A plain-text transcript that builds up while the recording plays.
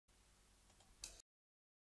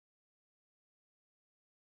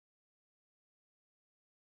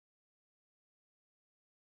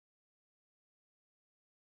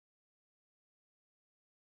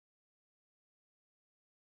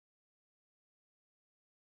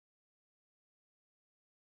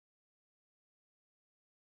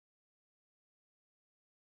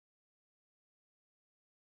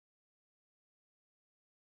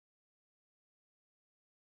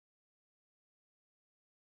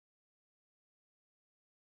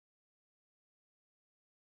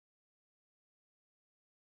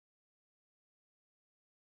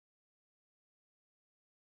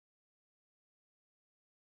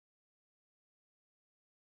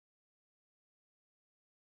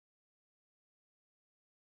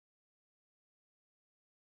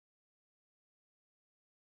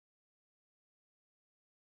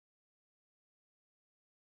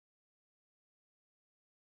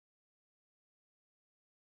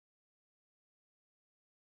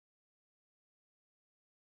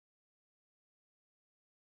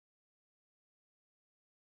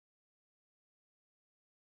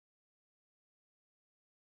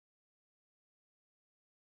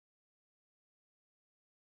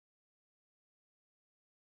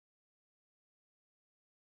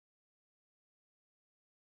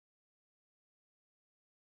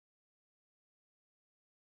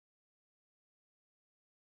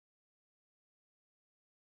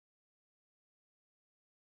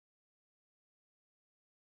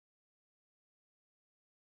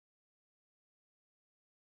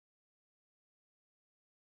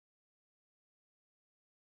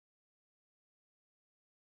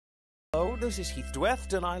Hello, this is Heath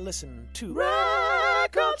Dweft, and I listen to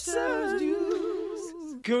Raconteurs News.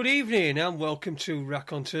 Good evening, and welcome to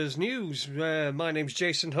Raconteurs News. My name's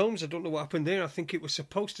Jason Holmes. I don't know what happened there. I think it was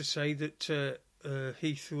supposed to say that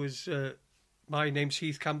Heath was... my name's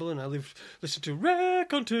Heath Campbell, and I listen to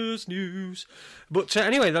Raconteurs News. But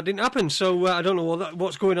anyway, that didn't happen, so I don't know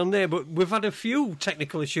what's going on there. But we've had a few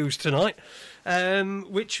technical issues tonight,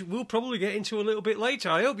 which we'll probably get into a little bit later.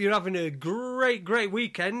 I hope you're having a great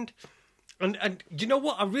weekend. And you know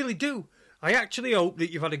what? I really do. I actually hope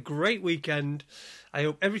that you've had a great weekend. I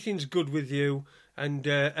hope everything's good with you, and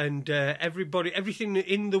everybody, everything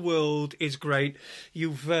in the world is great.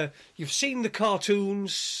 You've seen the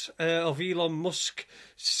cartoons of Elon Musk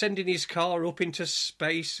sending his car up into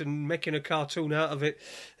space and making a cartoon out of it.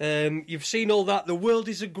 You've seen all that. The world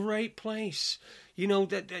is a great place. You know,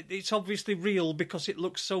 that it's obviously real because it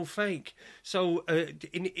looks so fake. So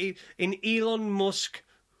in Elon Musk,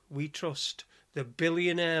 we trust. The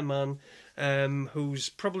billionaire man,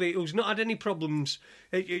 who's not had any problems.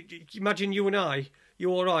 Imagine you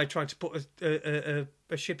or I trying to put a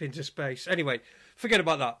ship into space. Anyway, forget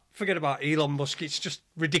about that. Forget about Elon Musk. It's just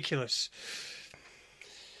ridiculous.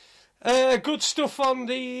 Good stuff on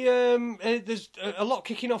the... there's a lot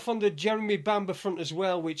kicking off on the Jeremy Bamber front as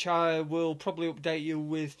well, which I will probably update you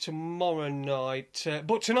with tomorrow night.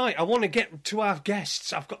 But tonight, I want to get to our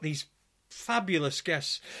guests. I've got these fabulous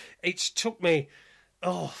guests. It's took me,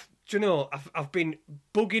 do you know, I've been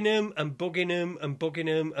bugging them, and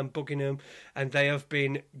they have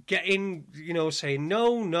been getting, you know, saying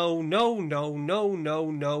no,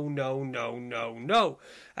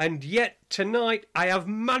 and yet tonight I have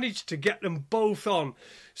managed to get them both on.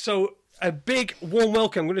 So a big warm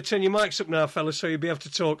welcome. I'm going to turn your mics up now, fellas, so you'll be able to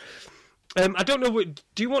talk. I don't know.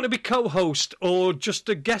 Do you want to be co-host or just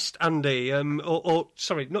a guest, Andy? Or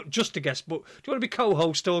sorry, not just a guest, but do you want to be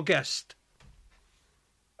co-host or guest?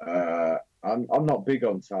 I'm not big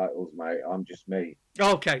on titles, mate. I'm just me.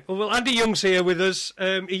 Okay. Well, Andy Young's here with us.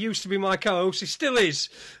 He used to be my co-host. He still is.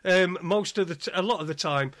 A lot of the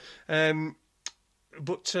time.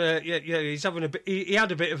 But yeah, he's having a bit. He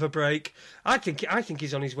had a bit of a break. I think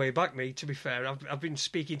he's on his way back. Me, to be fair, I've been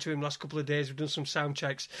speaking to him last couple of days. We've done some sound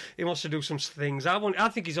checks. He wants to do some things. I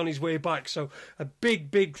think he's on his way back. So a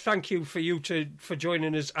big thank you for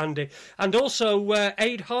joining us, Andy, and also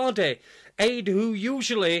Ade Hardy. Ade, who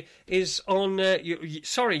usually is on,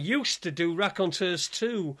 used to do Raconteurs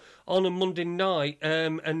 2 on a Monday night,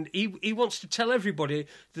 and he wants to tell everybody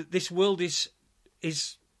that this world is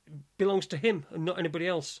belongs to him and not anybody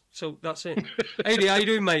else. So that's it. Ade, how you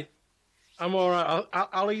doing, mate? I'm all right.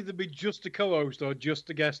 I'll either be just a co-host or just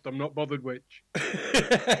a guest. I'm not bothered which.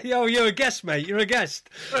 Yo, you're a guest, mate. You're a guest.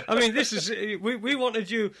 I mean, this is we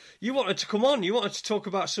wanted you. You wanted to come on. You wanted to talk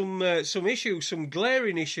about some issues, some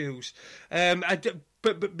glaring issues.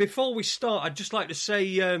 But before we start, I'd just like to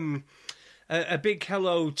say a big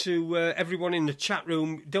hello to everyone in the chat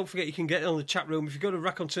room. Don't forget you can get on the chat room. If you go to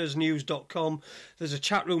raconteursnews.com, there's a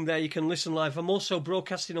chat room there. You can listen live. I'm also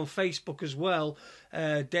broadcasting on Facebook as well,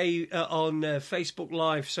 on Facebook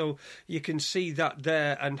Live, so you can see that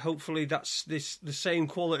there, and hopefully that's the same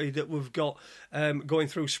quality that we've got going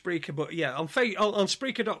through Spreaker. But yeah, on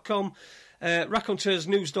Spreaker.com,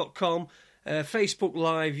 raconteursnews.com, Facebook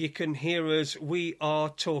Live, you can hear us. We are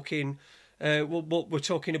talking... what we're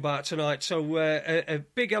talking about tonight. So a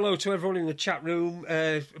big hello to everyone in the chat room,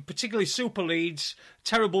 particularly Super Leeds.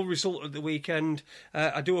 Terrible result at the weekend.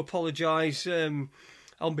 I do apologise on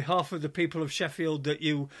behalf of the people of Sheffield that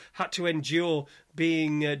you had to endure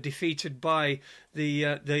being defeated by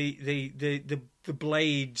the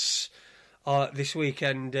Blades this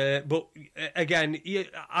weekend. But again,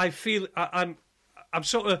 I feel I'm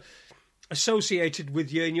sort of associated with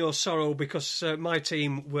you in your sorrow because my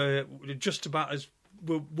team were just about as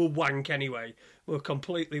were wank anyway. We're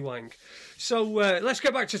completely wank. So let's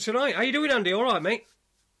get back to tonight. How you doing, Andy? All right, mate?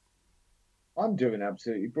 I'm doing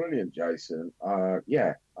absolutely brilliant, Jason.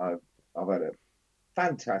 Yeah, I've had a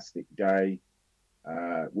fantastic day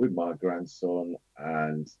with my grandson,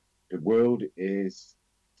 and the world is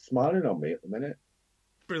smiling on me at the minute.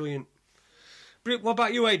 Brilliant. What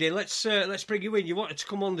about you, Ade? Let's bring you in. You wanted to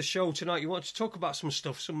come on the show tonight. You wanted to talk about some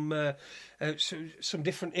stuff, some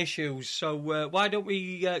different issues. So why don't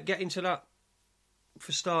we get into that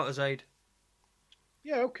for starters, Ade?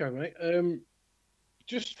 Yeah, okay, mate.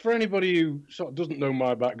 Just for anybody who sort of doesn't know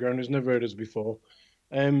my background, has never heard us before,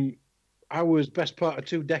 I was best part of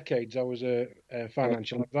 2 decades. I was a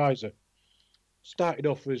financial advisor. Started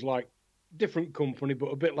off as like different company, but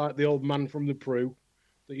a bit like the old man from the Prue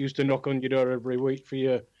that used to knock on your door every week for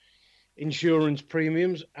your insurance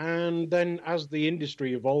premiums. And then as the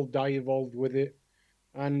industry evolved, I evolved with it,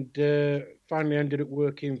 and finally ended up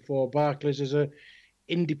working for Barclays as a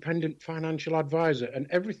independent financial advisor. And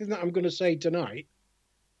everything that I'm going to say tonight,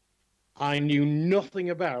 I knew nothing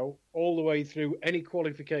about all the way through any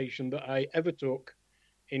qualification that I ever took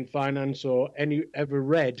in finance or ever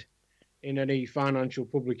read in any financial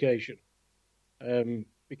publication.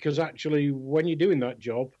 Because actually, when you're doing that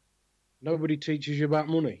job, nobody teaches you about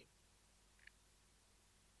money.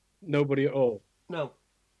 Nobody at all. No.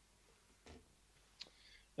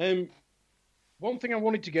 One thing I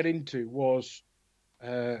wanted to get into was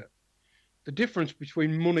the difference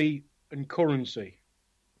between money and currency.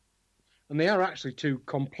 And they are actually two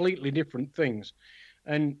completely different things.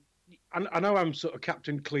 And I know I'm sort of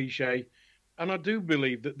Captain Cliche, and I do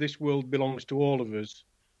believe that this world belongs to all of us,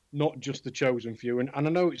 not just the chosen few. And I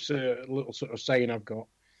know it's a little sort of saying I've got,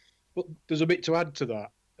 but there's a bit to add to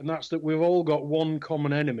that. And that's that we've all got one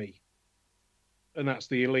common enemy, and that's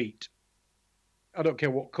the elite. I don't care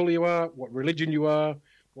what colour you are, what religion you are,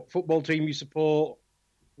 what football team you support,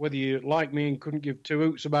 whether you like me and couldn't give two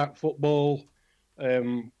hoots about football,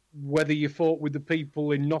 whether you fought with the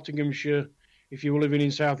people in Nottinghamshire, if you were living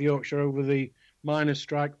in South Yorkshire over the miners'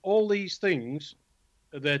 strike, all these things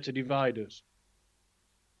are there to divide us.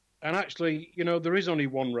 And actually, you know, there is only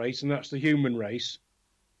one race, and that's the human race.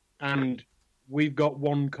 And we've got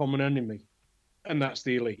one common enemy, and that's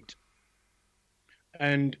the elite.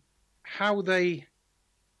 And how they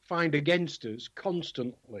find against us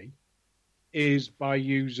constantly is by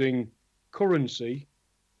using currency,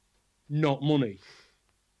 not money.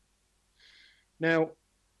 Now,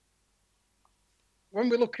 when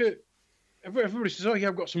we look at, everybody says, oh yeah,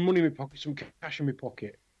 I've got some money in my pocket, some cash in my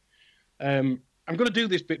pocket. I'm going to do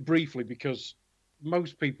this bit briefly because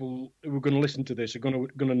most people who are going to listen to this are going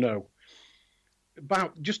to know.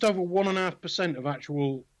 About just over 1.5% of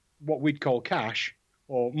actual what we'd call cash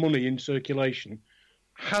or money in circulation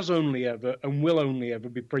has only ever and will only ever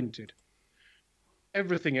be printed.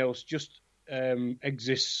 Everything else just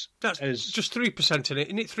exists. That's as just 3% in it,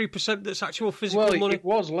 isn't it? 3% that's actual physical well, money. It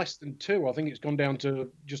was less than 2. I think it's gone down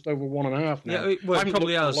to just over 1.5 now. Yeah, well, it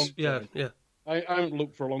probably has. Yeah. I haven't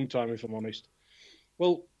looked for a long time, if I'm honest.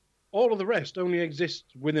 Well, all of the rest only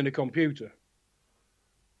exists within a computer.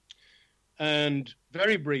 And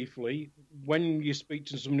very briefly, when you speak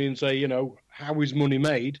to somebody and say, you know, how is money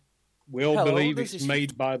made? We all believe it's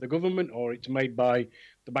made by the government, or it's made by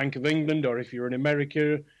the Bank of England, or if you're in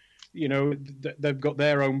America, you know, they've got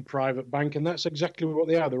their own private bank, and that's exactly what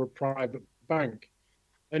they are. They're a private bank.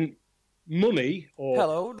 And money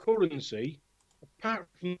or currency, apart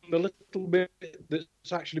from the little bit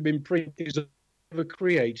that's actually been printed, is ever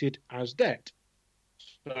created as debt.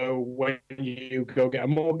 So when you go get a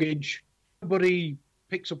mortgage, somebody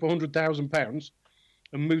picks up £100,000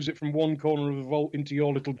 and moves it from one corner of the vault into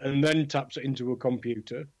your little, and then taps it into a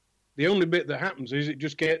computer. The only bit that happens is it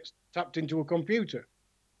just gets tapped into a computer.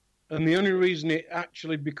 And the only reason it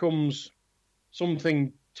actually becomes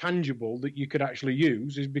something tangible that you could actually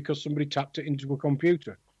use is because somebody tapped it into a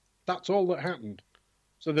computer. That's all that happened.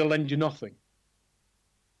 So they'll lend you nothing.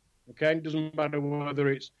 Okay? It doesn't matter whether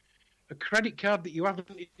it's a credit card that you haven't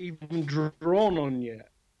even drawn on yet,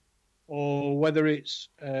 or whether it's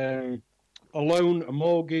a loan, a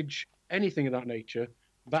mortgage, anything of that nature.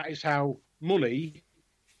 That is how money,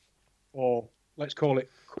 or let's call it,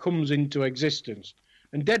 comes into existence.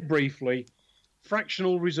 And dead briefly,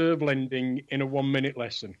 fractional reserve lending in a 1-minute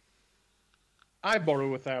lesson. I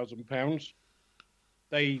borrow £1,000.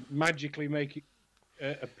 They magically make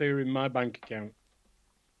it appear in my bank account.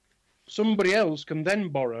 Somebody else can then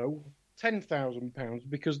borrow £10,000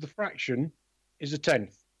 because the fraction is a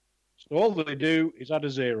tenth. So all they do is add a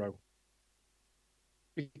zero.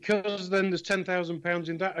 Because then there's £10,000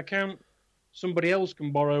 in that account, somebody else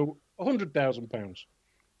can borrow £100,000.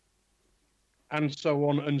 And so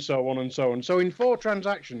on and so on and so on. So in 4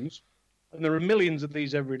 transactions, and there are millions of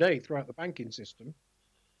these every day throughout the banking system,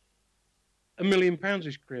 £1 million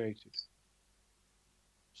is created.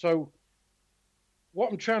 So what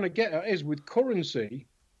I'm trying to get at is with currency,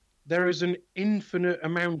 there is an infinite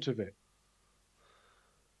amount of it.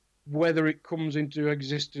 Whether it comes into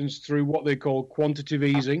existence through what they call quantitative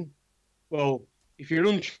easing. Well, if you're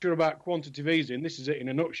unsure about quantitative easing, this is it in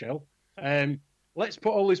a nutshell. Let's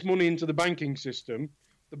put all this money into the banking system.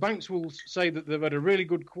 The banks will say that they've had a really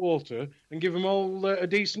good quarter and give them all a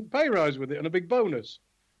decent pay rise with it and a big bonus.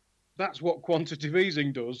 That's what quantitative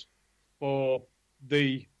easing does for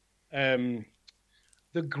the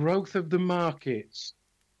growth of the markets.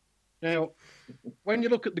 Now, when you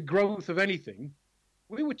look at the growth of anything,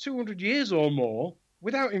 we were 200 years or more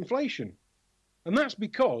without inflation. And that's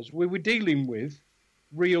because we were dealing with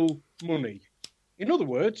real money. In other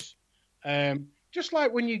words, just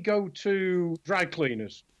like when you go to dry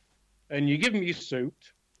cleaners and you give them your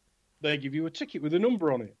suit, they give you a ticket with a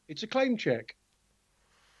number on it. It's a claim check.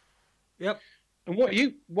 Yep. And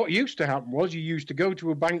what used to happen was you used to go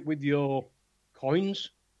to a bank with your coins,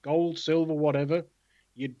 gold, silver, whatever.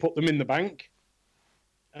 You'd put them in the bank,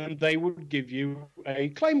 and they would give you a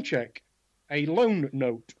claim check, a loan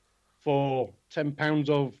note for £10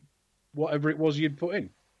 of whatever it was you'd put in,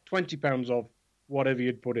 £20 of whatever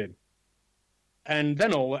you'd put in. And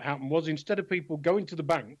then all that happened was, instead of people going to the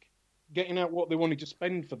bank, getting out what they wanted to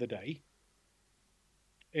spend for the day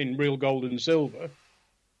in real gold and silver,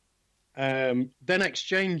 then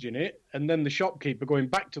exchanging it, and then the shopkeeper going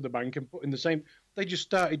back to the bank and putting the same, they just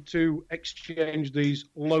started to exchange these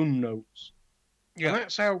loan notes. Yeah. And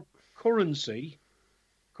that's how currency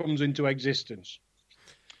comes into existence.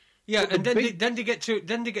 Yeah, and then they get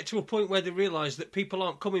to a point where they realise that people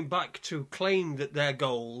aren't coming back to claim that they're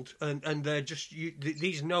gold, and they're just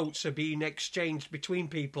these notes are being exchanged between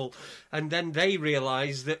people, and then they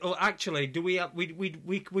realise that actually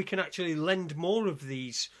we can actually lend more of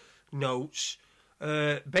these notes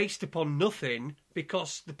based upon nothing,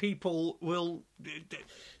 because the people will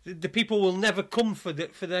never come for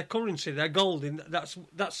their currency, their gold, and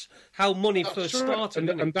that's how money first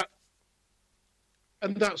started.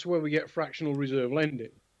 And that's where we get fractional reserve lending.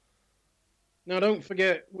 Now, don't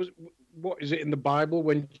forget, what is it in the Bible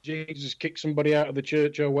when Jesus kicked somebody out of the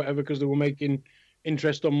church or whatever because they were making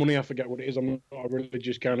interest on money? I forget what it is. I'm not a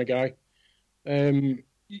religious kind of guy. And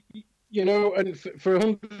for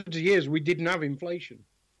hundreds of years, we didn't have inflation.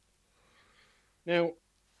 Now,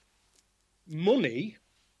 money,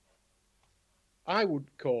 I would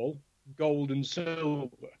call gold and silver.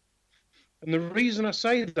 And the reason I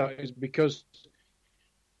say that is because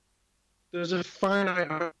there's a finite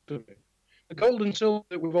amount of it. The gold and silver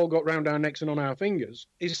that we've all got round our necks and on our fingers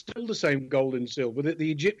is still the same gold and silver that the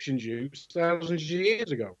Egyptians used thousands of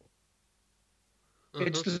years ago. Uh-huh.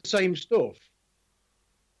 It's the same stuff.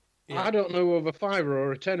 Yeah. I don't know of a £5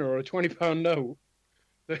 or a £10 or a £20 note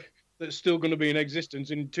that's still going to be in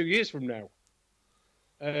existence in 2 years from now.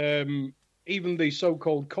 Even the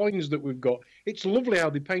so-called coins that we've got, it's lovely how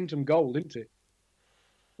they paint them gold, isn't it?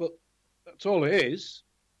 But that's all it is.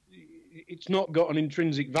 It's not got an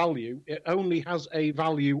intrinsic value. It only has a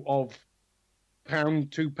value of £1,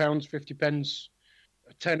 £2, 50 pence,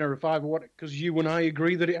 a 10 or a 5 or what, because you and I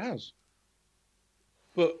agree that it has.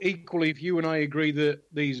 But equally, if you and I agree that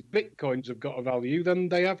these bitcoins have got a value, then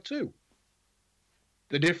they have too.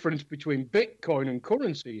 The difference between Bitcoin and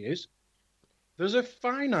currency is there's a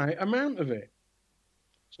finite amount of it.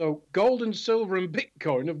 So gold and silver and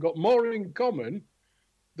Bitcoin have got more in common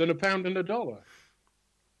than a pound and a dollar,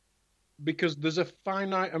 because there's a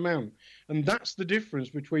finite amount. And that's the difference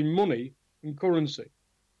between money and currency.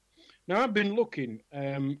 Now, I've been looking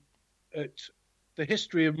at the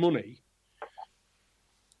history of money,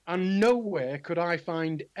 and nowhere could I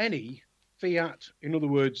find any fiat, in other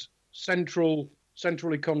words,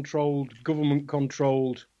 centrally controlled,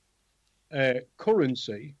 government-controlled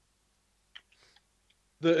currency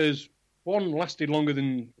that has, one, lasted longer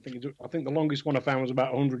than, I think the longest one I found was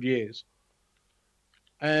about 100 years.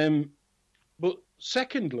 But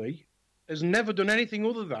secondly, has never done anything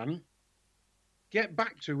other than get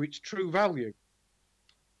back to its true value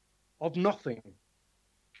of nothing.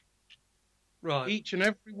 Right. Each and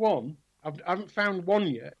every one, I haven't found one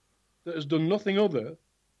yet that has done nothing other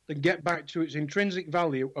than get back to its intrinsic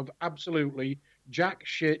value of absolutely jack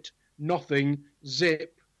shit, nothing,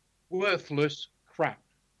 zip, worthless crap.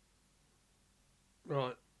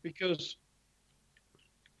 Right. Because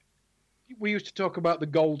we used to talk about the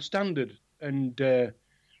gold standard and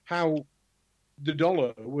how the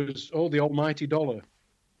dollar was, the almighty dollar.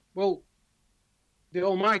 Well, the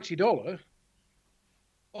almighty dollar,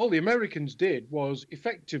 all the Americans did was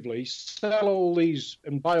effectively sell all these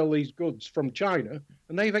and buy all these goods from China,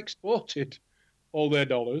 and they've exported all their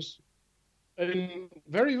dollars. And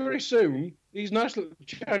very, very soon, these nice little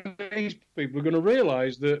Chinese people are going to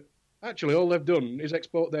realise that actually all they've done is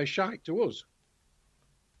export their shite to us.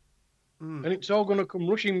 And it's all going to come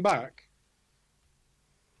rushing back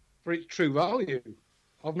for its true value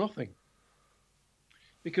of nothing.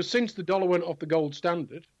 Because since the dollar went off the gold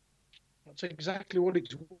standard, that's exactly what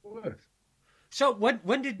it's worth. So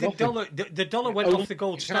when did the dollar went off the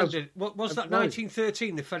gold standard? Was that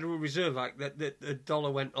 1913, the Federal Reserve Act, that the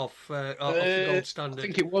dollar went off the gold standard? I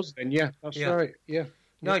think it was then. Yeah, that's right. Yeah.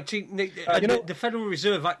 The Federal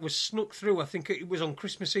Reserve Act was snuck through. I think it was on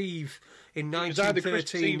Christmas Eve in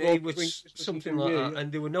 1913. It was something like that,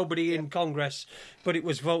 and there were nobody in Congress, but it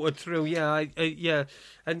was voted through. Yeah,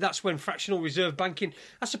 and that's when fractional reserve banking.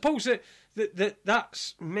 I suppose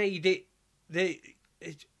that's made it.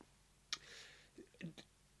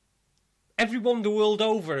 Everyone the world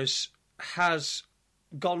over has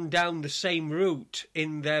gone down the same route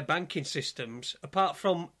in their banking systems, apart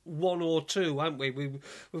from one or two, haven't we?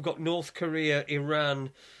 We've got North Korea, Iran,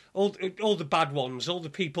 all the bad ones, all the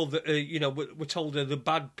people that we're told are the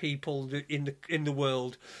bad people in the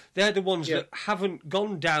world. They're the ones that haven't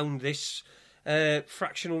gone down this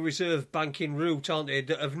fractional reserve banking route, aren't they?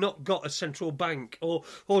 That have not got a central bank, or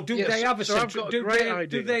do they have a central?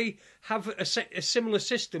 Do they have a similar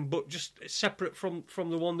system, but just separate from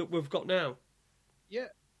the one that we've got now? Yeah,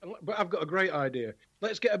 but I've got a great idea.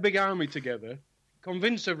 Let's get a big army together,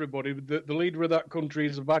 convince everybody that the leader of that country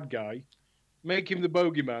is a bad guy, make him the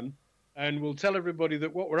bogeyman, and we'll tell everybody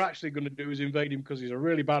that what we're actually going to do is invade him because he's a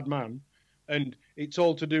really bad man, and it's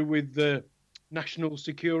all to do with the national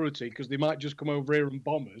security because they might just come over here and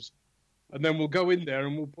bomb us, and then we'll go in there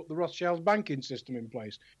and we'll put the Rothschild banking system in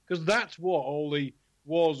place because that's what all the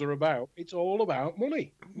wars are about. It's all about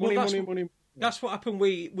money. Money. That's what happened.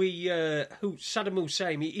 Saddam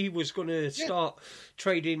Hussein. He was going to start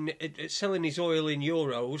trading, selling his oil in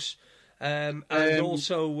euros, and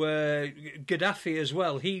also Gaddafi as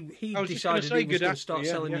well. He decided he was going to start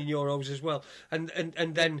selling in euros as well, and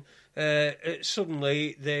then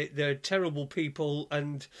suddenly they're terrible people,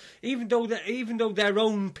 and even though their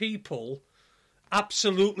own people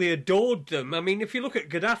absolutely adored them. I mean, if you look at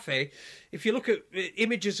Gaddafi, if you look at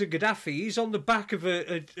images of Gaddafi, he's on the back of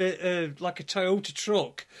a Toyota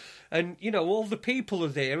truck, and all the people are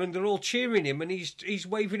there, and they're all cheering him, and he's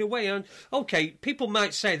waving away. And okay, people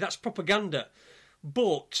might say that's propaganda,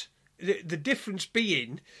 but the difference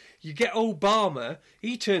being, you get Obama,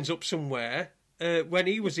 he turns up somewhere when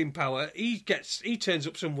he was in power. He turns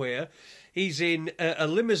up somewhere. He's in a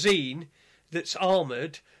limousine that's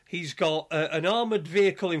armoured. He's got an armoured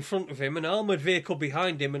vehicle in front of him, an armoured vehicle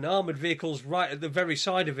behind him, and armoured vehicles right at the very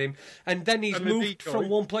side of him, and then he's moved from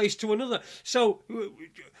one place to another. So,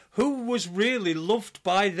 who was really loved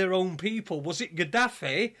by their own people? Was it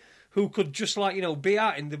Gaddafi, who could just be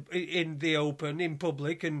out in the open, in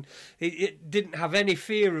public, and it didn't have any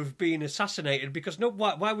fear of being assassinated? Because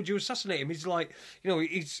why would you assassinate him? He's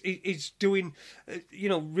he's doing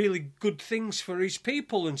really good things for his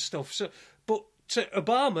people and stuff. So, but to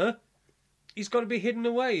Obama, he's got to be hidden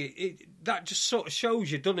away. That just sort of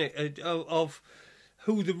shows you, doesn't it, of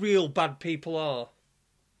who the real bad people are.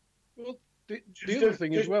 Well, the other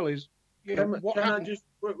thing as well is... Can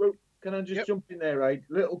I just jump in there, Ade?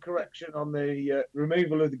 Little correction on the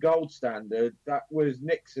removal of the gold standard. That was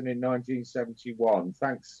Nixon in 1971.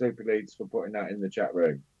 Thanks, Super Leads, for putting that in the chat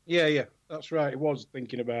room. Yeah, that's right. I was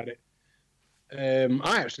thinking about it.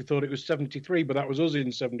 I actually thought it was 73, but that was us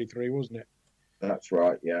in 73, wasn't it? That's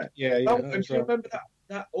right, yeah. Yeah. Do you remember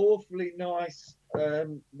that awfully nice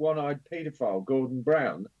one-eyed paedophile, Gordon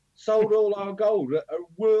Brown, sold all our gold at a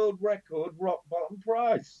world record rock bottom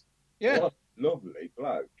price? Yeah. What a lovely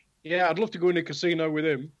bloke. Yeah, I'd love to go in a casino with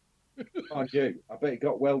him. I do. I bet he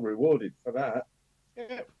got well rewarded for that.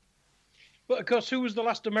 Yeah. But, of course, who was the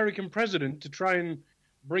last American president to try and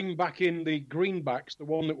bring back in the greenbacks, the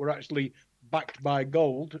one that were actually backed by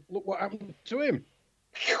gold? Look what happened to him.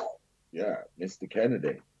 Yeah, Mr.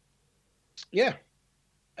 Kennedy. Yeah.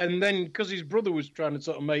 And then, because his brother was trying to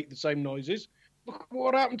sort of make the same noises, look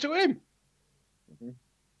what happened to him. Mm-hmm.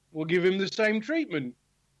 We'll give him the same treatment.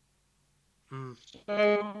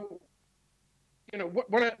 So,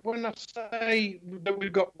 when I say that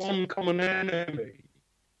we've got one common enemy,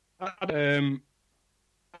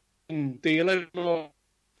 the 11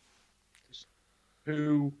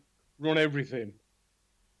 who run everything,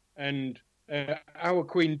 and our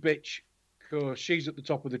queen bitch, because she's at the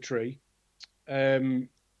top of the tree.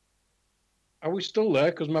 Are we still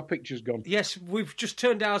there? Because my picture's gone. Yes, we've just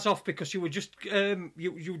turned ours off because you were just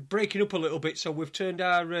you were breaking up a little bit. So we've turned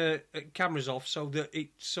our cameras off so that it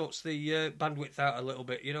sorts the bandwidth out a little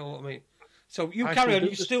bit. You know what I mean? So you carry on.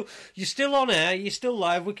 You're still on air. You're still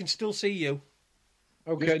live. We can still see you.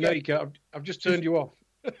 Okay, no, you can't. I've just turned you off.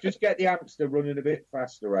 Just get the hamster running a bit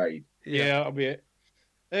faster, Ade. Yeah, that'll be it.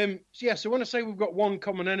 So when I say we've got one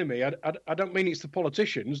common enemy, I don't mean it's the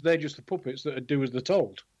politicians. They're just the puppets that do as they're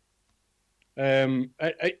told. And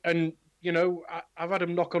I've had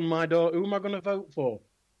them knock on my door. Who am I going to vote for?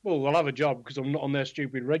 Well, I'll have a job because I'm not on their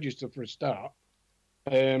stupid register for a start.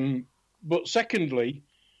 But secondly,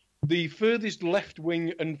 the furthest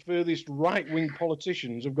left-wing and furthest right-wing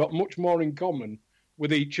politicians have got much more in common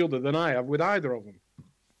with each other than I have with either of them.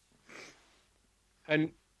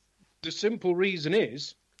 And the simple reason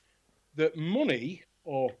is that money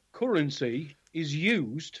or currency is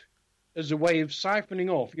used as a way of siphoning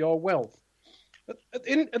off your wealth. At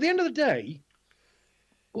the end of the day,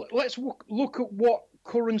 let's look at what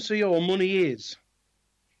currency or money is.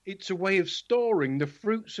 It's a way of storing the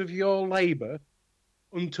fruits of your labour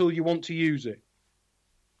until you want to use it.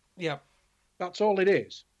 Yeah. That's all it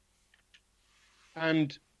is.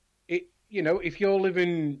 And it, you know, if you're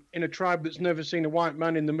living in a tribe that's never seen a white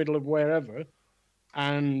man in the middle of wherever,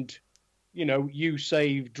 and, you know, you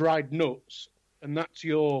save dried nuts, and that's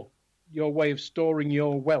your way of storing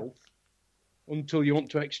your wealth until you want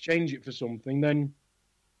to exchange it for something, then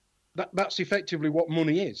that's effectively what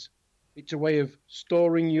money is. It's a way of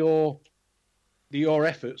storing your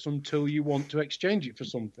efforts until you want to exchange it for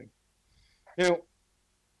something. Now,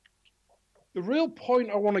 the real point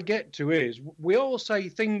I want to get to is we all say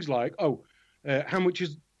things like, how much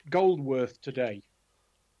is gold worth today?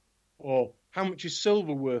 Or how much is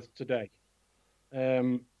silver worth today?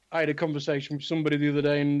 I had a conversation with somebody the other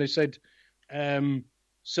day and they said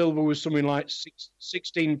silver was something like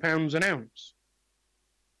 £16 an ounce.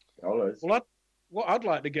 Dollars. Well, what I'd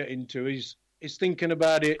like to get into is thinking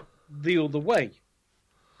about it the other way.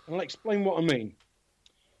 And I'll explain what I mean.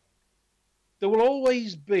 There will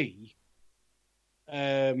always be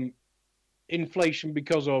inflation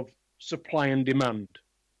because of supply and demand.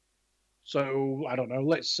 So, I don't know,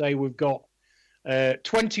 let's say we've got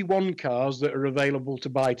 21 cars that are available to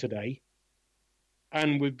buy today,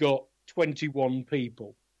 and we've got 21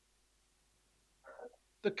 people.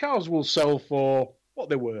 The cars will sell for what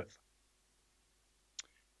they're worth.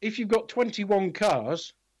 If you've got 21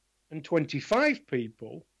 cars and 25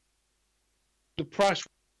 people, the price,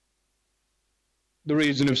 the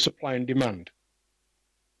reason of supply and demand.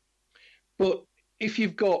 But if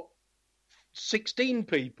you've got 16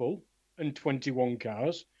 people and 21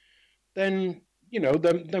 cars, then, you know,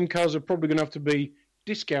 them cars are probably going to have to be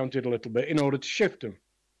discounted a little bit in order to shift them.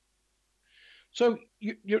 So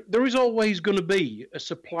there is always going to be a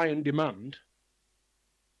supply and demand.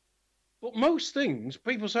 But most things,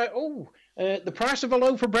 people say, the price of a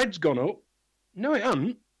loaf of bread's gone up. No, it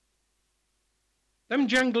hasn't. Them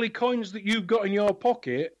jangly coins that you've got in your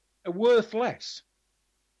pocket are worth less.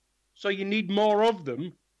 So you need more of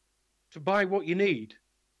them to buy what you need.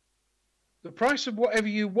 The price of whatever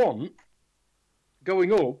you want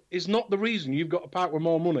going up is not the reason you've got to part with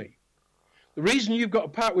more money. The reason you've got to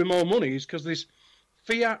part with more money is because this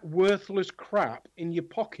fiat worthless crap in your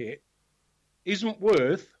pocket isn't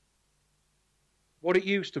worth what it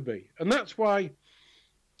used to be. And that's why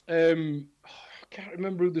I can't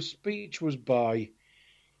remember who the speech was by,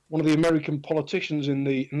 one of the American politicians I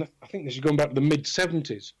think this is going back to the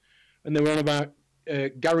mid-70s, and they were on about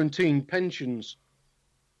guaranteeing pensions.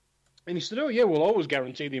 And he said, we'll always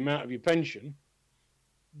guarantee the amount of your pension.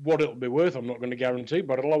 What it'll be worth, I'm not going to guarantee,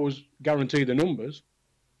 but I'll always guarantee the numbers.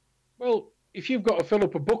 Well, if you've got to fill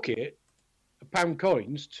up a bucket of pound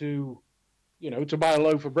coins to buy a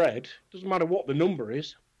loaf of bread, doesn't matter what the number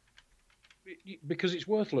is, because it's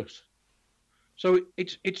worthless. So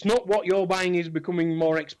it's not what you're buying is becoming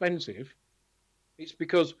more expensive. It's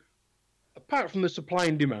because, apart from the supply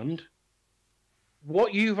and demand,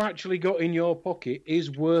 what you've actually got in your pocket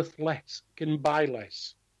is worth less, can buy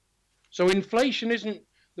less. So inflation isn't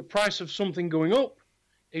the price of something going up.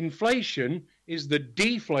 Inflation is the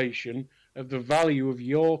deflation of the value of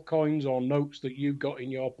your coins or notes that you've got in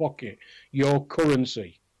your pocket, your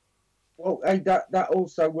currency. Well, hey, that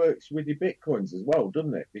also works with your bitcoins as well,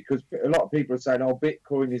 doesn't it? Because a lot of people are saying,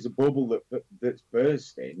 Bitcoin is a bubble that's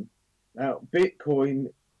bursting. Now, Bitcoin,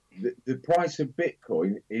 the price of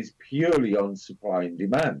Bitcoin is purely on supply and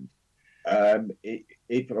demand.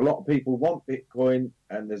 If a lot of people want Bitcoin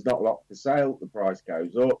and there's not a lot for sale, the price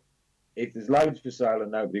goes up. If there's loads for sale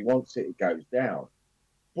and nobody wants it, it goes down.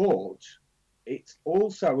 But it's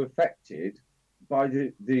also affected by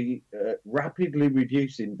the rapidly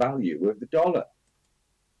reducing value of the dollar.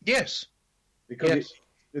 Yes. Because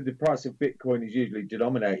the price of Bitcoin is usually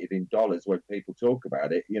denominated in dollars when people talk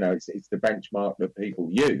about it. You know, it's the benchmark that people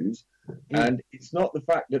use. And it's not the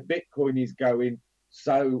fact that Bitcoin is going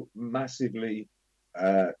so massively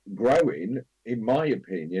growing, in my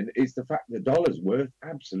opinion, is the fact the dollar's worth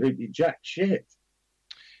absolutely jack shit.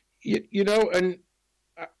 You know, and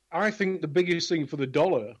I think the biggest thing for the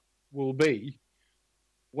dollar will be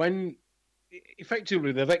when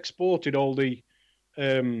effectively they've exported all the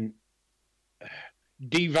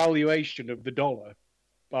devaluation of the dollar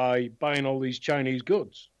by buying all these Chinese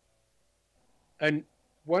goods. And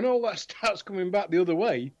when all that starts coming back the other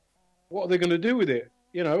way, what are they going to do with it?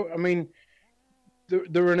 You know, I mean,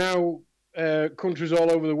 there are now countries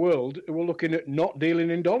all over the world who are looking at not dealing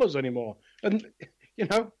in dollars anymore. And, you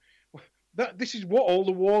know, this is what all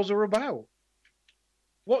the wars are about.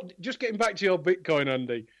 Just getting back to your Bitcoin,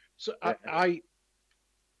 Andy. So I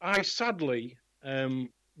sadly, when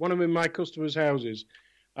I'm in my customers' houses,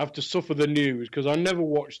 I have to suffer the news because I never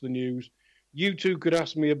watch the news. You two could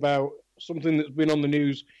ask me about something that's been on the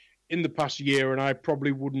news in the past year, and I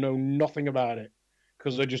probably would know nothing about it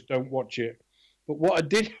because I just don't watch it. But what I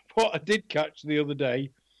did catch the other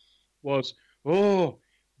day was,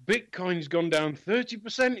 Bitcoin's gone down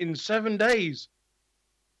 30% in 7 days.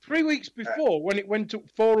 3 weeks before, when it went up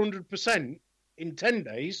 400% in 10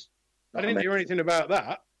 days, I didn't hear anything about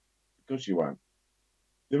that. Because you won't.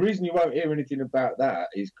 The reason you won't hear anything about that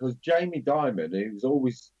is because Jamie Dimon, who's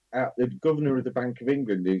always out, the governor of the Bank of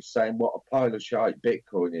England, who's saying what a pile of shite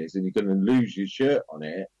Bitcoin is and you're going to lose your shirt on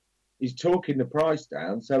it, he's talking the price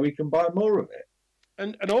down so he can buy more of it.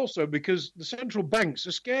 And also because the central banks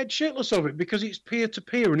are scared shitless of it because it's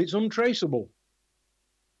peer-to-peer and it's untraceable.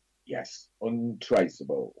 Yes,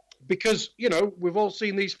 untraceable. Because, you know, we've all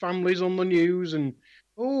seen these families on the news and,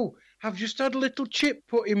 I've just had a little chip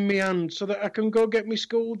put in my hand so that I can go get my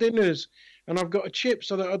school dinners. And I've got a chip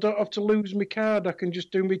so that I don't have to lose my card. I can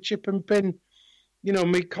just do my chip and pin, you know,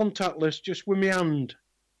 me contactless just with my hand.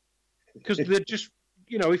 Because they're just,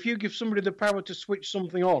 you know, if you give somebody the power to switch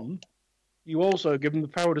something on, you also give them the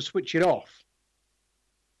power to switch it off.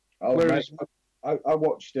 Oh, whereas, mate, I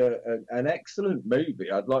watched an excellent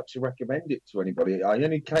movie. I'd like to recommend it to anybody. I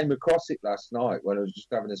only came across it last night when I was just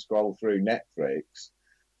having a scroll through Netflix.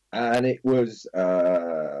 And it was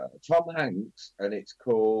Tom Hanks, and it's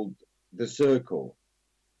called The Circle.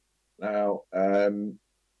 Now,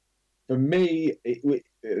 for me,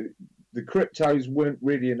 the cryptos weren't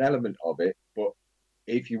really an element of it, but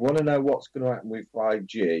if you want to know what's going to happen with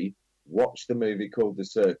 5G, watch the movie called The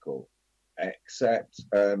Circle. Except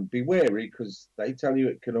be wary because they tell you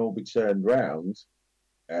it can all be turned round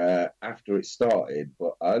after it started,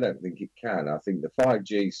 but I don't think it can. I think the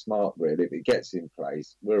 5G smart grid, if it gets in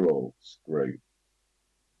place, we're all screwed.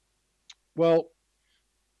 Well,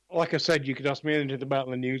 like I said, you could ask me anything about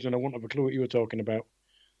the news and I wouldn't have a clue what you were talking about.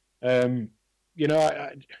 You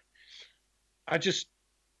know, I just,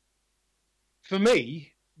 for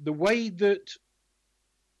me, the way that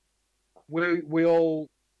we all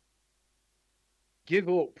give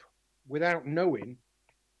up without knowing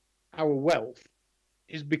our wealth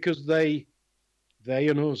is because they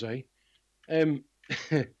and us,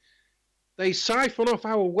 they siphon off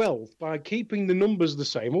our wealth by keeping the numbers the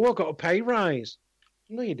same. Oh, I got a pay rise.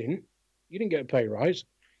 No, you didn't. You didn't get a pay rise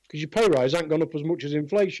because your pay rise ain't gone up as much as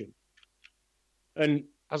inflation. And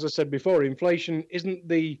as I said before, inflation isn't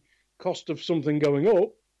the cost of something going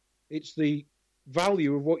up. It's the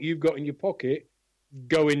value of what you've got in your pocket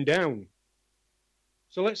going down.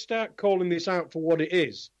 So let's start calling this out for what it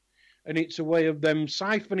is. And it's a way of them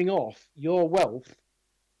siphoning off your wealth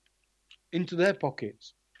into their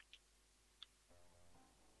pockets.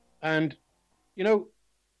 And, you know,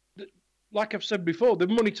 like I've said before, they've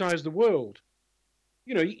monetized the world.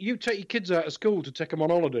 You know, you take your kids out of school to take them on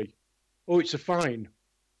holiday. Oh, it's a fine.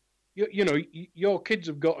 You know, your kids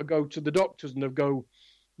have got to go to the doctors and they've go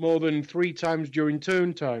more than 3 times during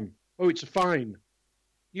term time. Oh, it's a fine.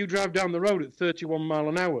 You drive down the road at 31 mile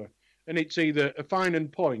an hour and it's either a fine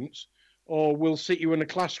and points or we'll sit you in a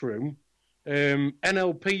classroom,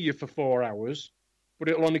 NLP you for 4 hours, but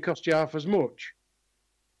it'll only cost you half as much.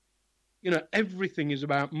 You know, everything is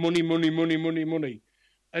about money, money, money, money, money.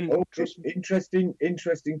 And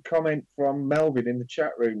interesting comment from Melvin in the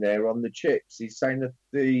chat room there on the chips. He's saying that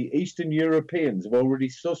the Eastern Europeans have already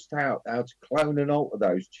sussed out how to clone and alter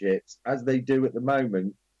those chips, as they do at the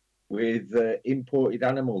moment with imported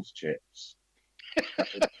animals chips.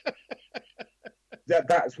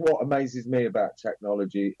 That's what amazes me about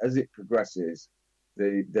technology. As it progresses,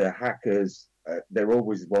 the hackers, they're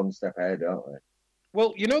always one step ahead, aren't they?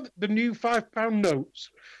 Well, you know, the new £5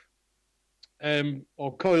 notes,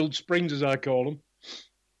 or coiled springs as I call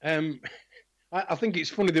them, I think it's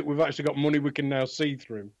funny that we've actually got money we can now see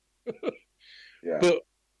through. Yeah. But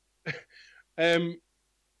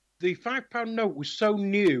the £5 note was so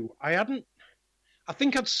new, I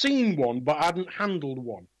think I'd seen one, but I hadn't handled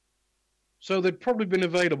one. So they'd probably been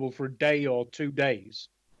available for a day or 2 days.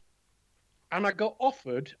 And I got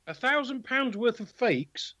offered £1,000 worth of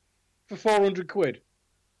fakes for 400 quid.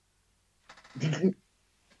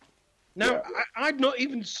 Now, yeah. I'd not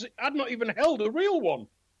even held a real one.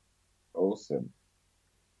 Awesome.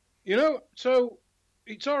 You know, so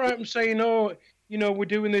it's all right. I'm saying, oh, we're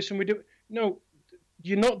doing this and we do. No,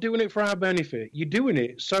 you're not doing it for our benefit. You're doing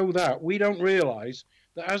it so that we don't realise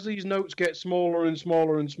that as these notes get smaller and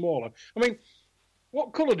smaller and smaller. I mean,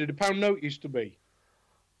 what colour did a pound note used to be?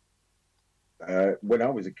 When I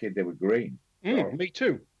was a kid, they were green. Me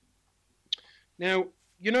too. Now,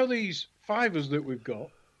 these fivers that we've got?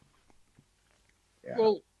 Yeah.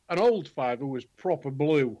 Well, an old fiver was proper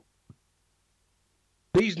blue.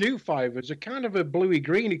 These new fivers are kind of a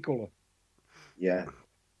bluey-greeny colour. Yeah.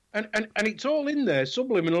 And it's all in there,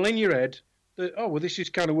 subliminal in your head, that, this is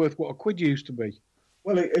kind of worth what a quid used to be.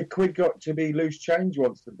 Well, a quid got to be loose change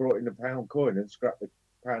once they brought in a pound coin and scrapped the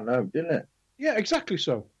pound note, didn't it? Yeah, exactly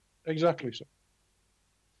so. Exactly so.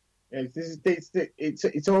 Yeah,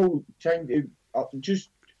 it's all changing, just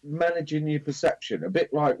managing your perception. A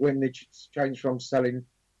bit like when they changed from selling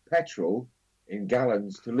petrol in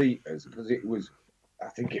gallons to litres, because I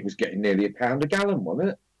think it was getting nearly a pound a gallon, wasn't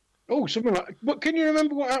it? Oh, something like. But can you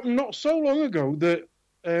remember what happened not so long ago that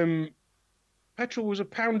petrol was a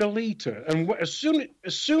pound a litre, and as soon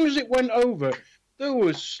as it went over, there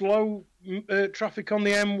was slow traffic on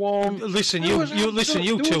the M1. Listen,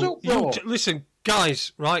 listen,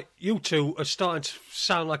 guys, right? You two are starting to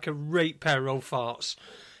sound like a great pair of old farts.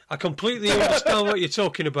 I completely understand what you're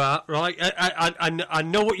talking about, right? I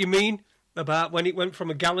know what you mean about when it went from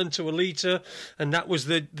a gallon to a litre, and that was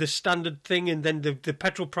the standard thing, and then the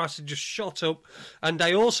petrol price had just shot up. And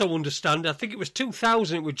I also understand, I think it was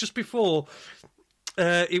 2000, it was just before,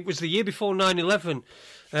 it was the year before 9/11,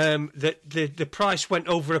 that the price went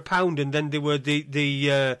over £1, and then there were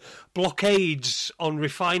the blockades on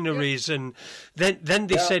refineries, and then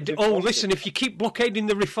they said, listen, if you keep blockading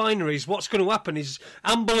the refineries, what's going to happen is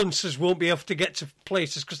ambulances won't be able to get to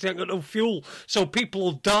places because they haven't got no fuel, so people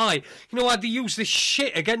will die. You know why they use this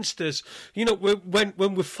shit against us? When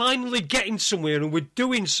we're finally getting somewhere and we're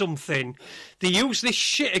doing something, they use this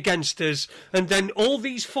shit against us, and then all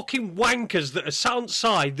these fucking wankers that are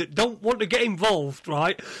outside that don't want to get involved,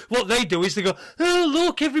 right? What they do is they go, oh,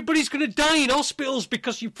 look, everybody's going to die in hospitals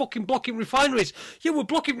because you're fucking blocking refineries. Yeah, we're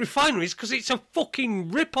blocking refineries because it's a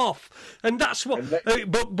fucking rip-off. And that's what...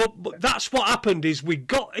 but that's what happened, is we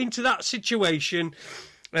got into that situation.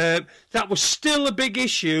 That was still a big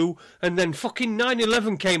issue, and then fucking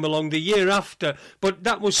 9/11 came along the year after, but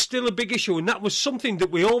that was still a big issue, and that was something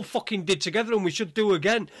that we all fucking did together, and we should do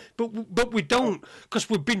again, but we don't, because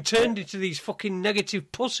we've been turned into these fucking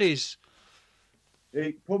negative pussies.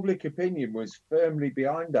 The public opinion was firmly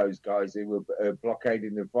behind those guys who were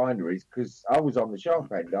blockading the refineries, because I was on the sharp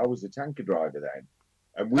end. I was a tanker driver then,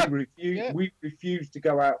 and we refused to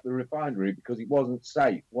go out the refinery because it wasn't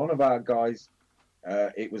safe. One of our guys...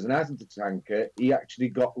 it was an hazardous tanker. He actually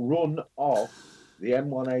got run off the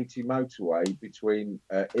M180 motorway between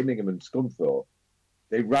Immingham and Scunthorpe.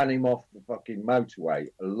 They ran him off the fucking motorway,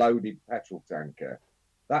 a loaded petrol tanker.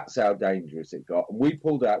 That's how dangerous it got. And we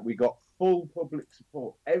pulled out. We got full public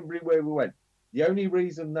support everywhere we went. The only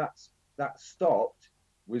reason that stopped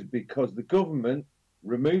was because the government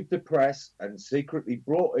removed the press and secretly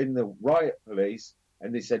brought in the riot police.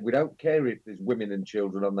 And they said, we don't care if there's women and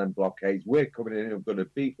children on them blockades. We're coming in and we're going to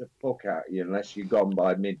beat the fuck out of you unless you're gone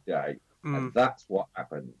by midday. And that's what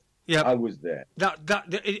happened. Yeah, I was there.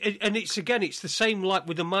 And it's the same like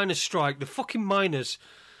with the miners' strike. The fucking miners.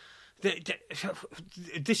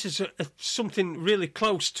 This is something really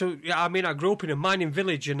close to... I mean, I grew up in a mining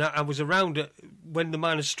village and I was around when the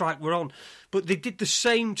miners' strike were on. But they did the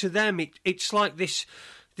same to them. It's like this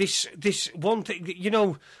one thing,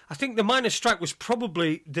 I think the miners' strike was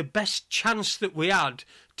probably the best chance that we had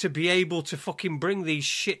to be able to fucking bring these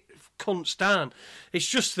shit cunts down. It's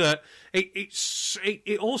just that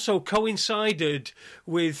it also coincided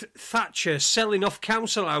with Thatcher selling off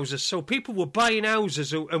council houses, so people were buying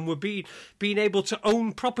houses and were being able to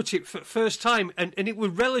own property for the first time, and it was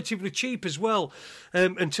relatively cheap as well,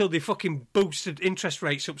 until they fucking boosted interest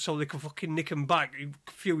rates up so they could fucking nick them back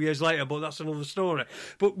a few years later, but that's another story.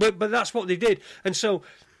 But that's what they did. And so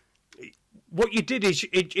what you did is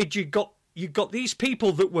you got these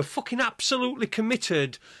people that were fucking absolutely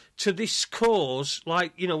committed to this cause,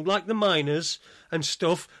 like the miners and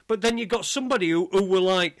stuff. But then you got somebody who were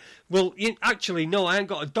like, well, actually, no, I ain't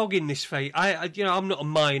got a dog in this fight. I'm not a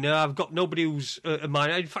miner. I've got nobody who's a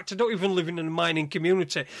miner. In fact, I don't even live in a mining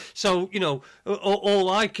community. So,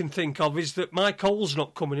 all I can think of is that my coal's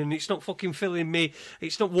not coming and it's not fucking filling me.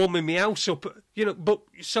 It's not warming me house up. But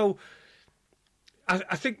so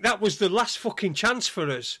I think that was the last fucking chance for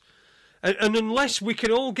us. And unless we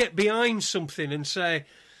can all get behind something and say,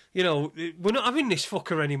 we're not having this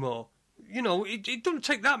fucker anymore. It doesn't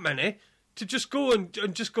take that many. to just go and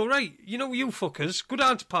just go, right, you fuckers, go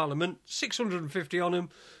down to Parliament, 650 on them,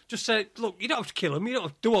 just say, look, you don't have to kill them, you don't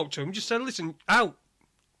have to do out to them, just say, listen, out,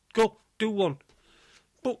 go, do one.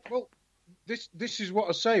 But well, this is what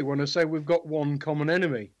I say when I say we've got one common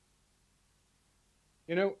enemy.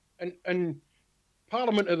 And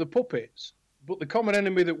Parliament are the puppets, but the common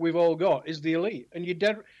enemy that we've all got is the elite. And you're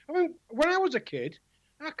dead. I mean, when I was a kid,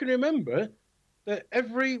 I can remember that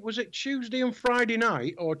was it Tuesday and Friday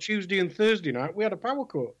night or Tuesday and Thursday night, we had a power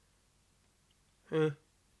cut.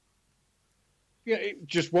 Yeah,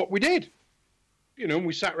 just what we did.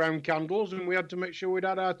 We sat around candles and we had to make sure we'd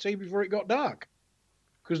had our tea before it got dark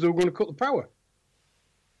because they were going to cut the power.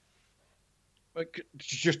 It's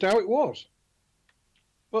just how it was.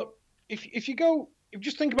 But if you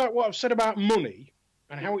just think about what I've said about money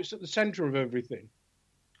and how it's at the centre of everything,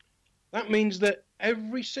 that means that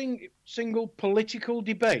every single political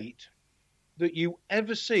debate that you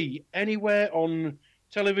ever see anywhere on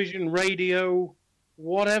television, radio,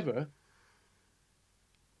 whatever,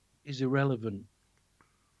 is irrelevant.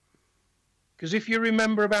 Because if you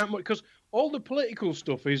remember because all the political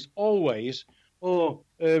stuff is always, what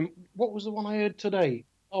was the one I heard today?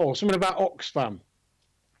 Oh, something about Oxfam.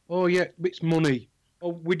 Oh, yeah, it's money. Oh,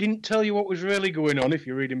 we didn't tell you what was really going on, if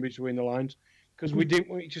you're reading between the lines, because we didn't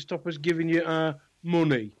want you to stop us giving you our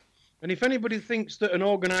money. And if anybody thinks that an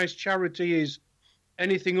organised charity is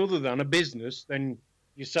anything other than a business, then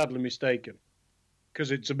you're sadly mistaken,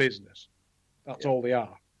 because it's a business. That's all they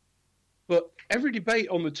are. But every debate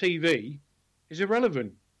on the TV is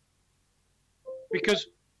irrelevant. Because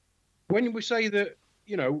when we say that,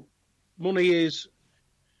 money is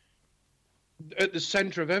at the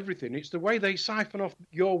centre of everything, it's the way they siphon off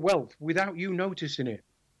your wealth without you noticing it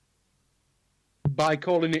by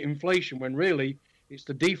calling it inflation when really it's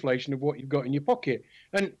the deflation of what you've got in your pocket.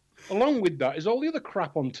 And along with that is all the other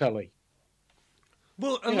crap on telly.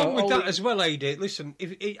 Well, along with that as well, Ade, listen,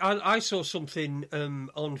 I saw something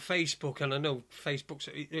on Facebook, and I know Facebook's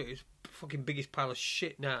it's fucking biggest pile of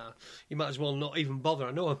shit now. You might as well not even bother.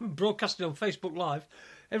 I know I'm broadcasting on Facebook Live.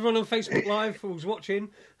 Everyone on Facebook Live who's watching,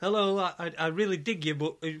 hello, I really dig you,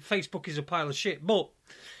 but Facebook is a pile of shit. But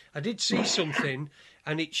I did see something,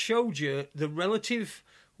 and it showed you the relative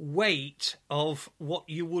weight of what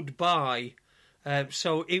you would buy.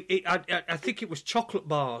 So I think it was chocolate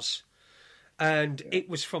bars, and it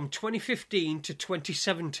was from 2015 to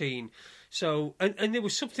 2017. So and there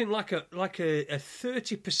was something like a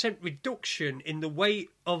 30% reduction in the weight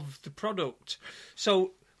of the product.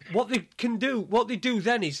 So what they do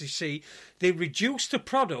then is they reduce the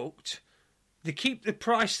product, they keep the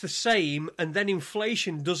price the same, and then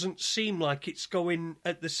inflation doesn't seem like it's going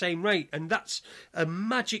at the same rate. And that's a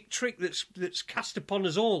magic trick that's cast upon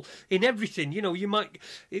us all in everything.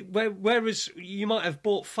 Whereas you might have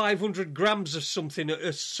bought 500 grams of something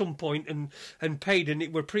at some point and paid, and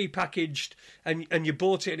it were pre-packaged, and you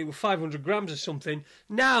bought it and it was 500 grams of something.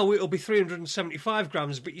 Now it'll be 375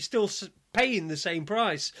 grams, but you're still paying the same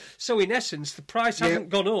price. So in essence, the price hasn't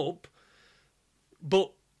gone up,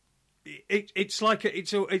 but it's like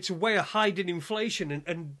it's a way of hiding inflation,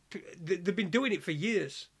 and they've been doing it for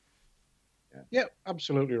years. Yeah,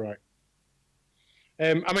 absolutely right.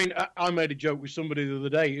 I made a joke with somebody the other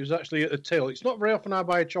day. It was actually at a till. It's not very often I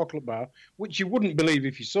buy a chocolate bar, which you wouldn't believe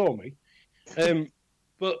if you saw me.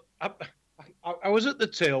 But I was at the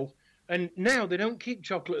till, and now they don't keep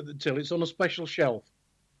chocolate at the till. It's on a special shelf.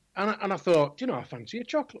 And I thought, I fancy a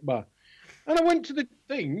chocolate bar. And I went to the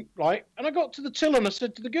thing, right, and I got to the till and I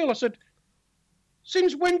said to the girl,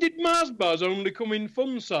 since when did Mars bars only come in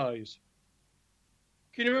fun size?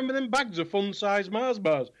 Can you remember them bags of fun size Mars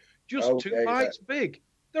bars? Just 2 bites big.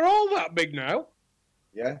 They're all that big now.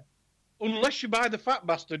 Yeah. Unless you buy the fat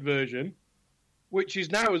bastard version, which is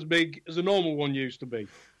now as big as a normal one used to be.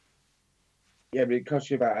 Yeah, but it costs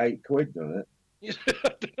you about £8, doesn't it?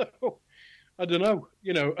 I don't know,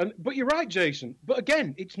 but you're right, Jason. But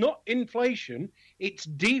again, it's not inflation, it's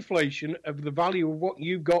deflation of the value of what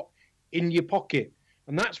you've got in your pocket.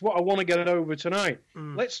 And that's what I want to get over tonight.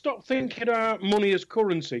 Let's stop thinking about money as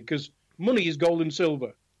currency, because money is gold and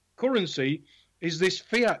silver. Currency is this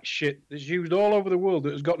fiat shit that's used all over the world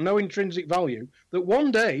that has got no intrinsic value, that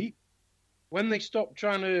one day, when they stop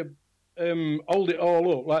trying to hold it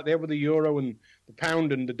all up, like they have with the euro and the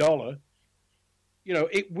pound and the dollar,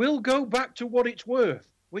 it will go back to what it's worth,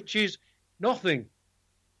 which is nothing.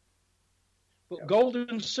 But gold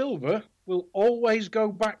and silver will always go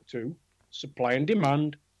back to supply and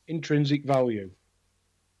demand, intrinsic value.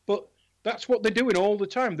 But that's what they're doing all the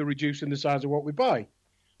time. They're reducing the size of what we buy.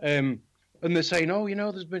 And they're saying,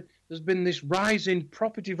 there's been this rise in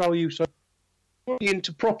property value. So money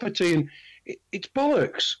into property, and it's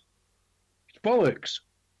bollocks. It's bollocks.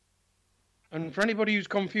 And for anybody who's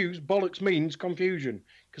confused, bollocks means confusion,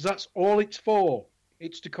 because that's all it's for.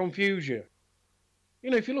 It's to confuse you. You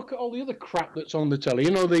know, if you look at all the other crap that's on the telly,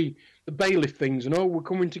 you know, the bailiff things, and we're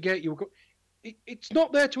coming to get you. It's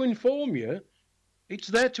not there to inform you. It's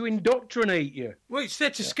there to indoctrinate you. Well, it's there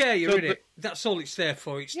to scare you, isn't it? That's all it's there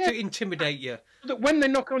for. It's to intimidate you. So that when they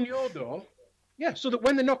knock on your door,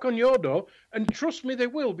 and trust me, they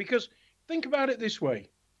will, because think about it this way.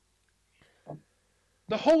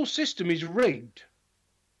 The whole system is rigged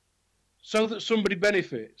so that somebody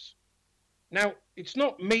benefits. Now, it's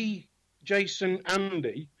not me, Jason,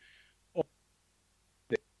 Andy.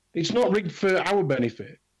 It's not rigged for our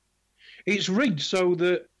benefit. It's rigged so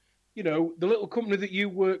that, you know, the little company that you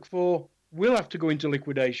work for will have to go into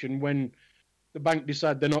liquidation when the bank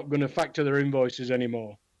decide they're not going to factor their invoices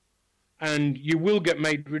anymore. And you will get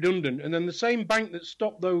made redundant. And then the same bank that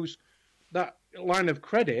stopped that line of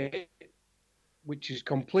credit, which is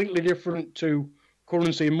completely different to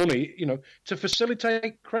currency and money, you know, to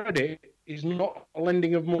facilitate credit is not a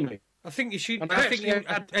lending of money. I think you should.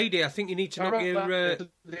 Ade, I think you need to knock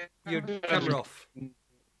your camera off.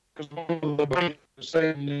 Because one of the banks was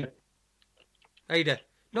saying, Ade,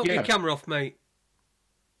 knock your camera off, mate.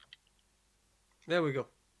 There we go.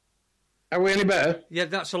 Are we any better? Yeah,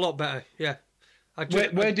 that's a lot better. Yeah.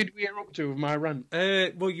 Where did we get up to with my rant?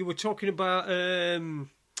 Well, you were talking about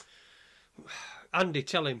Andy.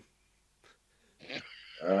 Tell him.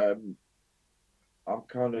 I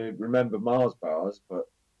kind of remember Mars bars, but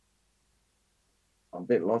I'm a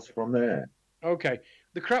bit lost from there. Okay,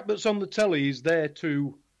 the crap that's on the telly is there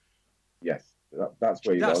to. Yes, that's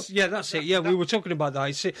where you was. Yeah, that's it. Yeah, we were talking about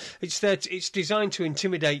that. It's there. It's designed to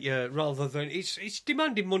intimidate you rather than it's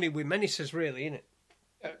demanding money with menaces, really, isn't it?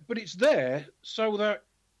 But it's there so that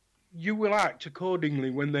you will act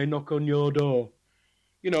accordingly when they knock on your door.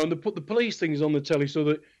 You know, and they put the police things on the telly so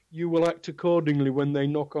that you will act accordingly when they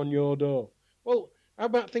knock on your door. Well, how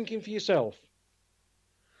about thinking for yourself?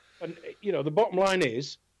 And, you know, the bottom line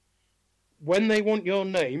is, when they want your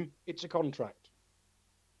name, it's a contract.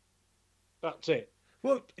 That's it.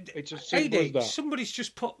 Well, it's as simple as that. Somebody's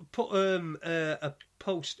just put a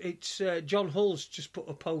post. It's John Hall's just put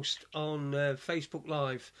a post on Facebook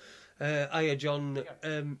Live. Hiya, John.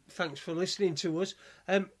 Thanks for listening to us.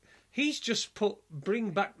 He's just put,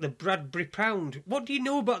 bring back the Bradbury Pound. What do you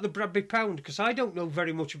know about the Bradbury Pound? Because I don't know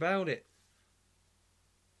very much about it.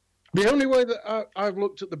 The only way that I've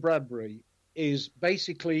looked at the Bradbury is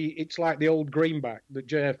basically it's like the old greenback that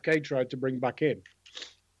JFK tried to bring back in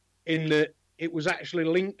that it was actually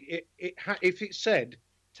linked. If it said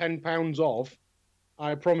 £10 off,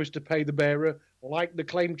 I promise to pay the bearer, like the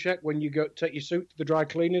claim check when you go take your suit to the dry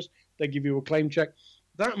cleaners, they give you a claim check.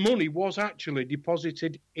 That money was actually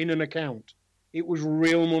deposited in an account. It was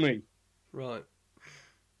real money. Right.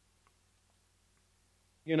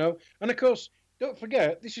 You know, and of course, don't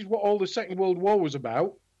forget, this is what all the Second World War was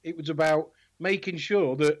about. It was about making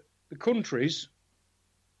sure that the countries,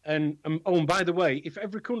 and by the way, if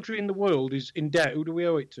every country in the world is in debt, who do we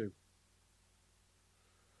owe it to?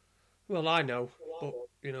 Well, I know, but,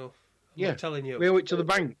 you know, I'm not telling you. We owe it to the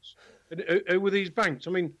banks. Who are these banks?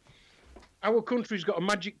 I mean, our country's got a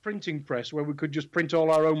magic printing press where we could just print all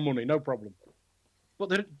our own money, no problem.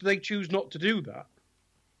 But they choose not to do that.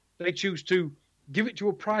 They choose to give it to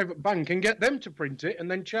a private bank and get them to print it and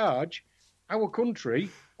then charge our country,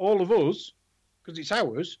 all of us, because it's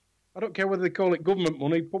ours. I don't care whether they call it government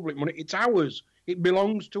money, public money. It's ours. It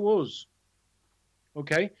belongs to us.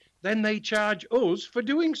 Okay? Then they charge us for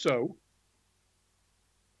doing so.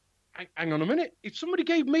 Hang on a minute. If somebody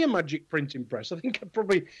gave me a magic printing press, I think I'd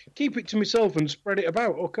probably keep it to myself and spread it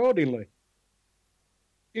about accordingly.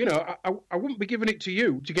 You know, I wouldn't be giving it to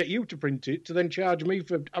you to get you to print it to then charge me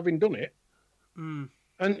for having done it. Mm.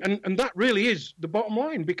 And that really is the bottom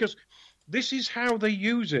line, because this is how they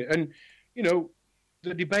use it. And, you know,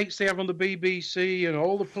 the debates they have on the BBC and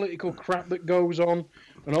all the political crap that goes on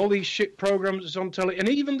and all these shit programs that's on telly and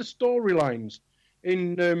even the storylines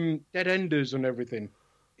in Dead Enders and everything.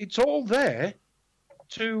 It's all there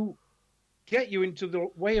to get you into the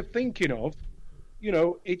way of thinking of, you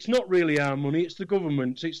know, it's not really our money, it's the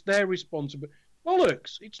government's, it's their responsibility.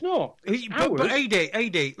 Bollocks, it's not. It's but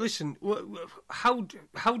Ade, listen, how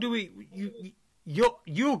do we,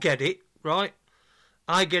 you get it, right?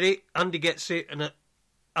 I get it, Andy gets it, and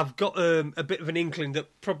I've got a bit of an inkling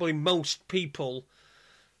that probably most people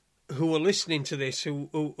who are listening to this, or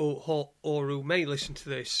who may listen to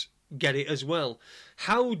this, get it as well.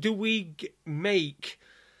 How do we make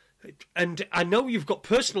and I know you've got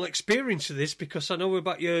personal experience of this because I know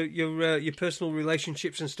about your personal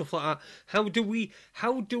relationships and stuff like that. How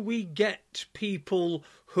do we get people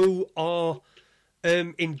who are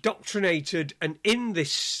indoctrinated and in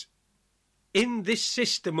this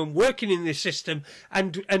system and working in this system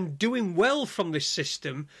and doing well from this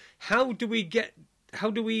system? How do we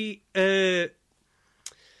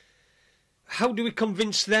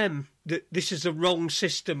convince them that this is a wrong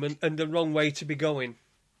system and the wrong way to be going?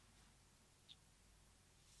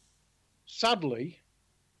 Sadly,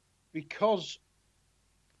 because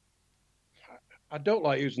I don't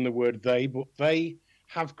like using the word they, but they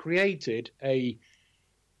have created a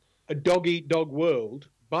dog-eat-dog world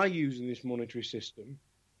by using this monetary system.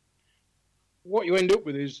 What you end up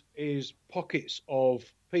with is pockets of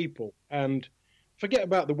people, and forget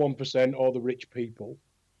about the 1% or the rich people,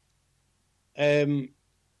 and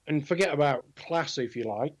forget about class, if you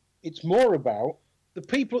like. It's more about the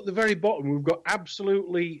people at the very bottom who've got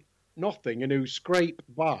absolutely nothing and who scrape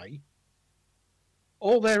by.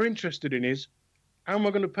 All they're interested in is, how am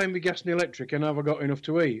I going to pay my gas and electric, and have I got enough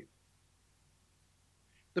to eat?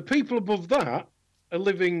 The people above that are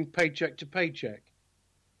living paycheck to paycheck.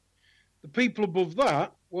 The people above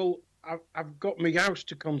that, well, I've got my house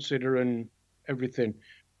to consider and everything.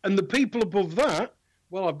 And the people above that,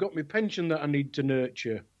 well, I've got my pension that I need to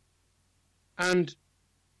nurture. And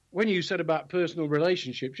when you said about personal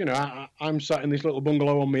relationships, you know, I'm sat in this little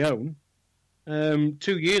bungalow on my own.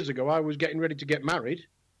 2 years ago, I was getting ready to get married,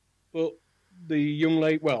 but the young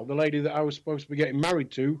lady, well, the lady that I was supposed to be getting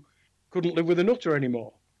married to couldn't live with a nutter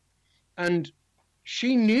anymore. And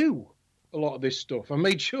she knew a lot of this stuff. I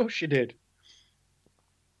made sure she did.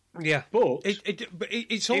 Yeah, but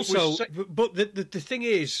it's also. But the thing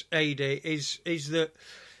is, Ade, is that,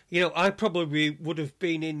 you know, I probably would have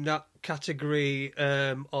been in that category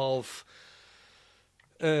of,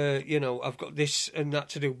 you know, I've got this and that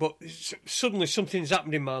to do, but suddenly something's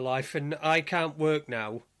happened in my life and I can't work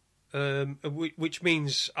now, which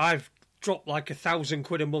means I've dropped like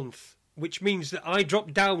 £1,000 a month. Which means that I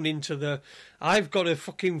drop down into I've got to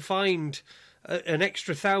fucking find an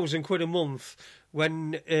extra £1,000 a month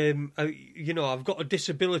when, you know, I've got a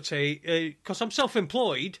disability, because I'm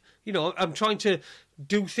self-employed, you know, I'm trying to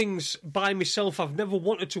do things by myself. I've never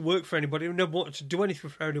wanted to work for anybody. I've never wanted to do anything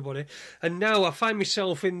for anybody. And now I find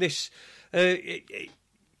myself in this, what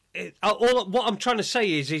I'm trying to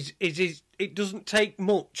say is it doesn't take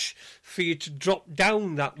much for you to drop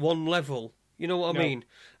down that one level. You know what I mean?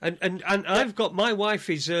 And I've got, my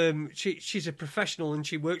wife is she's a professional and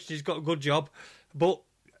she works. She's got a good job, but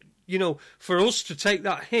you know, for us to take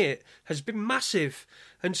that hit has been massive.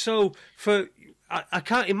 And so I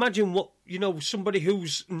can't imagine what, you know, somebody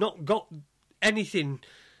who's not got anything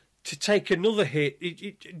to take another hit.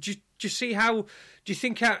 Do you see how? Do you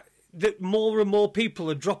think that more and more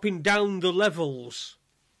people are dropping down the levels?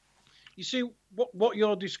 You see, what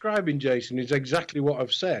you're describing, Jason, is exactly what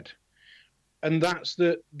I've said. And that's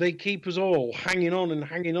that they keep us all hanging on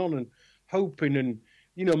and hoping, and,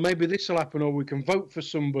 you know, maybe this will happen, or we can vote for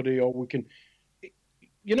somebody, or we can,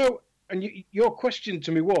 you know, and your question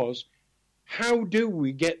to me was, how do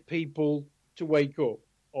we get people to wake up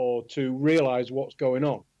or to realise what's going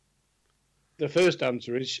on? The first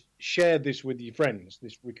answer is share this with your friends,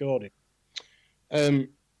 this recording. But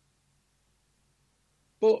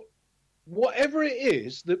whatever it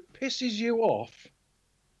is that pisses you off,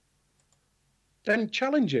 then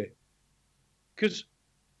challenge it. Because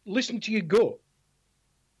listen to your gut.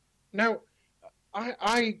 Now,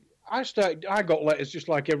 I got letters just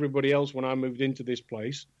like everybody else when I moved into this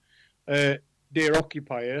place. Dear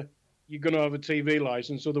occupier, you're going to have a TV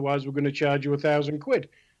licence, otherwise we're going to charge you £1,000.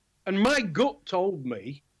 And my gut told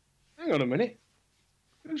me, hang on a minute,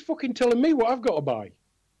 who's fucking telling me what I've got to buy?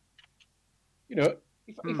 You know,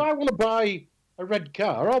 if I want to buy a red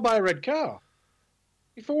car, I'll buy a red car.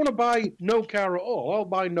 If I want to buy no car at all, I'll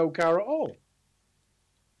buy no car at all.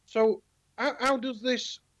 So how does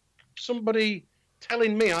this, somebody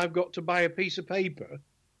telling me I've got to buy a piece of paper,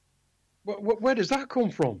 where does that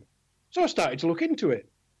come from? So I started to look into it.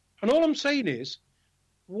 And all I'm saying is,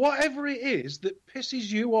 whatever it is that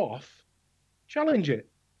pisses you off, challenge it.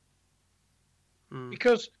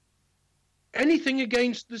 Because anything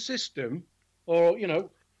against the system, or, you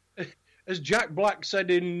know, as Jack Black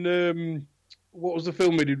said in... what was the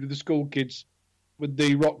film he did with the school kids with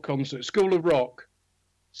the rock concert? School of Rock.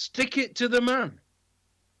 Stick it to the man.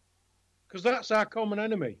 Because that's our common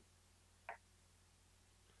enemy.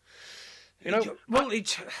 You know, well,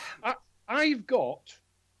 I've got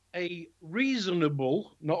a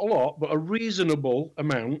reasonable, not a lot, but a reasonable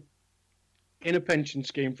amount in a pension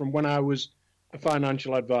scheme from when I was a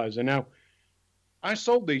financial advisor. Now, I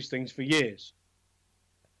sold these things for years,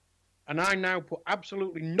 and I now put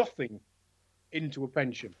absolutely nothing into a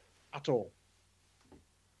pension at all.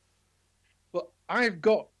 But I've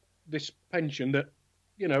got this pension that,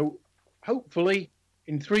 you know, hopefully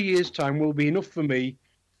in 3 years' time will be enough for me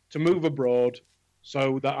to move abroad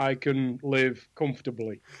so that I can live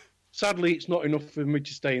comfortably. Sadly, it's not enough for me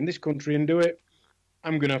to stay in this country and do it.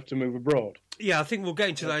 I'm going to have to move abroad. Yeah, I think we'll get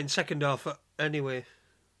into that in second half anyway.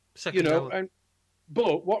 Second hour.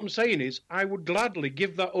 But what I'm saying is I would gladly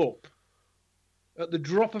give that up at the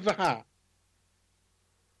drop of a hat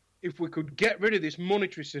if we could get rid of this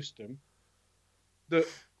monetary system that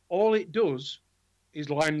all it does is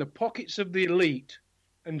line the pockets of the elite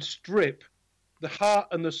and strip the heart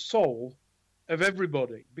and the soul of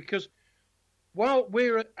everybody. Because while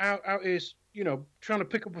we're out here, you know, trying to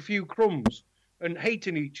pick up a few crumbs and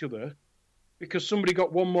hating each other because somebody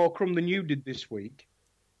got one more crumb than you did this week,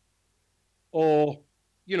 or,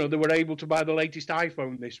 you know, they were able to buy the latest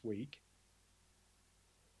iPhone this week,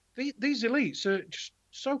 these elites are just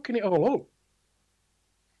soaking it all up.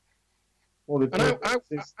 Well, and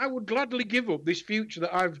I would gladly give up this future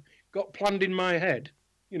that I've got planned in my head.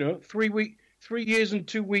 You know, 3 years and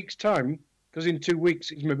 2 weeks' time, because in 2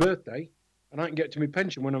 weeks it's my birthday, and I can get to my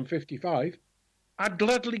pension when I'm 55. I'd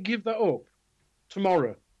gladly give that up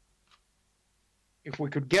tomorrow if we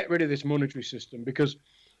could get rid of this monetary system, because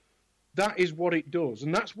that is what it does,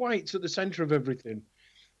 and that's why it's at the centre of everything.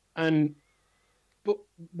 But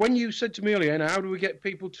when you said to me earlier, how do we get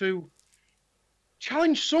people to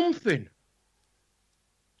challenge something?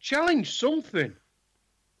 Challenge something.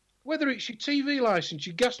 Whether it's your TV licence,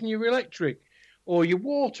 your gas and your electric, or your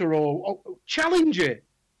water, or challenge it.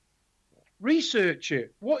 Research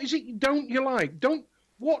it. What is it you like?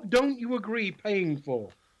 What don't you agree paying for?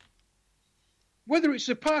 Whether it's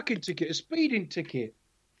a parking ticket, a speeding ticket,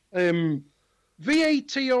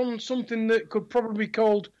 VAT on something that could probably be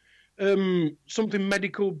called something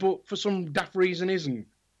medical, but for some daft reason isn't.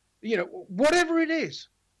 You know, whatever it is,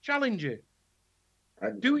 challenge it.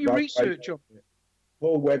 And do your research on it.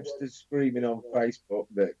 Paul Webster's screaming on Facebook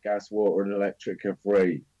that gas, water, and electric are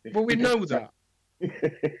free. Well, we know that.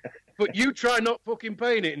 But you try not fucking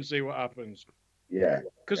paying it and see what happens. Yeah.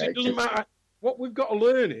 Because it doesn't matter. What we've got to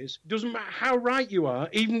learn is, it doesn't matter how right you are,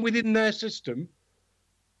 even within their system,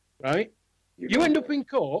 right? You end up in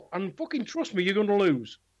court, and fucking trust me, you're going to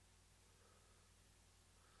lose.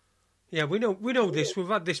 Yeah, we know this. We've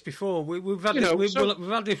had this before. We've had this.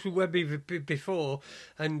 We've had this with Webby before,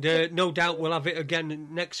 and no doubt we'll have it again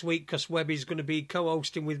next week, because Webby's going to be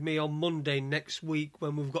co-hosting with me on Monday next week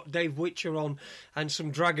when we've got Dave Witcher on and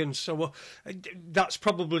some dragons. So that's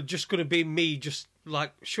probably just going to be me just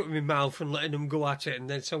like shutting my mouth and letting them go at it, and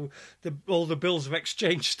then so all the bills of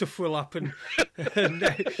exchange stuff will happen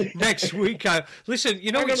next week. Listen,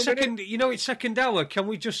 it's second hour. Can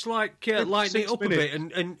we just lighten it up a bit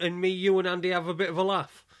and me, you, and Andy have a bit of a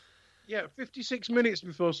laugh? Yeah, 56 minutes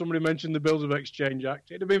before somebody mentioned the Bills of Exchange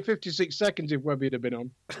Act. It'd have been 56 seconds if Webby had been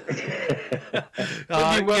on.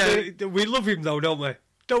 Yeah, we love him though, don't we?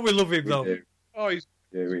 Don't we love him though? Do. Oh, he's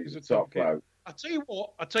a top bloke. I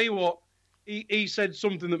tell you what. He said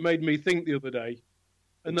something that made me think the other day,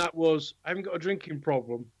 and that was, I haven't got a drinking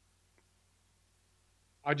problem.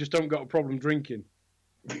 I just don't got a problem drinking.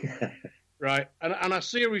 Right? And I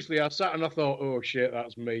seriously, I sat and I thought, oh, shit,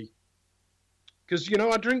 that's me. Because, you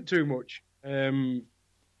know, I drink too much. I'm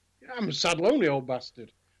a sad, lonely old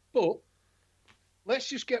bastard. But let's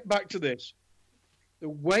just get back to this. The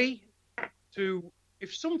way to,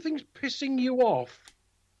 if something's pissing you off,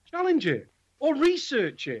 challenge it or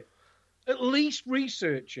research it. At least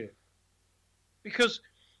research it. Because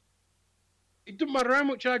it doesn't matter how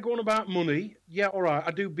much I go on about money. Yeah, all right,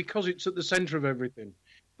 I do, because it's at the centre of everything.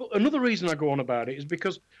 But another reason I go on about it is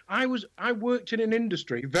because I worked in an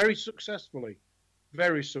industry very successfully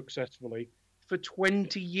for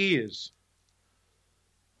 20 years.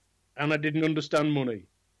 And I didn't understand money.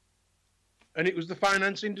 And it was the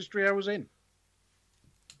finance industry I was in.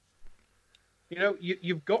 You know,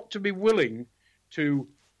 you've got to be willing to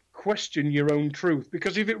question your own truth,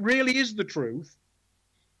 because if it really is the truth,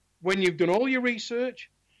 when you've done all your research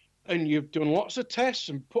and you've done lots of tests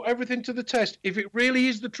and put everything to the test, if it really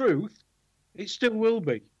is the truth, it still will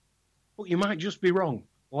be. But you might just be wrong,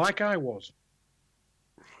 like I was.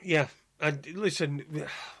 Yeah, and listen,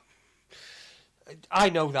 I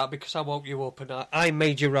know that because I woke you up and I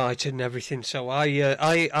made you right and everything. So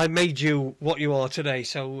I made you what you are today.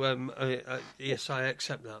 So yes, I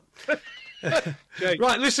accept that.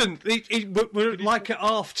 Right, listen, we're like at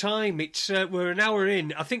half time. We're an hour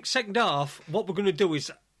in. I think second half, what we're going to do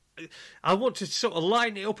is I want to sort of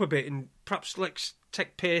line it up a bit and perhaps let's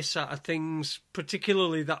take pace out of things,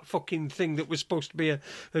 particularly that fucking thing that was supposed to be a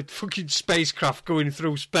fucking spacecraft going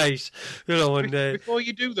through space, you know. And before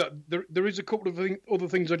you do that, there is a couple of other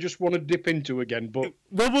things I just want to dip into again. But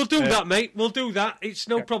well, we'll do that, mate. We'll do that. It's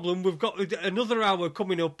no problem. We've got another hour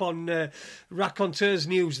coming up on Raconteurs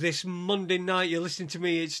News this Monday night. You're listening to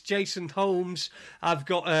me. It's Jason Holmes. I've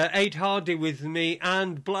got Ade Hardy with me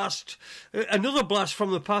and another blast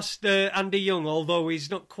from the past, Andy Young, although he's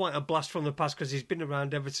not quite a blast from the past because he's been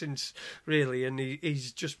around ever since, really, and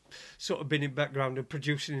he's just sort of been in background and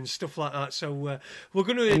producing and stuff like that. So we're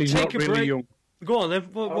going to take a really break. Young. Go on then.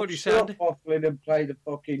 What do you say, Andy? Stop waffling and play the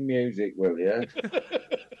fucking music, will you?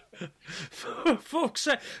 For fuck's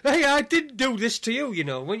sake. Hey, I didn't do this to you, you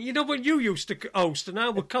know. When you used to host and I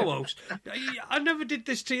would co-host, I never did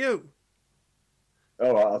this to you.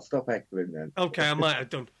 All right, I'll stop heckling then. Okay, I might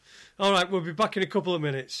have done. All right, we'll be back in a couple of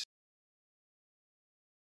minutes.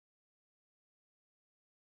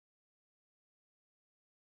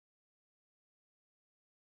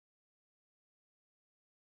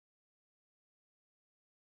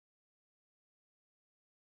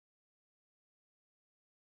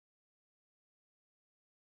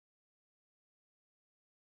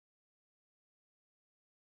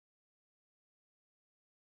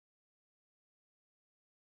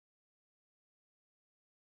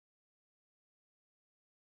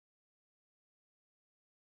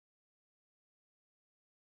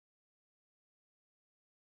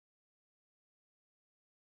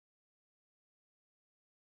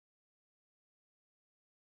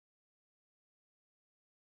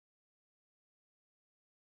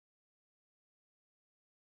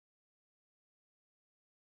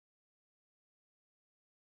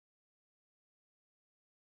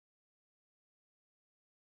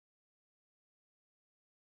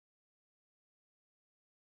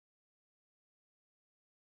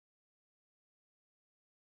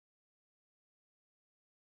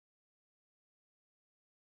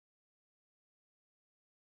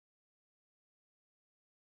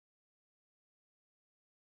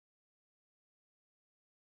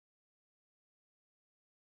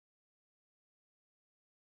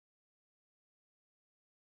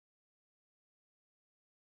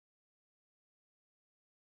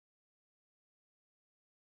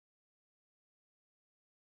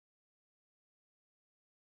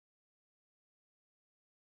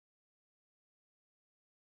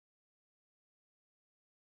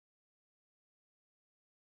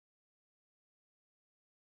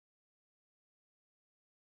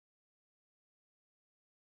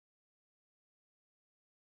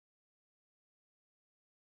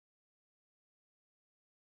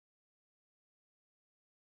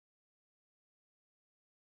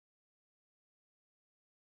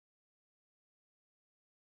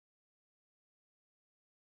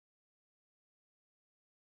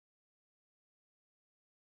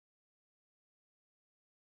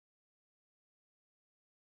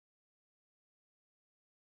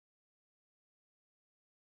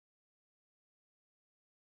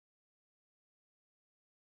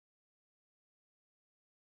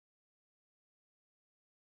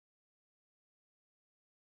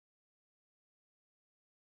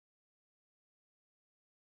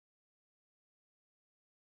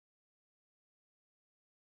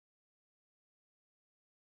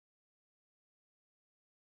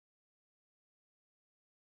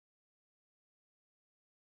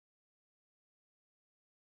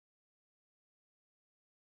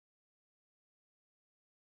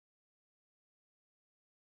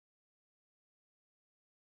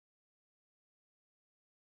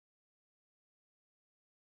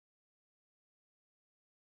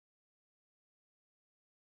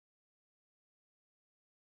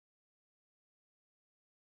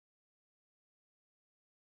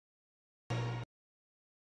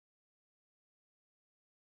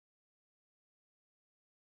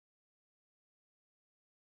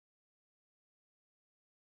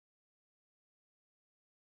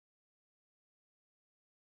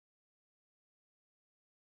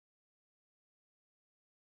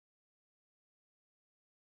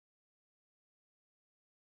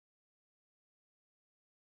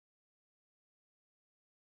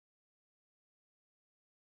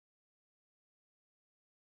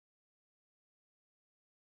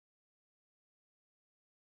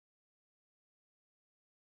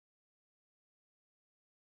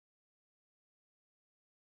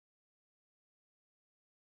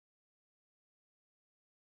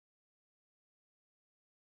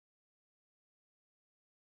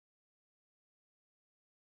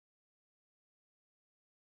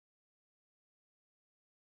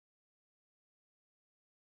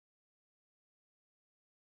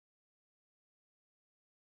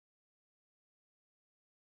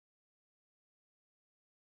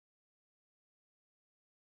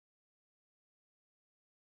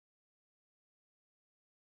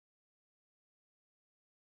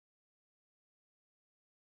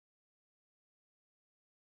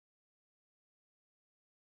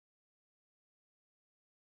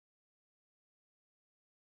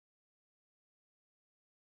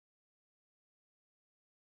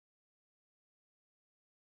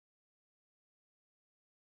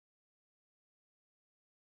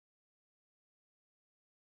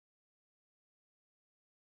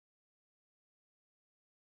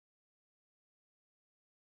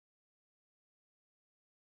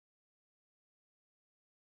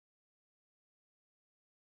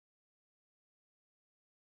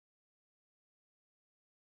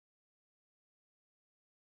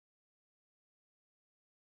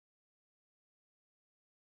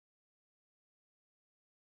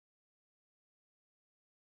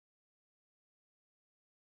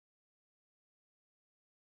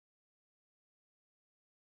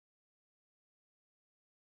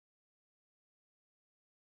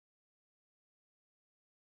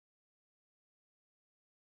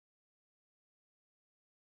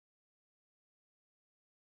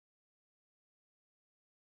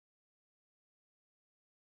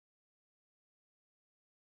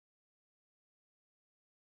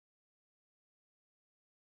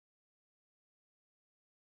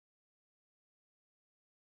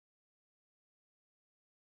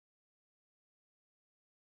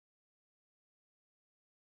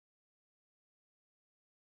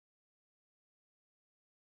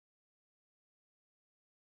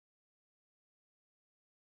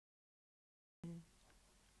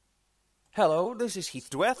 Hello, this is Heath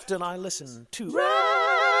Dweft, and I listen to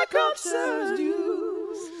Raconteurs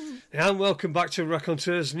News. And welcome back to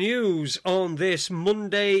Raconteurs News on this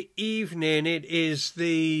Monday evening. It is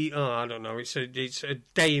I don't know, it's a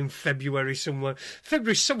day in February somewhere.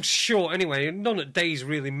 February's so short anyway, and none of days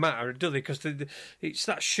really matter, do they? Because it's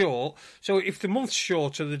that short. So if the month's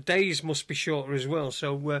shorter, the days must be shorter as well.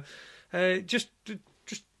 So just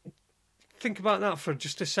think about that for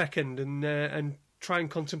just a second and try and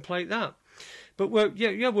contemplate that. But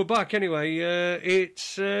we're back anyway.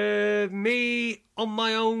 It's me on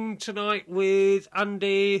my own tonight with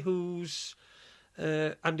Andy, who's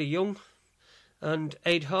Andy Young, and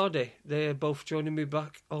Ade Hardy. They're both joining me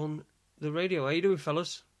back on the radio. How you doing,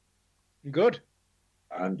 fellas? Good.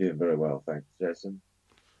 I'm doing very well, thanks, Jason.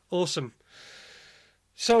 Awesome.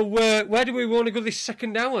 So where do we want to go this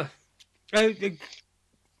second hour?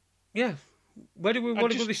 Where do we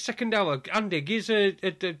want to go this second hour? Andy, give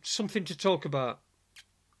us something to talk about.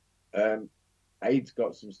 Ade's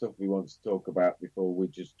got some stuff we want to talk about before we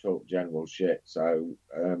just talk general shit. So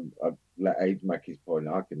I've let Ade make his point.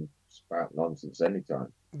 I can spout nonsense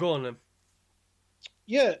anytime. Go on then.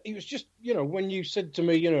 Yeah, it was just, when you said to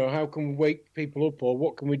me, how can we wake people up or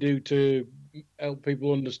what can we do to help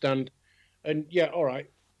people understand? And yeah, all right,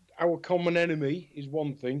 our common enemy is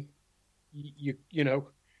one thing. Your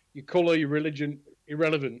colour, your religion,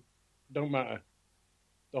 irrelevant, don't matter.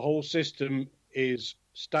 The whole system is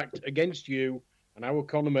stacked against you, and our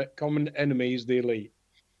common enemy is the elite.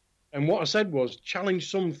 And what I said was,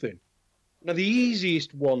 challenge something. Now, the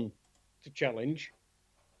easiest one to challenge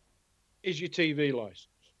is your TV license.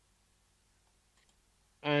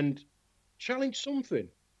 And challenge something.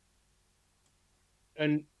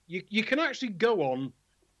 And you can actually go on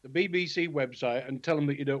the BBC website and tell them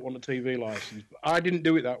that you don't want a TV license. But I didn't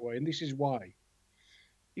do it that way, and this is why.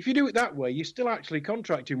 If you do it that way, you're still actually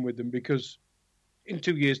contracting with them because in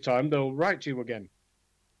 2 years' time, they'll write to you again.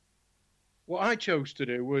 What I chose to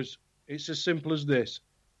do was, it's as simple as this.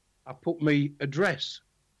 I put my address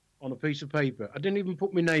on a piece of paper. I didn't even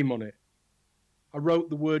put my name on it. I wrote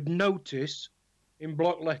the word notice in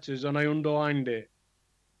block letters and I underlined it.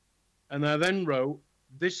 And I then wrote,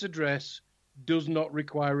 this address does not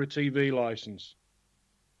require a TV license.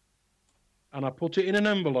 And I put it in an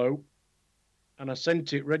envelope and I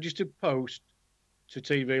sent it registered post to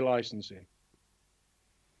TV licensing.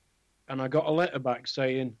 And I got a letter back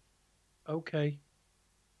saying, okay.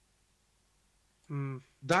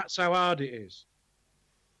 That's how hard it is.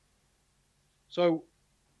 So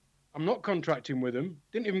I'm not contracting with them.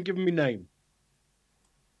 Didn't even give them my name.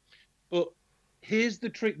 But here's the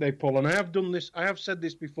trick they pull, and I have done this. I have said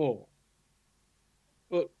this before.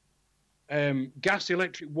 But gas,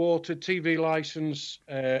 electric, water, TV license,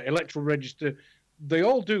 electoral register, they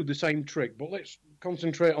all do the same trick. But let's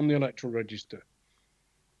concentrate on the electoral register.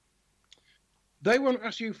 They won't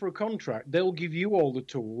ask you for a contract. They'll give you all the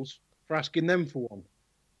tools for asking them for one.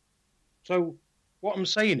 So what I'm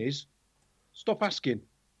saying is, stop asking.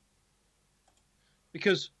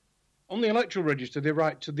 Because on the electoral register, they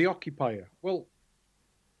write to the occupier. Well,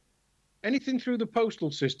 anything through the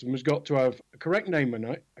postal system has got to have a correct name on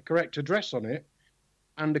it, a correct address on it,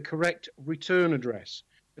 and a correct return address.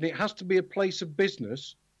 And it has to be a place of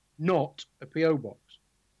business, not a PO box.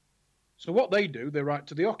 So what they do, they write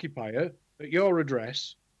to the occupier at your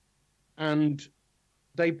address, and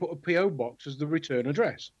they put a PO box as the return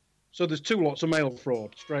address. So there's two lots of mail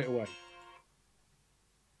fraud straight away.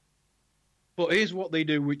 But here's what they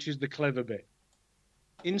do, which is the clever bit.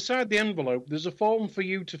 Inside the envelope, there's a form for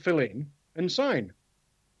you to fill in and sign.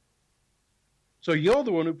 So you're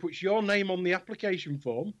the one who puts your name on the application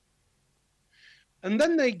form, and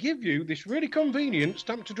then they give you this really convenient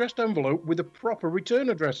stamped addressed envelope with a proper return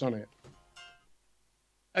address on it.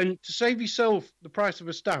 And to save yourself the price of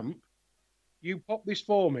a stamp, you pop this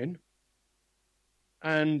form in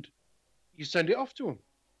and you send it off to them.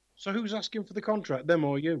 So who's asking for the contract, them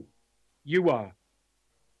or you? You are.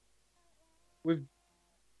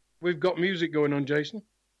 We've got music going on, Jason.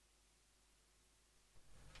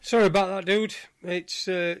 Sorry about that, dude. It's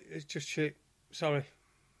just shit. Sorry.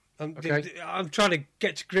 I'm trying to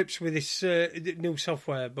get to grips with this new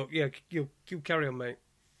software, but yeah, you carry on, mate.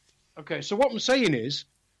 Okay, so what I'm saying is,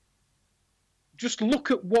 just look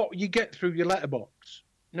at what you get through your letterbox.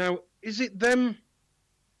 Now, is it them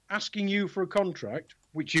asking you for a contract,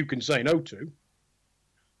 which you can say no to,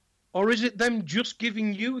 or is it them just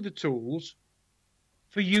giving you the tools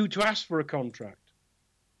for you to ask for a contract?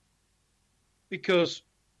 Because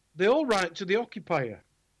they all write to the occupier,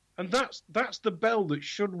 and that's the bell that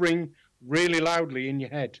should ring really loudly in your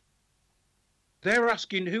head. They're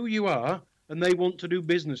asking who you are, and they want to do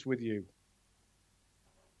business with you.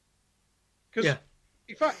 Because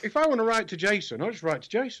if I want to write to Jason, I'll just write to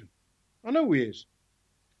Jason. I know who he is.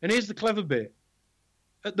 And here's the clever bit.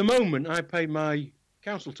 At the moment, I pay my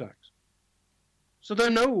council tax. So they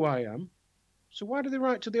know who I am. So why do they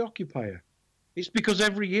write to the occupier? It's because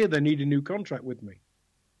every year they need a new contract with me.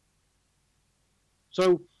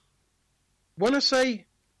 So when I say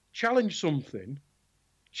challenge something,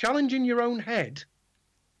 challenge in your own head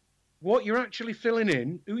what you're actually filling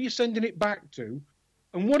in, who you're sending it back to,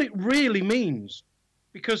 and what it really means.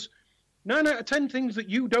 Because 9 out of 10 things that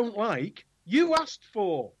you don't like, you asked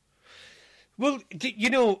for. Well, you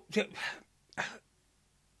know,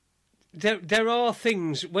 there are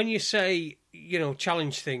things, when you say, you know,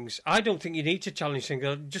 challenge things, I don't think you need to challenge things.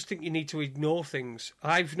 I just think you need to ignore things.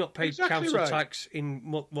 I've not paid council tax in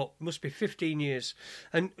what must be 15 years,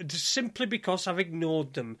 and simply because I've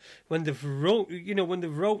ignored them. When they've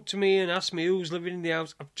wrote to me and asked me who's living in the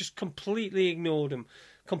house, I've just completely ignored them.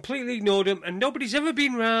 And nobody's ever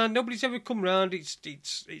been round. Nobody's ever come round. It's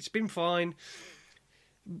been fine.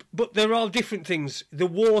 But there are different things. The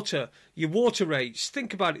water, your water rates.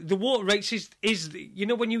 Think about it. The water rates is you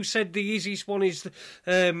know, when you said the easiest one is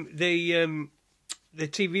the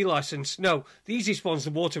TV license. No, the easiest one's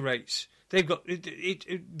the water rates. They've got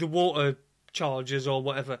the water charges or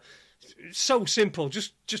whatever. So simple.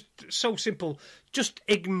 Just so simple. Just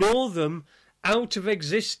ignore them out of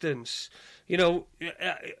existence. You know,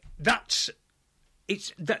 that's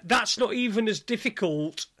not even as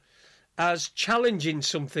difficult as challenging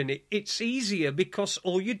something. It's easier because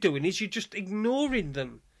all you're doing is you're just ignoring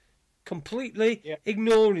them, completely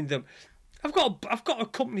ignoring them. I've got a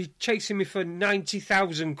company chasing me for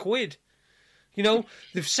 90,000 quid. You know,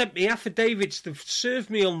 they've sent me affidavits, they've served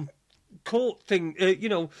me on court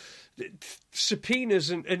subpoenas,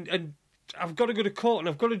 and I've got to go to court, and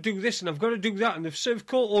I've got to do this, and I've got to do that, and they've served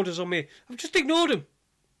court orders on me. I've just ignored them.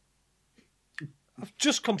 I've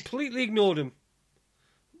just completely ignored them.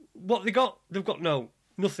 What they got? They've got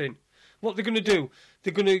nothing. What they're going to do?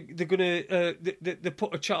 They're going to they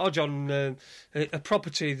put a charge on a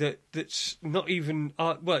property that's not even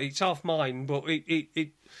it's half mine, but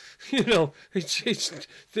it you know, it's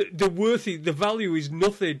the value is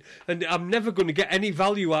nothing, and I'm never going to get any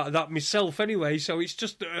value out of that myself anyway. So it's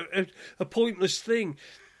just a pointless thing.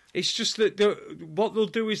 It's just that what they'll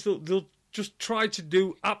do is they'll just try to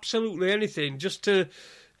do absolutely anything just to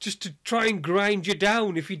try and grind you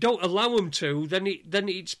down. If you don't allow them to, then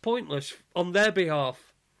it's pointless on their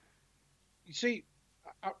behalf. You see,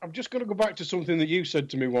 I'm just going to go back to something that you said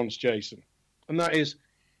to me once, Jason, and that is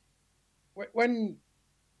when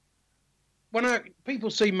people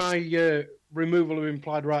see my removal of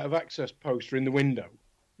implied right of access poster in the window,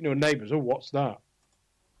 you know, neighbours, oh, what's that?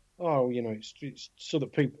 Oh, you know, it's so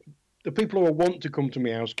that the people who want to come to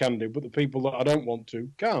my house can do, but the people that I don't want to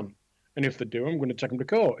can't. And if they do, I'm going to take them to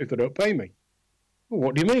court if they don't pay me. Well,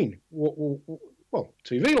 what do you mean? Well,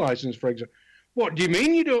 TV licence, for example. What do you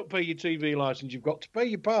mean you don't pay your TV licence? You've got to pay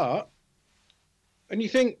your part. And you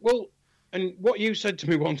think, well, and what you said to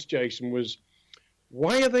me once, Jason, was,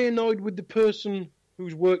 why are they annoyed with the person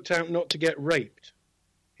who's worked out not to get raped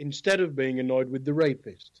instead of being annoyed with the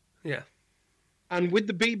rapist? Yeah. And with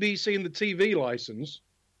the BBC and the TV licence,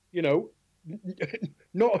 you know,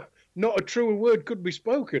 not a truer word could be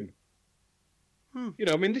spoken. You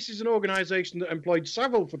know, I mean, this is an organisation that employed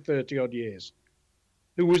Savile for 30-odd years,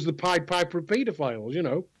 who was the Pied Piper of paedophiles, you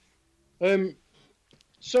know.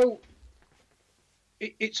 So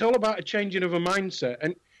it's all about a changing of a mindset,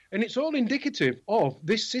 and it's all indicative of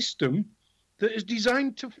this system that is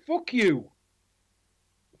designed to fuck you.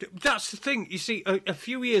 That's the thing. You see, a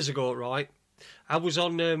few years ago, right, I was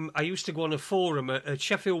on. I used to go on a forum, a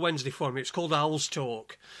Sheffield Wednesday forum. It's called Owl's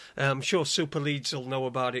Talk. I'm sure Super Leeds will know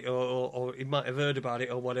about it, or he might have heard about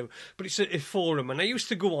it, or whatever. But it's a forum, and I used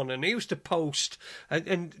to go on, and I used to post.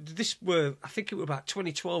 And this were, I think it was about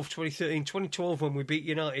 2012, 2013, 2012 when we beat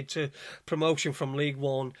United to promotion from League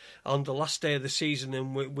One on the last day of the season,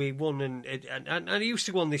 and we won. And I used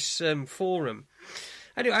to go on this forum.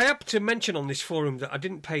 Anyway, I happened to mention on this forum that I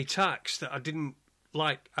didn't pay tax, that I didn't.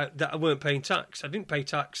 That I weren't paying tax. I didn't pay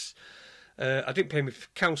tax. I didn't pay my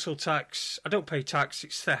council tax. I don't pay tax.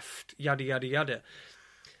 It's theft. Yada yada yada.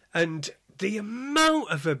 And the amount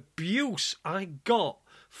of abuse I got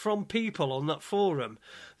from people on that forum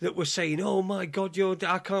that were saying, "Oh my God,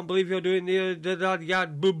 I can't believe you're doing that,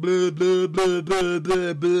 blah blah blah blah blah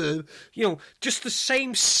blah blah." You know, just the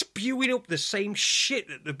same spewing up the same shit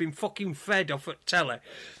that they've been fucking fed off at telly.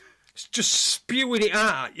 Just spewing it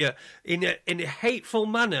out at you in a hateful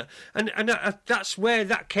manner, and that's where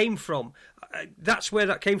that came from. That's where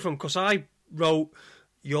that came from, because I wrote,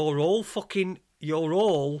 "You're all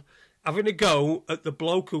having a go at the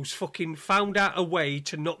bloke who's fucking found out a way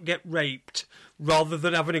to not get raped rather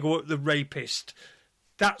than having a go at the rapist.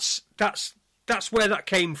 That's where that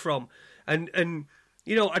came from. And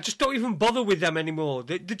you know, I just don't even bother with them anymore.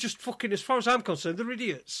 They're just fucking, as far as I'm concerned, they're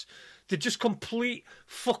idiots. They're just complete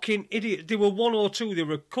fucking idiots. There were one or two, there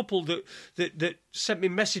were a couple that sent me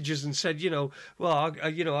messages and said, you know, well,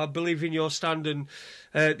 I believe in your stand. And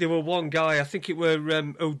there were one guy, I think it were,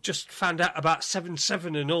 who just found out about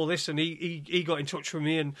 7/7 and all this, and he got in touch with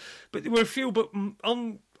me. But there were a few, but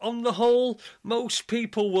on the whole, most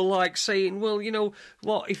people were like saying, well, you know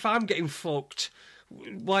what, if I'm getting fucked,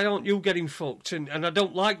 why aren't you getting fucked? And I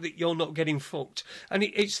don't like that you're not getting fucked. And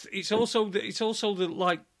it's also the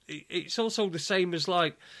same as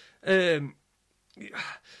like,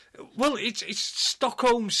 well, it's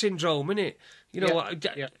Stockholm syndrome, isn't it? You know,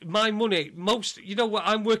 my money, you know what?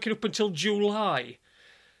 I'm working up until July.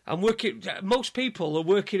 Most people are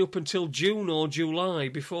working up until June or July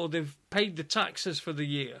before they've paid the taxes for the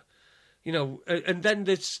year. You know, and then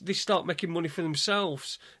they start making money for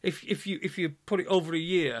themselves. If you put it over a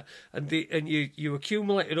year and you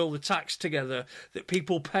accumulated all the tax together that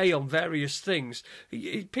people pay on various things,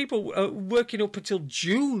 people are working up until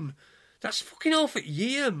June. That's fucking half a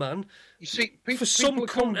year, man. You see, for some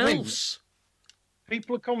cunt else.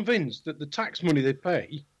 People are convinced that the tax money they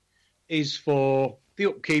pay is for the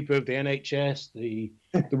upkeep of the NHS, the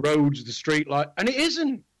roads, the street light, and it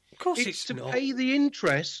isn't. Of course, it's to not. Pay the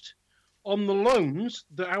interest on the loans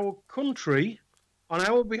that our country, on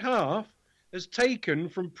our behalf, has taken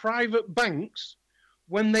from private banks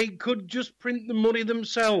when they could just print the money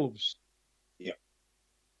themselves. Yeah.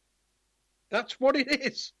 That's what it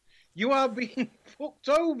is. You are being fucked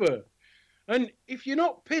over. And if you're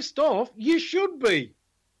not pissed off, you should be.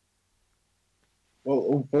 Well,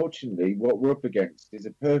 unfortunately, what we're up against is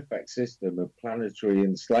a perfect system of planetary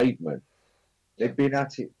enslavement. They've been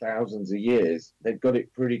at it thousands of years. They've got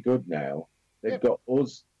it pretty good now. They've got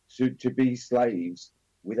us to be slaves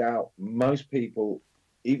without most people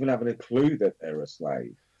even having a clue that they're a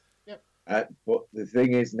slave. Yep. But the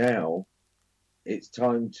thing is now, it's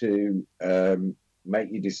time to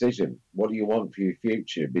make your decision. What do you want for your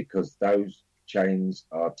future? Because those chains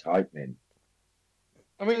are tightening.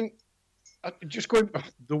 I mean, just going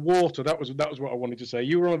the water. That was what I wanted to say.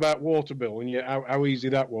 You were on about water bill and how easy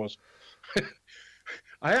that was.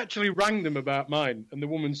 I actually rang them about mine, and the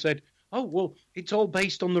woman said, "Oh, well, it's all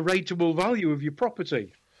based on the rateable value of your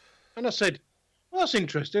property." And I said, "Well, that's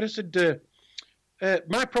interesting." I said,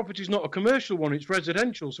 "My property's not a commercial one; it's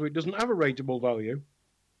residential, so it doesn't have a rateable value."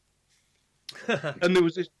 and there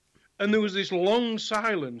was this long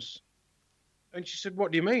silence, and she said,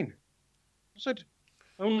 "What do you mean?" I said,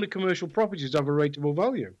 "Only commercial properties have a rateable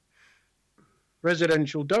value.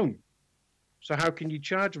 Residential don't. So how can you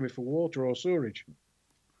charge me for water or sewerage?"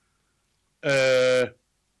 I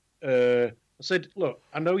said, "Look,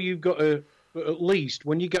 I know you've got but at least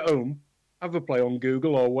when you get home, have a play on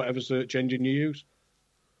Google or whatever search engine you use.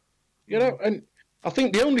 You know, and I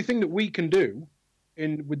think the only thing that we can do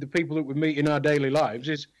with the people that we meet in our daily lives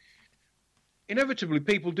is inevitably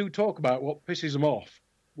people do talk about what pisses them off,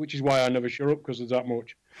 which is why I never shut up because there's that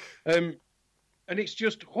much. And it's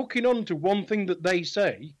just hooking on to one thing that they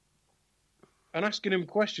say and asking them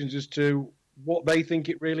questions as to what they think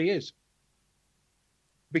it really is.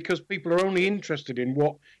 Because people are only interested in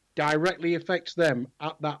what directly affects them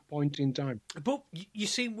at that point in time. But you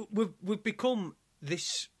see, we've become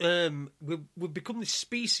this we've become this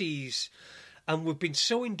species, and we've been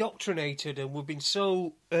so indoctrinated, and we've been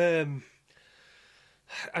so and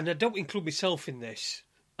I don't include myself in this,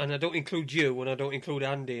 and I don't include you, and I don't include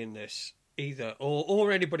Andy in this either, or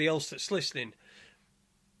anybody else that's listening.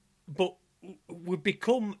 But we've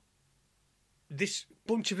become this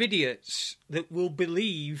bunch of idiots that will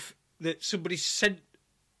believe that somebody sent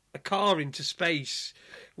a car into space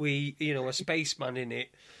with, you know, a spaceman in it,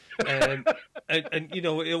 and you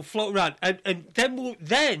know, it'll float around, and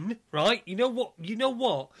then right, you know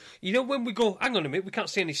when we go, hang on a minute, we can't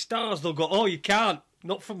see any stars, they'll go, oh, you can't,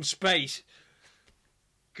 not from space,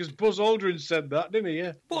 because Buzz Aldrin said that, didn't he?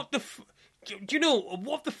 Yeah. What the? Do you know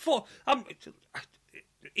what the fuck?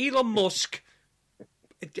 Elon Musk.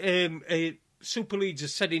 Super Leads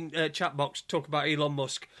has said in chat box, talk about Elon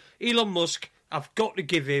Musk. Elon Musk, I've got to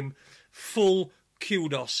give him full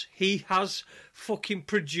kudos. He has fucking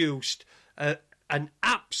produced an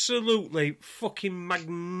absolutely fucking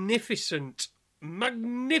magnificent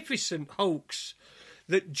hoax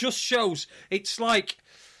that just shows it's like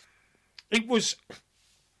it was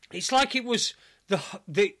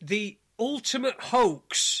the ultimate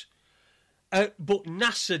hoax But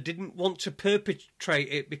NASA didn't want to perpetrate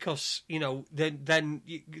it because, people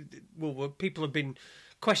have been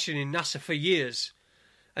questioning NASA for years.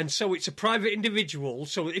 And so it's a private individual.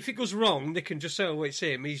 So if it goes wrong, they can just say, oh, it's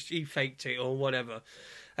him. He faked it or whatever.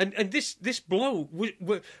 And this bloke,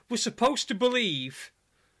 we're supposed to believe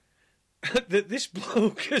that this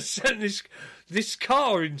bloke has sent this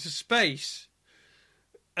car into space.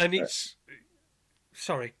 And it's...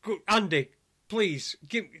 Sorry. Andy, please,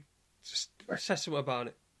 say something about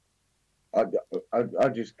it. I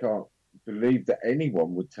just can't believe that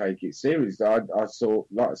anyone would take it seriously. I saw,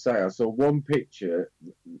 like I say, I saw one picture,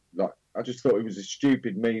 like I just thought it was a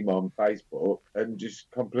stupid meme on Facebook and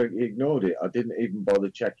just completely ignored it. I didn't even bother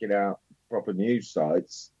checking out proper news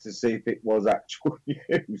sites to see if it was actual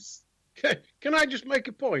news. Can I just make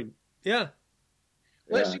a point? Yeah.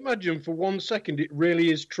 Let's imagine for 1 second it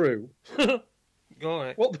really is true. All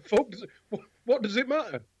right. What the fuck what does it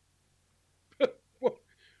matter?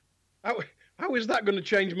 How is that going to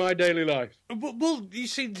change my daily life? Well, you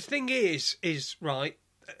see, the thing is right,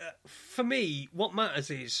 for me, what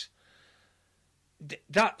matters is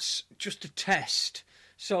that's just a test.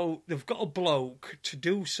 So they've got a bloke to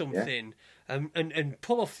do something and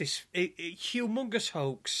pull off this humongous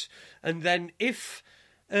hoax. And then if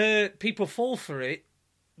people fall for it,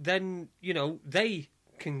 then, they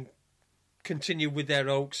can continue with their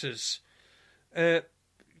hoaxes. For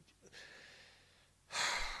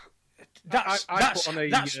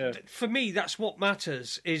me, that's what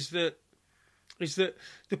matters. Is that they're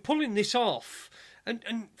pulling this off,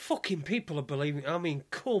 and fucking people are believing. I mean,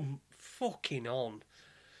 come fucking on.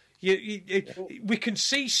 We can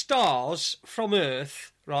see stars from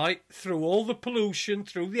Earth, right, through all the pollution,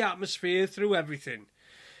 through the atmosphere, through everything.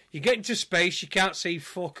 You get into space, you can't see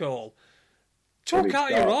fuck all. Talk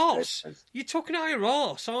out your arse. You're talking out your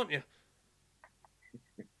arse, aren't you?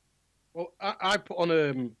 Well, I put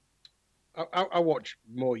on I watch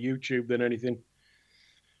more YouTube than anything,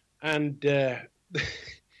 and there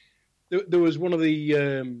was one of the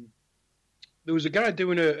there was a guy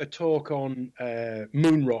doing a talk on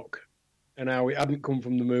moon rock and how it hadn't come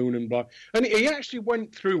from the moon and blah, and he actually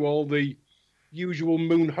went through all the usual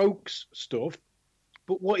moon hoax stuff,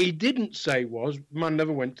 but what he didn't say was man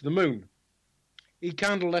never went to the moon. He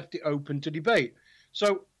kind of left it open to debate.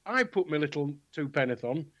 So I put my little 2pence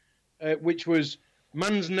on, which was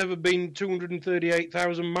man's never been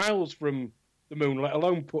 238,000 miles from the moon, let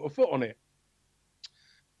alone put a foot on it.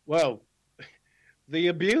 Well, the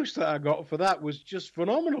abuse that I got for that was just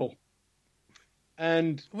phenomenal.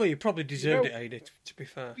 And well, you probably deserved it, Ade, to be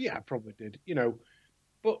fair. Yeah, I probably did,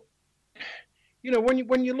 But,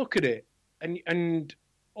 when you look at it and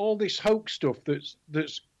all this hoax stuff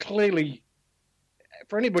that's clearly,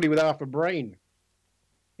 for anybody with half a brain,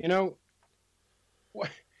 the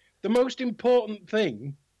most important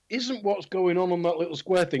thing isn't what's going on that little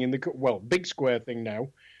square thing big square thing now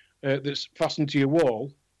that's fastened to your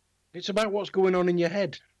wall. It's about what's going on in your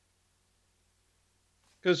head.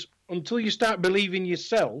 Because until you start believing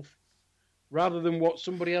yourself, rather than what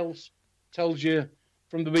somebody else tells you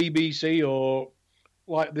from the BBC or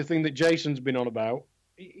like the thing that Jason's been on about,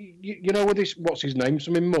 with this, what's his name?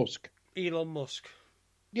 Something Musk. Elon Musk.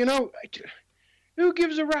 Who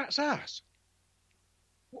gives a rat's ass?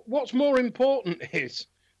 What's more important is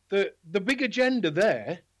that the big agenda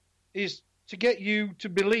there is to get you to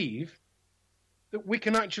believe that we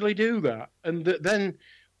can actually do that, and that then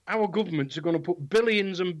our governments are going to put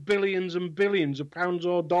billions and billions and billions of pounds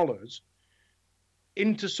or dollars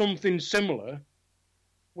into something similar,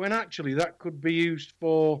 when actually that could be used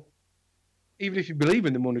for, even if you believe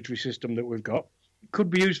in the monetary system that we've got, it could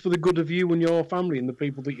be used for the good of you and your family and the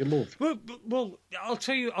people that you love. Well, I'll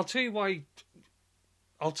tell you why.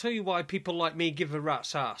 I'll tell you why people like me give a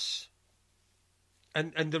rat's ass.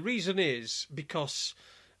 And the reason is because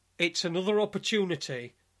it's another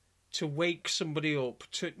opportunity to wake somebody up.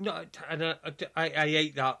 I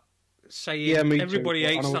hate that saying. Yeah, me everybody too,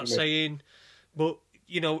 hates that saying. But,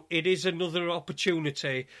 it is another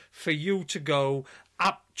opportunity for you to go,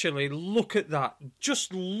 actually, look at that.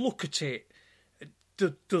 Just look at it.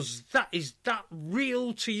 Is that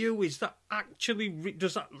real to you? Is that actually,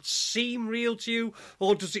 does that seem real to you?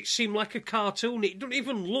 Or does it seem like a cartoon? It doesn't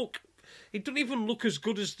even look as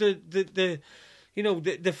good as the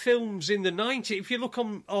films in the 90s. If you look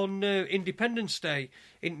on Independence Day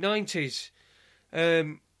in 90s,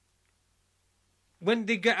 when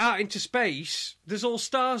they get out into space, there's all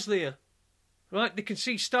stars there, right? They can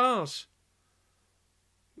see stars.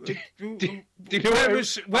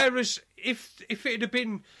 Whereas if it had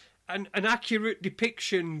been an accurate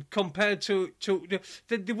depiction compared to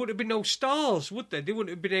there would have been no stars, would there? They wouldn't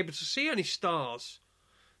have been able to see any stars.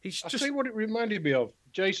 I'll tell you what it reminded me of,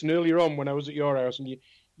 Jason, earlier on when I was at your house and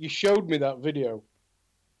you showed me that video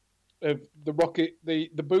of the rocket, the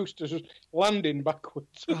boosters landing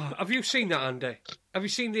backwards. Oh, have you seen that, Andy? Have you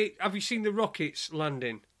seen the rockets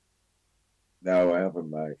landing? No, I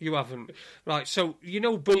haven't, mate. You haven't, right? So you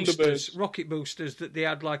know boosters, rocket boosters that they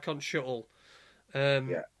had like on shuttle.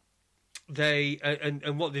 Yeah. They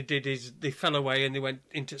and what they did is they fell away and they went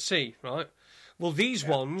into sea, right? Well, these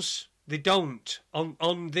ones they don't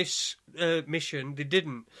on this mission. They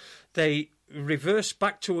didn't. They reversed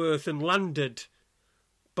back to Earth and landed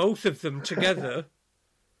both of them together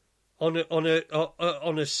on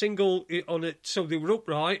a single. So they were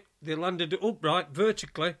upright. They landed upright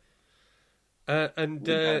vertically. On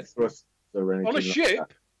a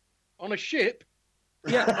ship. On a ship.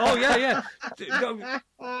 Yeah. Oh, yeah.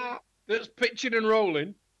 That's pitching and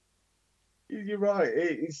rolling. You're right.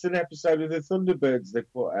 It's an episode of the Thunderbirds they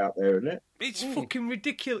put out there, isn't it? It's fucking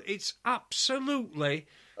ridiculous. It's absolutely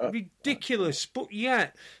ridiculous. But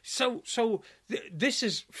yeah, so this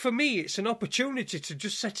is, for me, it's an opportunity to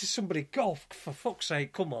just say to somebody, "God, for fuck's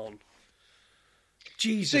sake, come on."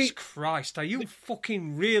 Jesus Christ, are you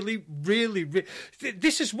fucking really...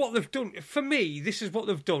 This is what they've done. For me, this is what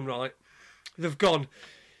they've done, right? They've gone...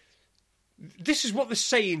 This is what they're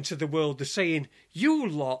saying to the world. They're saying, you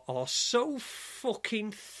lot are so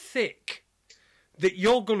fucking thick that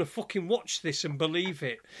you're going to fucking watch this and believe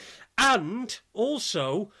it. And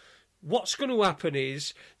also... what's going to happen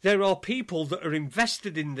is there are people that are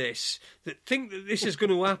invested in this, that think that this is going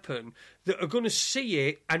to happen, that are going to see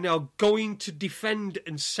it and are going to defend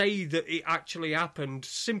and say that it actually happened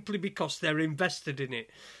simply because they're invested in it.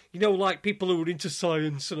 You know, like people who are into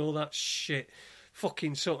science and all that shit.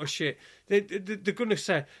 Fucking sort of shit. They're going to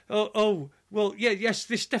say, well, yes,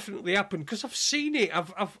 this definitely happened because I've seen it.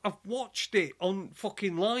 I've watched it on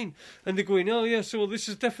fucking line, and they're going, oh yeah, so this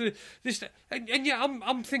is definitely this. And yeah,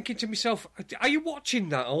 I'm thinking to myself, are you watching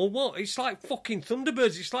that or what? It's like fucking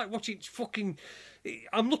Thunderbirds. It's like watching fucking.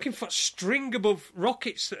 I'm looking for a string above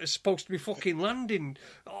rockets that are supposed to be fucking landing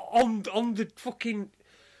on the fucking.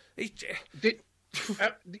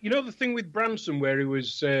 You know the thing with Branson where he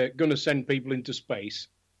was going to send people into space?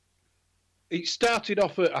 It started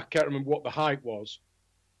off at, I can't remember what the height was,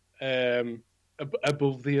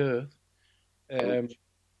 above the Earth.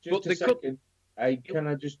 Just a second. Hey, can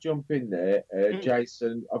I just jump in there?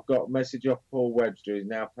 Jason, I've got a message off Paul Webster. He's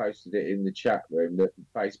now posted it in the chat room that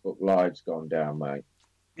Facebook Live's gone down, mate.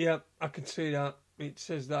 Yeah, I can see that. It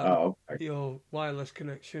says that your wireless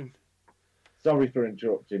connection. Sorry for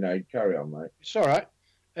interrupting, Aid. Carry on, mate. It's all right.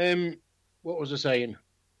 What was I saying?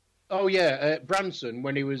 Oh, yeah, Branson,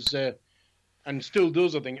 when he was, and still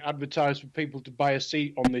does, I think, advertise for people to buy a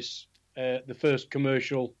seat on this, the first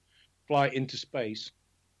commercial flight into space,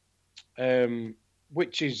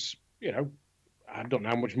 which is, you know, I don't know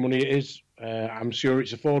how much money it is. I'm sure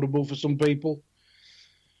it's affordable for some people.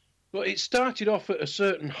 But it started off at a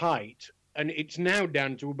certain height, and it's now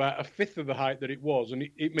down to about a fifth of the height that it was, and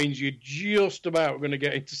it means you're just about going to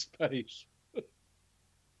get into space.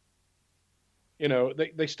 You know,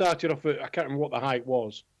 they started off at, I can't remember what the height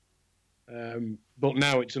was, but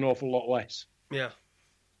now it's an awful lot less. Yeah.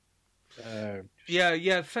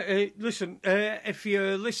 Listen, if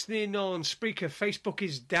you're listening on Spreaker, Facebook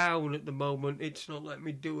is down at the moment. It's not letting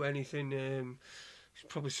me do anything. It's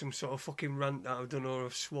probably some sort of fucking rant that I've done or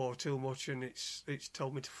I've swore too much and it's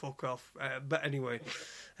told me to fuck off. But anyway,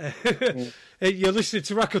 you're listening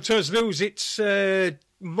to Raconteurs News. It's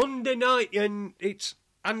Monday night and it's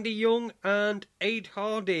Andy Young and Ade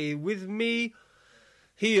Hardy with me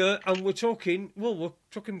here, and we're talking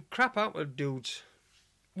crap, aren't we, dudes?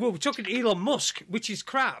 Well, we're talking Elon Musk, which is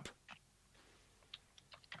crap.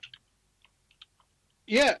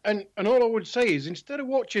 Yeah, and all I would say is, instead of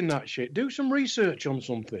watching that shit, do some research on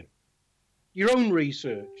something. Your own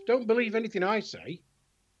research. Don't believe anything I say.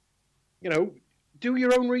 You know, do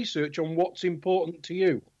your own research on what's important to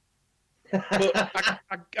you. But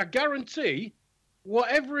I guarantee,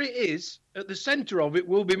 whatever it is, at the centre of it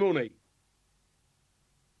will be money.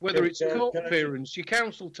 Whether it's court appearance, your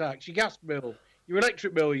council tax, your gas bill, your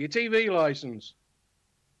electric bill, your TV licence.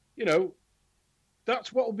 You know,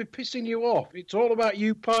 that's what will be pissing you off. It's all about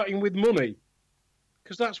you parting with money,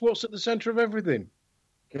 because that's what's at the centre of everything.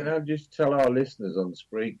 Can I just tell our listeners on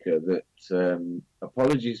Spreaker that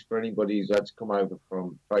apologies for anybody who's had to come over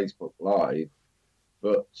from Facebook Live,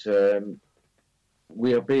 but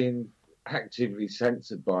we are being actively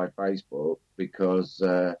censored by Facebook because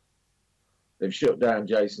they've shut down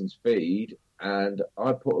Jason's feed and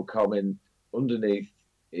I put a comment underneath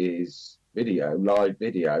his live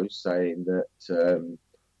video, saying that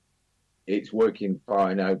it's working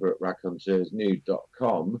fine over at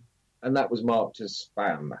raconteursnews.com, and that was marked as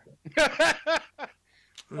spam.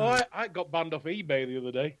 I got banned off eBay the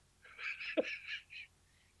other day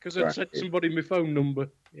because I'd sent somebody my phone number.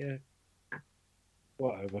 Yeah.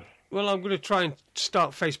 Whatever. Well, I'm going to try and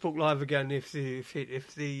start Facebook Live again if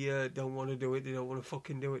they don't want to do it. They don't want to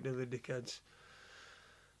fucking do it, do the dickheads.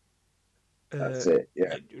 That's it,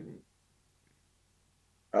 yeah.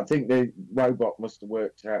 I think the robot must have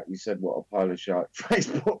worked out. You said what a pile of shite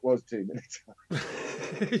Facebook was 2 minutes ago.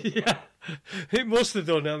 Yeah, it must have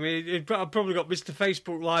done. I mean, I've probably got Mr.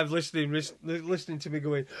 Facebook Live listening to me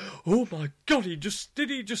going, "Oh my God, did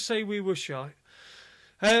he just say we were shy?"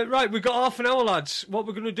 Right, we've got half an hour, lads. What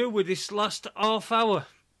we're going to do with this last half hour?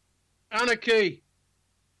 Anarchy.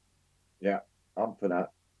 Yeah, I'm for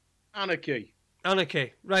that. Anarchy.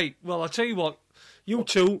 Right, well, I'll tell you what. You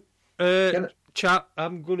two, chat,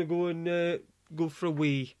 I'm going to go and go for a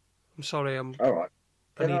wee. I'm sorry, all right.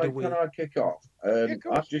 Can I kick off?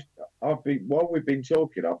 While we've been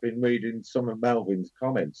talking, I've been reading some of Melvin's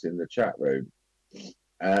comments in the chat room,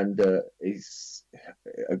 and he's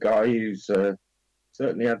a guy who's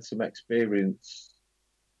certainly had some experience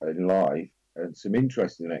in life and some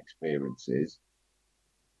interesting experiences.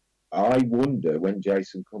 I wonder when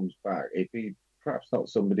Jason comes back if he perhaps not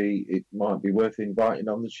somebody it might be worth inviting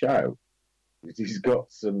on the show, because he's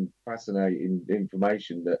got some fascinating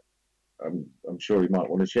information that I'm sure he might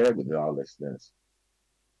want to share with our listeners.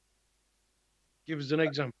 Give us an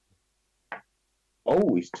example.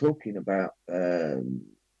 Oh, he's talking about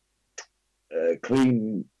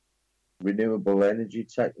clean, renewable energy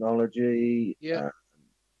technology. Yeah.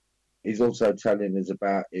 He's also telling us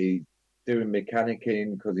about he's doing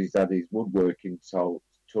mechanicking because he's had his woodworking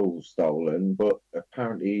tools stolen, but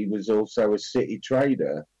apparently he was also a city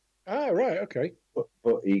trader. Ah, right, okay.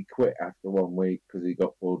 But he quit after 1 week because he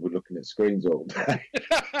got bored with looking at screens all day.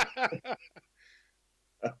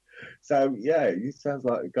 So, yeah, he sounds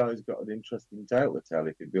like a guy who's got an interesting tale to tell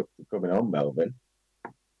if he'd be up for coming on, Melvin.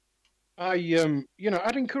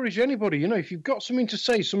 I'd encourage anybody, if you've got something to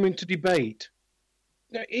say, something to debate,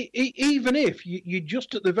 even if you're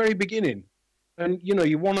just at the very beginning and,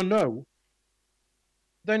 you want to know,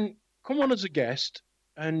 then come on as a guest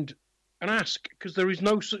and ask, because there is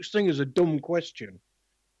no such thing as a dumb question.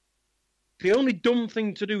 The only dumb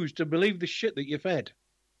thing to do is to believe the shit that you're fed.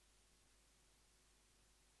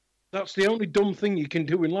 That's the only dumb thing you can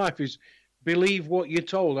do in life, is believe what you're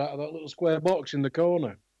told out of that little square box in the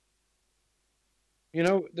corner.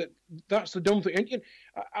 That's the dumb thing. And,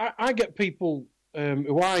 I get people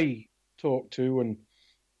who I talk to, and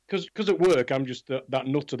because at work I'm just that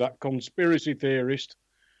nutter, that conspiracy theorist.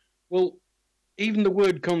 Well, even the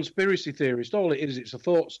word conspiracy theorist, all it is, it's a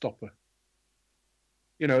thought stopper.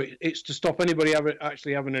 It's to stop anybody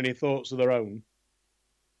actually having any thoughts of their own.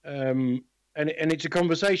 And it's a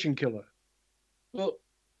conversation killer. Well,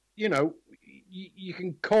 you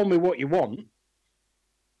can call me what you want,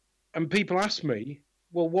 and people ask me,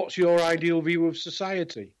 well, what's your ideal view of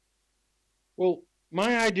society? Well,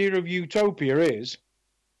 my idea of utopia is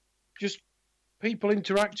just people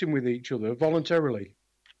interacting with each other voluntarily.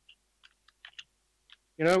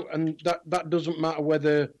 And that doesn't matter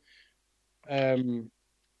whether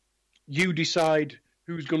you decide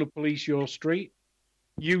who's going to police your street.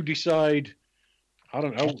 You decide, I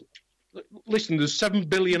don't know. Listen, there's 7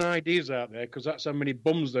 billion ideas out there, because that's how many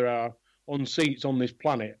bums there are on seats on this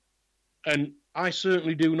planet. And I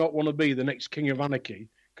certainly do not want to be the next king of anarchy,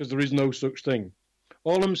 because there is no such thing.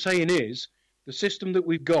 All I'm saying is the system that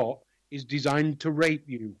we've got is designed to rape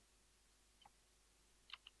you.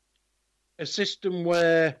 A system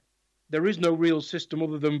where there is no real system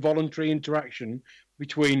other than voluntary interaction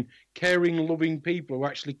between caring, loving people who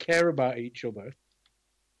actually care about each other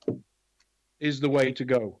is the way to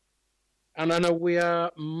go. And I know we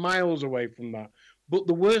are miles away from that. But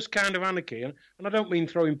the worst kind of anarchy, and I don't mean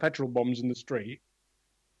throwing petrol bombs in the street,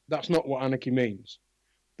 that's not what anarchy means.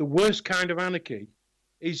 The worst kind of anarchy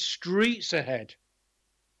is streets ahead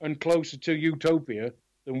and closer to utopia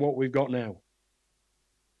than what we've got now.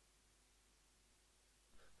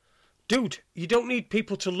 Dude, you don't need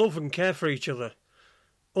people to love and care for each other.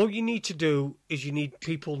 All you need to do is you need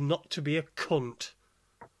people not to be a cunt.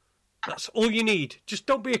 That's all you need. Just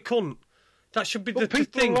don't be a cunt. That should be the thing.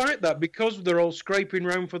 People like that because they're all scraping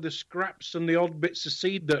round for the scraps and the odd bits of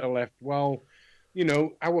seed that are left, while,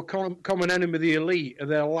 our common enemy, the elite, are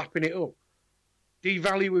there lapping it up,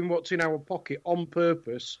 devaluing what's in our pocket on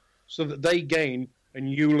purpose so that they gain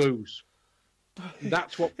and you lose.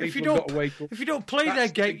 That's what if you people don't got to wake up. if you don't play their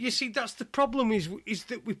game, you see, that's the problem. Is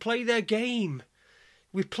that we play their game.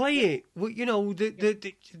 We play it. You know,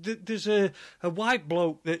 there's a white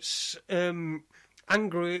bloke that's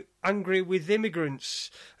angry with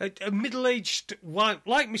immigrants. A middle-aged white,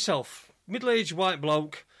 like myself, middle-aged white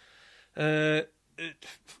bloke.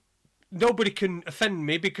 Nobody can offend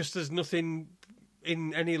me because there's nothing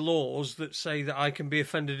in any laws that say that I can be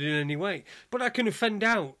offended in any way. But I can offend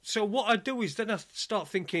out. So what I do is then I start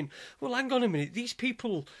thinking, well, hang on a minute. These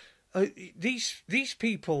people, these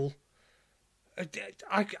people,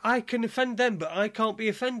 I can offend them, but I can't be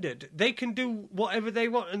offended. They can do whatever they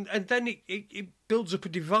want, and then it builds up a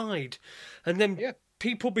divide, and then. Yeah.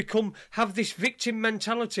 People have this victim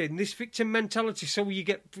mentality, so you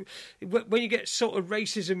get, when you get sort of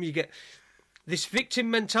racism, you get this victim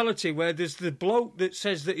mentality where there's the bloke that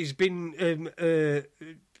says that he's been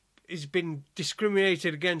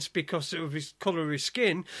discriminated against because of his colour of his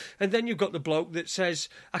skin, and then you've got the bloke that says,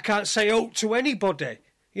 I can't say "oh" to anybody.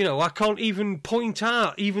 You know, I can't even point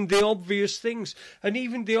out even the obvious things. And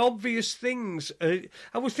even the obvious things,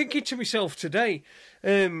 I was thinking to myself today,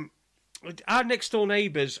 our next door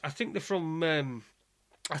neighbours, I think they're from, I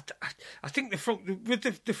think they're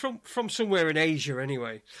from somewhere in Asia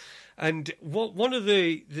anyway. And one of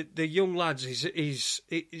the young lads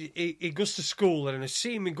he goes to school, and I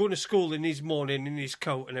see him going to school in his morning in his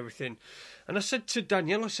coat and everything. And I said to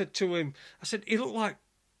Danielle, I said to him, he looked like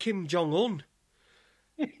Kim Jong-un.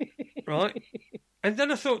 Right? And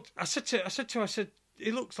then I said to her,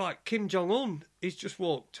 he looks like Kim Jong-un. He's just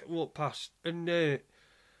walked past. And then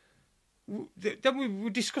we were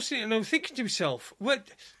discussing it, and I was thinking to myself, well,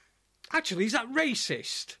 actually, is that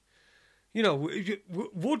racist? You know,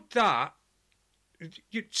 would that...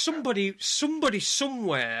 Somebody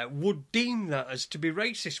somewhere would deem that as to be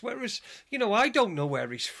racist, whereas, you know, I don't know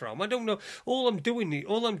where he's from. I don't know. All I'm doing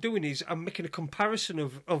is I'm making a comparison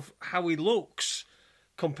of how he looks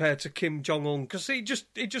compared to Kim Jong-un, because he just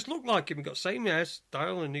looked like him. He got the same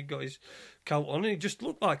hairstyle, and he got his coat on, and he just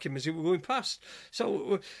looked like him as he was going past.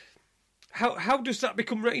 So how does that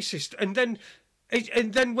become racist? And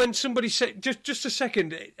then when somebody said, just a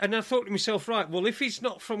second, and I thought to myself, right, well, if he's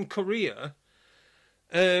not from Korea,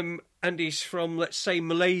 and he's from, let's say,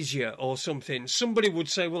 Malaysia or something, somebody would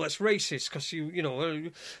say, well, that's racist because you know.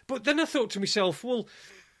 But then I thought to myself, well,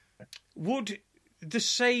 would the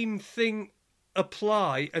same thing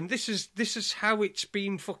apply? And this is how it's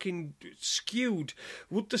been fucking skewed.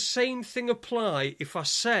 Would the same thing apply if I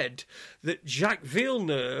said that Jacques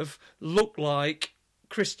Villeneuve looked like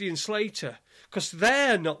Christian Slater? Because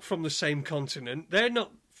they're not from the same continent, they're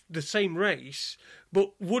not the same race,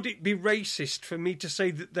 but would it be racist for me to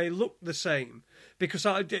say that they look the same? Because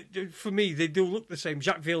for me, they do look the same.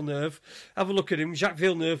 Jacques Villeneuve, have a look at him. Jacques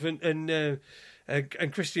Villeneuve and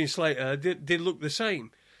Christian Slater, they look the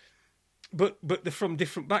same, but they're from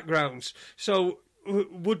different backgrounds. So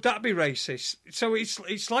would that be racist? So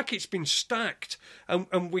it's like it's been stacked,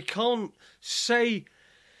 and we can't say.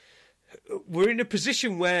 We're in a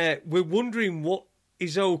position where we're wondering what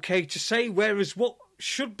is okay to say, whereas what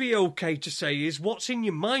should be okay to say is what's in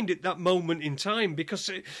your mind at that moment in time.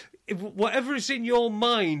 Because whatever is in your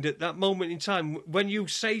mind at that moment in time, when you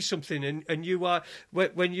say something and you are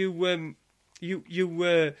when you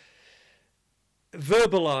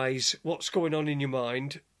verbalise what's going on in your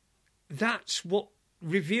mind, that's what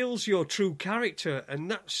reveals your true character,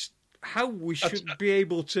 and that's how we should be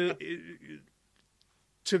able to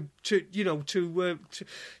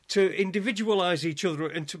individualise each other,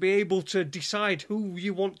 and to be able to decide who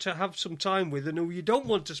you want to have some time with and who you don't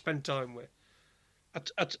want to spend time with.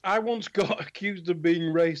 I once got accused of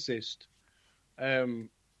being racist, and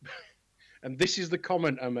this is the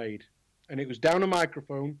comment I made, and it was down a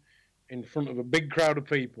microphone in front of a big crowd of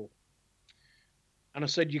people, and I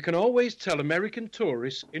said, you can always tell American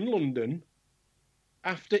tourists in London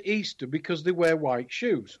after Easter because they wear white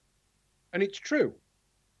shoes. And it's true.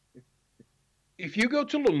 If you go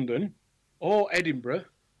to London or Edinburgh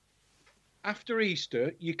after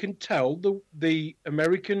Easter, you can tell the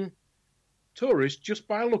American tourists just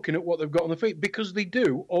by looking at what they've got on their feet, because they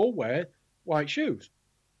do all wear white shoes.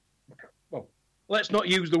 Well, let's not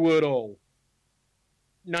use the word all.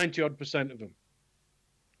 90-odd% of them.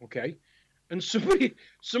 Okay? And somebody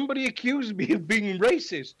accused me of being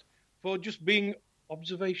racist for just being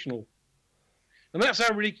observational. And that's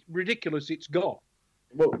how ridiculous it's got.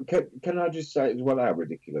 Well, can I just say as well how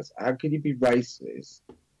ridiculous? How can you be racist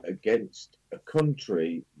against a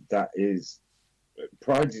country that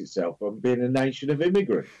prides itself on being a nation of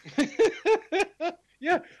immigrants?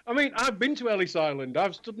 Yeah, I mean, I've been to Ellis Island.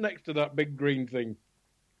 I've stood next to that big green thing.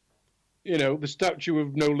 You know, the Statue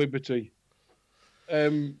of No Liberty.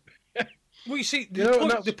 Well, you see,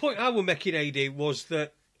 the point I was making, AD, was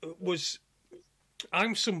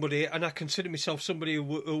I'm somebody, and I consider myself somebody who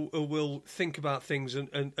will think about things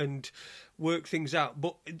and work things out.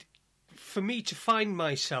 But for me to find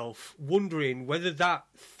myself wondering whether that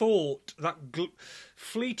thought, that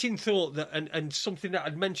fleeting thought, and something that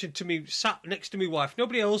I'd mentioned to me, sat next to my wife,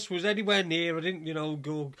 nobody else was anywhere near. I didn't,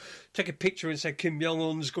 go take a picture and say Kim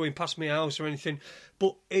Jong-un's going past my house or anything.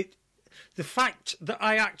 But the fact that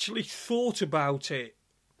I actually thought about it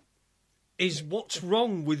is what's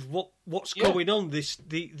wrong with what's going on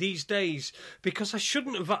these days. Because I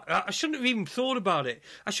shouldn't have even thought about it.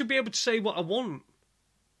 I should be able to say what I want.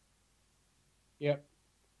 Yeah.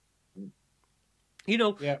 You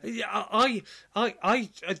know, they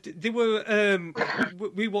were.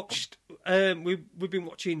 We watched. We've been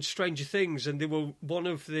watching Stranger Things, and they were one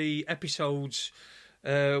of the episodes.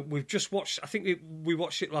 We've just watched. I think we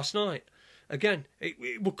watched it last night. Again,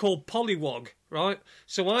 it was called Pollywog, right?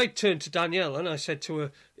 So I turned to Danielle and I said to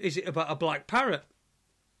her, "Is it about a black parrot?"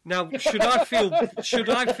 Now, should I feel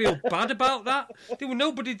bad about that? There were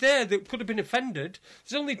nobody there that could have been offended.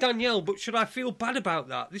 There's only Danielle, but should I feel bad about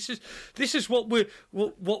that? This is what we've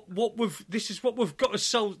got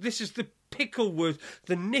ourselves. This is the pickle with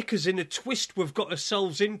the knickers in a twist we've got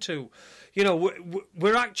ourselves into. You know,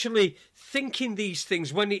 we're actually thinking these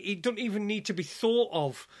things when it don't even need to be thought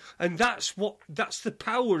of, and that's the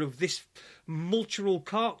power of this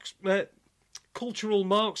cultural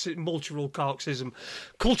Marxism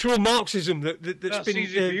that's been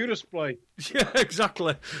easy for you to display. Yeah,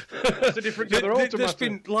 exactly. That's a different that's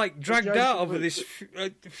been dragged out over this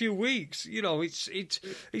few weeks. You know, it's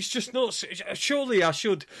just not. Surely I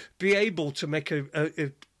should be able to make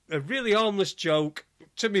a really harmless joke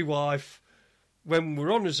to my wife when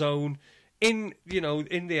we're on our own in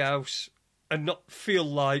the house and not feel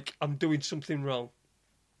like I'm doing something wrong.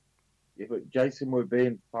 Yeah, but Jason, we're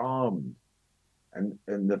being farmed. And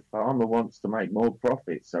the farmer wants to make more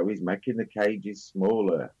profit, so he's making the cages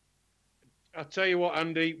smaller. I'll tell you what,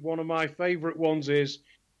 Andy, one of my favourite ones is,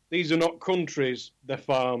 these are not countries, they're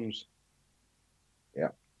farms. Yeah.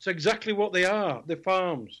 It's exactly what they are, they're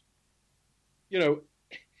farms. You know,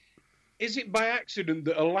 is it by accident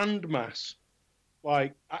that a landmass,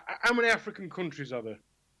 like, how many African countries are there?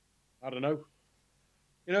 I don't know.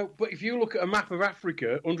 You know, but if you look at a map of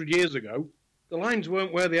Africa 100 years ago, the lines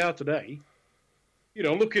weren't where they are today. You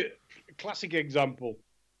know, look at a classic example,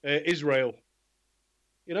 Israel.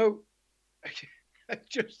 You know,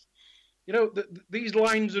 these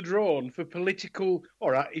lines are drawn for political.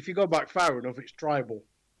 All right, if you go back far enough, it's tribal.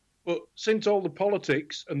 But since all the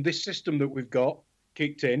politics and this system that we've got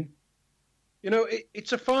kicked in, you know,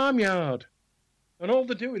 it's a farmyard. And all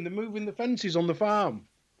they're doing, they're moving the fences on the farm.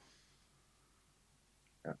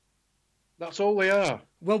 That's all they are.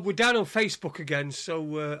 Well, we're down on Facebook again,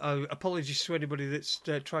 so apologies to anybody that's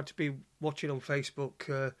tried to be watching on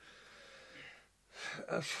Facebook.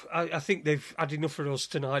 I think they've had enough of us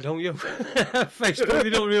tonight, don't you? Facebook, they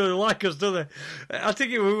don't really like us, do they? I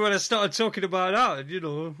think when I started talking about that,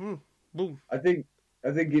 boom. I think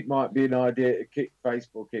it might be an idea to kick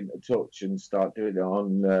Facebook into touch and start doing it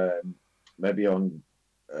on maybe on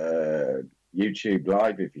YouTube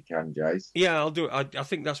Live if you can, Jace. Yeah, I'll do it. I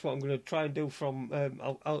think that's what I'm going to try and do from.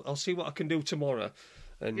 I'll see what I can do tomorrow.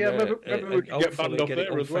 And, maybe we can get banned off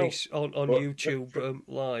there as well on YouTube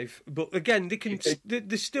Live. But again, they can they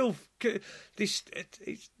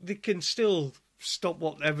can still stop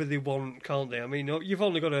whatever they want, can't they? I mean, you've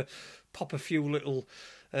only got to pop a few little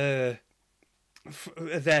their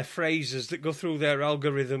phrases that go through their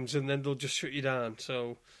algorithms, and then they'll just shut you down.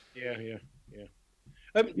 So yeah.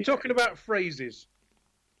 Talking about phrases,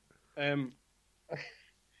 I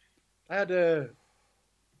had a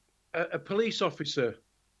police officer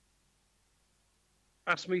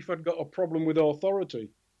ask me if I'd got a problem with authority.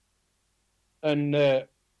 And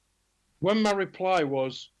when my reply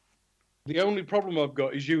was, the only problem I've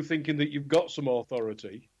got is you thinking that you've got some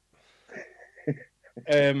authority,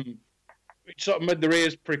 it sort of made their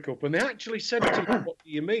ears prick up. And they actually said to me, what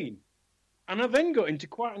do you mean? And I then got into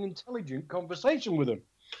quite an intelligent conversation with them.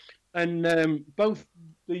 And both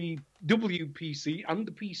the WPC and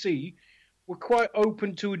the PC were quite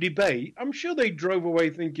open to a debate. I'm sure they drove away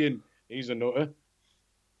thinking, he's a nutter.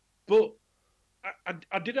 But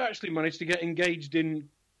I did actually manage to get engaged in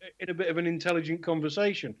a bit of an intelligent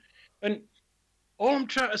conversation. And all I'm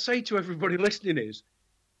trying to say to everybody listening is,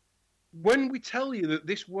 when we tell you that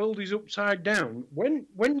this world is upside down, when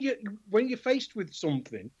you're faced with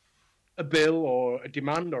something, a bill or a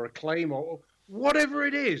demand or a claim or whatever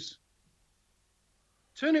it is,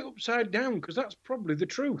 turn it upside down, because that's probably the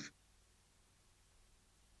truth.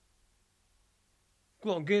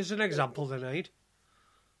 Go on, give us an example then, Aid.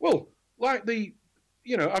 Well, like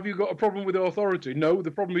have you got a problem with authority? No, the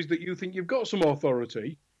problem is that you think you've got some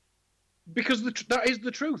authority, because that is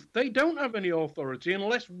the truth. They don't have any authority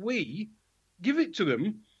unless we give it to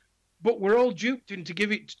them, but we're all duped into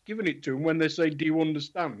giving it to them when they say, do you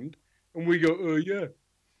understand? And we go, oh, yeah.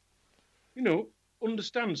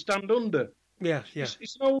 Understand, stand under. Yeah.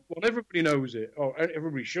 It's an old one. Everybody knows it, or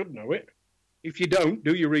everybody should know it. If you don't,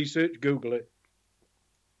 do your research, Google it.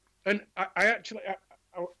 And I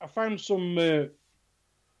found some.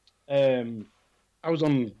 I was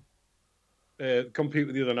on the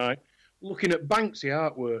computer the other night looking at Banksy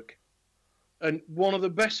artwork, and one of the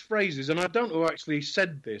best phrases, and I don't know who actually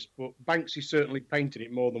said this, but Banksy certainly painted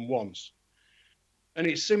it more than once. And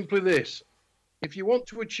it's simply this: if you want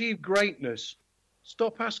to achieve greatness,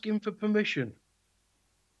 stop asking for permission.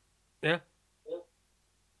 Yeah.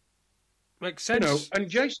 Makes sense. And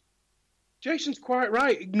Jason's quite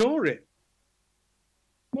right. Ignore it.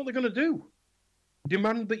 What are they going to do?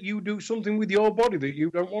 Demand that you do something with your body that you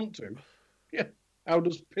don't want to? Yeah. How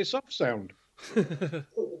does piss off sound?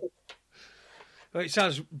 Well, it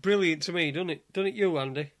sounds brilliant to me, doesn't it? Doesn't it, you,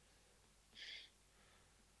 Andy?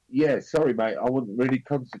 Yeah, sorry, mate. I wasn't really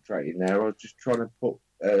concentrating there. I was just trying to put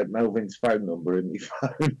Melvin's phone number in my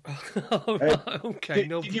phone. Oh, right, okay.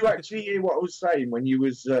 Did you actually hear what I was saying when you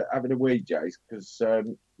was having a wee, Jace? Because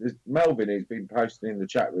Melvin has been posting in the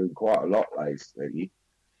chat room quite a lot lately.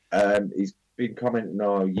 He's been commenting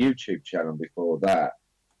on our YouTube channel before that.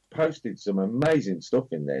 Posted some amazing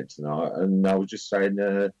stuff in there tonight, and I was just saying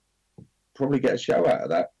probably get a show out of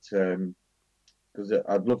that because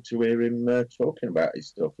I'd love to hear him talking about his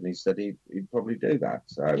stuff, and he said he'd probably do that.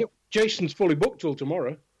 So yep. Jason's fully booked till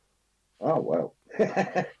tomorrow. Oh well.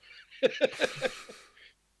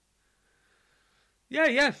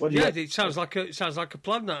 Yeah. It sounds like a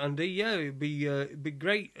plan, that, Andy. Yeah, it'd be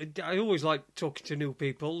great. I always like talking to new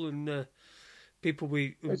people and people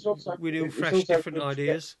with new, fresh, different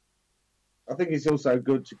ideas. I think it's also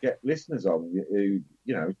good to get listeners on who,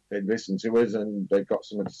 they listen to us and they've got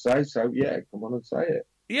something to say. So yeah, come on and say it.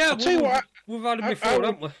 Yeah, we've had it before,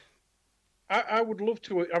 haven't we? I would love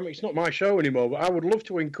to. I mean, it's not my show anymore, but I would love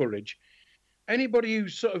to encourage anybody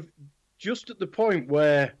who's sort of just at the point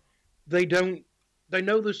where they know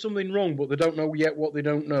there's something wrong, but they don't know yet what they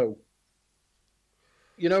don't know.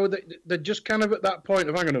 They're just kind of at that point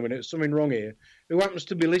of, hang on a minute, there's something wrong here. Who happens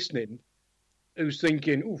to be listening, who's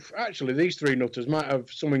thinking, oof, actually, these three nutters might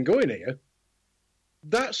have something going here.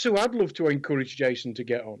 That's who I'd love to encourage Jason to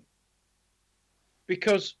get on.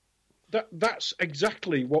 Because that's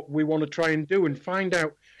exactly what we want to try and do, and find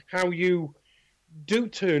out how you do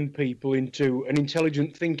turn people into an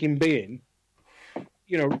intelligent thinking being.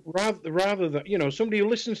 Rather than, somebody who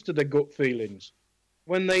listens to their gut feelings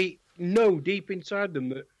when they know deep inside them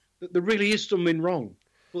that there really is something wrong,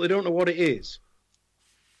 but they don't know what it is.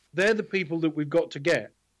 They're the people that we've got to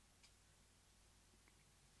get.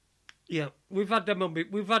 Yeah, we've had them on.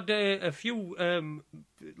 We've had a few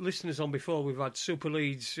listeners on before. We've had Super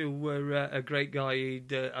Leeds, who were a great guy.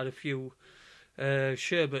 He'd had a few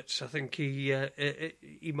sherbets, I think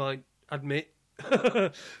he might admit.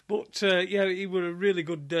 But he were a really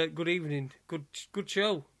good evening, good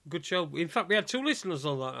show. In fact, we had two listeners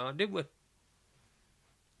on that night, didn't we?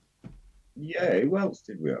 Yeah, who else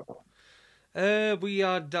did we have? We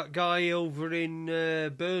had that guy over in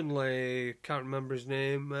Burnley. Can't remember his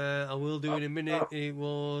name. I will do in a minute. It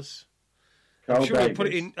was. I'm sure we put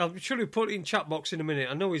it in chat box in a minute.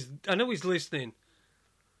 I know he's listening.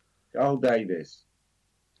 Carl Davis.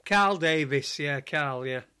 Carl Davis, yeah, Carl,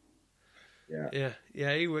 yeah.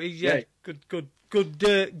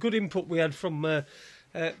 Good input we had from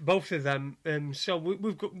both of them. So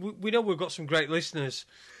we know we've got some great listeners,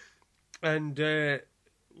 and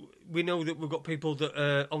we know that we've got people that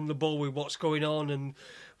are on the ball with what's going on, and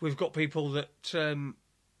we've got people that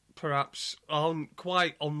perhaps aren't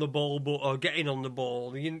quite on the ball but are getting on the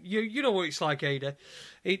ball. You know what it's like, Ada.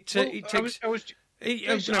 It takes.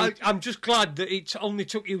 I'm just glad that it only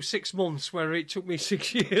took you 6 months, where it took me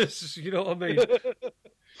 6 years. You know what I mean?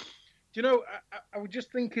 I was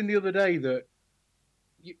just thinking the other day that,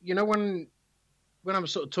 when I'm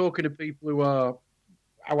sort of talking to people who are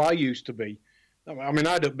how I used to be, I mean,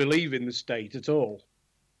 I don't believe in the state at all.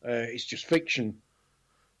 It's just fiction.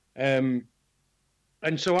 And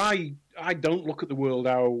so I don't look at the world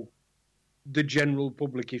how the general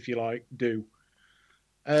public, if you like, do.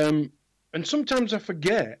 And sometimes I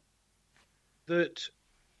forget that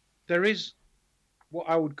there is what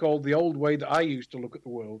I would call the old way that I used to look at the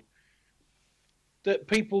world. that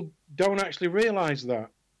people don't actually realise that.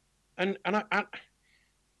 And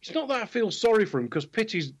it's not that I feel sorry for him, because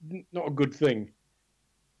pity's not a good thing.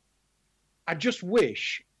 I just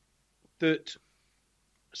wish that,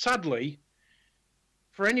 sadly,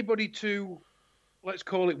 for anybody to, let's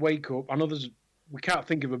call it wake up, I know we can't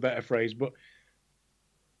think of a better phrase, but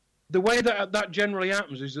the way that generally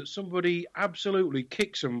happens is that somebody absolutely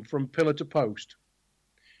kicks them from pillar to post.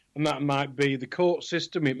 And that might be the court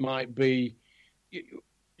system, it might be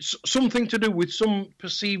something to do with some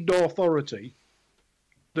perceived authority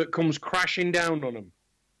that comes crashing down on them,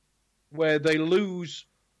 where they lose,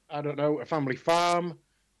 I don't know, a family farm,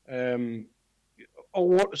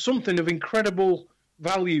 or something of incredible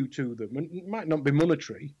value to them. And it might not be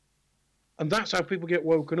monetary. And that's how people get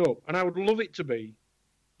woken up. And I would love it to be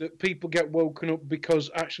that people get woken up because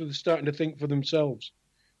actually they're starting to think for themselves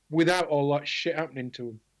without all that shit happening to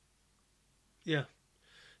them. Yeah.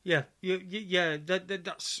 That's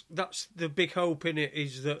the big hope in it,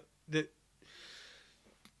 is that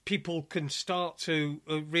people can start to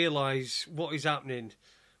realise what is happening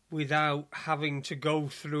without having to go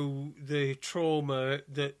through the trauma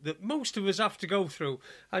that most of us have to go through.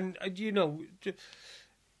 And you know,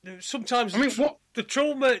 sometimes the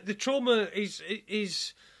trauma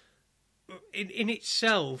is in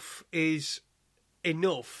itself is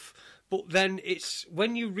enough. But then it's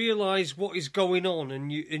when you realise what is going on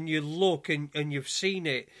and you look and you've seen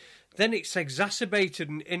it, then it's exacerbated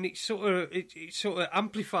and it's sort of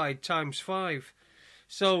amplified times 5.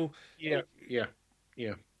 So yeah.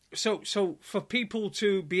 So for people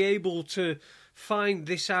to be able to find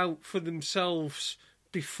this out for themselves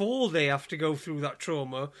before they have to go through that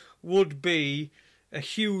trauma would be a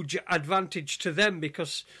huge advantage to them,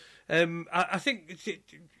 because I think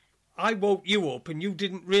I woke you up and you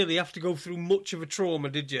didn't really have to go through much of a trauma,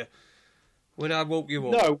 did you? When I woke you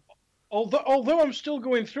up? No, although I'm still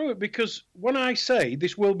going through it, because when I say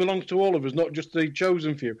this world belongs to all of us, not just the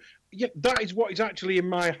chosen few, yeah, that is what is actually in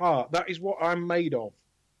my heart. That is what I'm made of.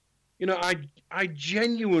 You know, I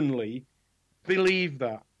genuinely believe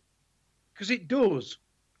that, because it does.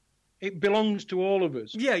 It belongs to all of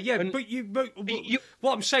us. Yeah, and but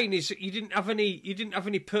what I'm saying is that you didn't have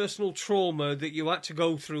any personal trauma that you had to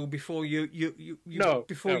go through before you got to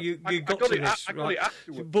this. I got it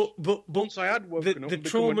afterwards. But once I had woken up, the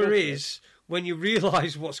trauma is when you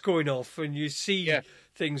realise what's going off and you see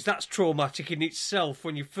things. That's traumatic in itself.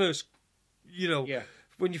 When you first,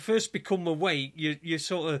 when you first become awake, you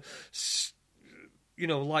sort of,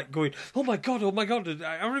 like going, oh my God.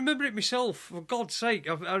 I remember it myself, for God's sake.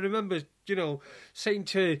 I remember, saying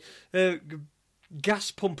to gas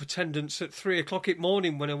pump attendants at 3 o'clock in the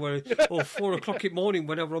morning or 4 o'clock in the morning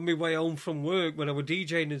when I were on my way home from work, when I were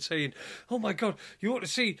DJing, and saying, oh my God, you ought to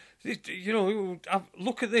see,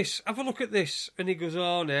 look at this, have a look at this. And he goes,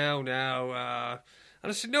 oh, now. And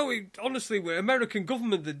I said, no, honestly, we're American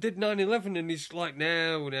government that did 9/11, and he's like,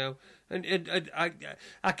 no. And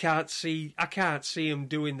I can't see them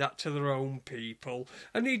doing that to their own people.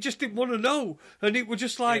 And he just didn't want to know. And it was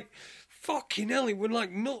just like, fucking hell, it was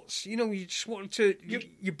like nuts. You just wanted to,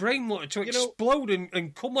 your brain wanted to explode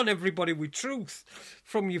and come on everybody with truth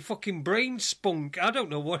from your fucking brain spunk. I don't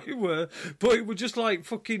know what it were, but it was just like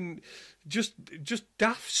fucking, just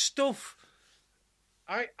daft stuff.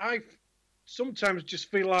 I sometimes just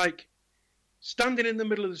feel like standing in the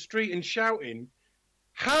middle of the street and shouting,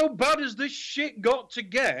 how bad has this shit got to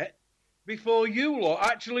get before you lot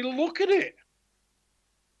actually look at it?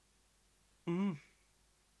 Mm.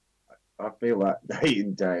 I feel that day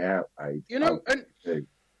in, day out, Ade. And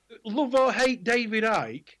love or hate David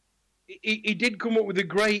Icke, he did come up with a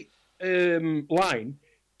great line,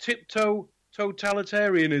 tiptoe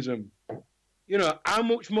totalitarianism. How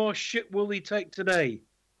much more shit will he take today?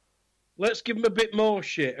 Let's give him a bit more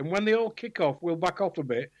shit, and when they all kick off, we'll back off a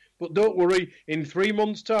bit. But don't worry, in 3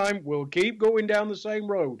 months' time, we'll keep going down the same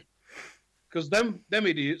road. Because them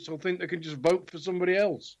idiots will think they can just vote for somebody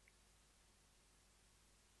else.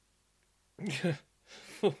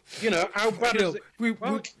 How bad is it? We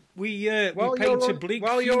paint a bleak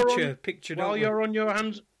future picture. While you're on your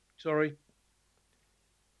hands... Sorry.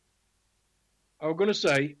 I was going to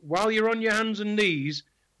say, while you're on your hands and knees,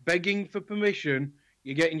 begging for permission,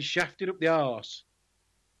 you're getting shafted up the arse.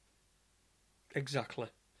 Exactly.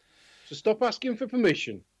 So stop asking for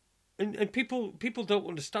permission. And people don't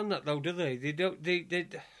understand that, though, do they? They don't.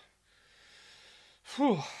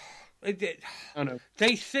 I know.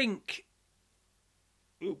 They think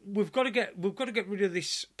we've got to get rid of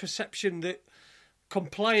this perception that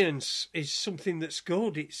compliance is something that's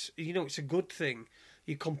good. It's a good thing.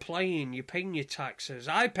 you're complying, you're paying your taxes.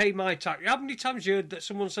 I pay my tax. How many times you heard that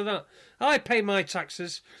someone said that? I pay my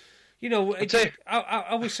taxes. You know,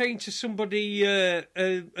 I was saying to somebody a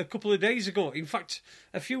couple of days ago. In fact,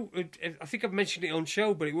 I think I've mentioned it on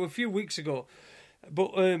show, but it was a few weeks ago.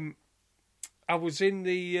 But I was in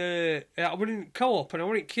I went in Co-op and I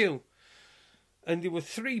went in queue, and there were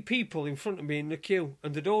 3 people in front of me in the queue,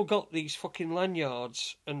 and they'd all got these fucking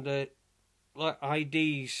lanyards and like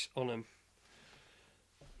IDs on them.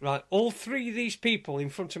 Right, all 3 of these people in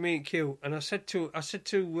front of me in queue, and I said to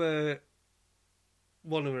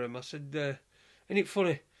one of them, I said, "Isn't it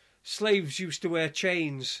funny? Slaves used to wear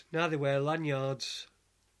chains. Now they wear lanyards."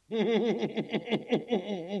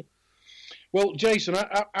 Well, Jason,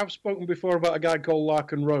 I've spoken before about a guy called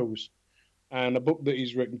Larkin Rose, and a book that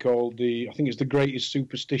he's written called I think it's The Greatest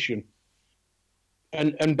Superstition,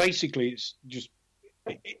 and basically it's just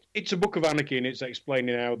it's a book of anarchy, and it's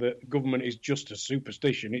explaining how the government is just a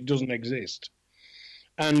superstition. It doesn't exist,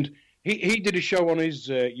 and he did a show on his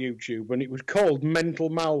YouTube, and it was called Mental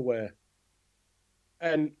Malware.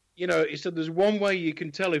 And, you know, he said there's one way you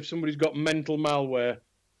can tell if somebody's got mental malware,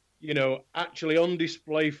 you know, actually on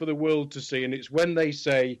display for the world to see, and it's when they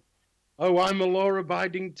say, "Oh, I'm a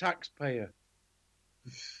law-abiding taxpayer."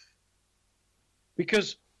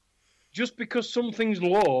 Because just because something's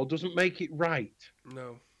law doesn't make it right.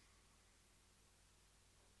 No.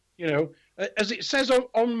 You know, as it says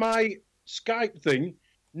on my Skype thing,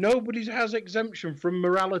 nobody has exemption from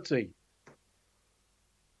morality.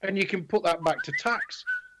 And you can put that back to tax,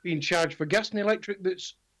 being charged for gas and electric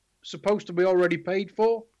that's supposed to be already paid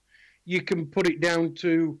for. You can put it down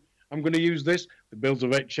to, I'm going to use this, the bills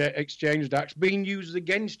of exchange tax being used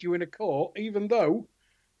against you in a court, even though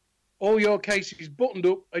all your case is buttoned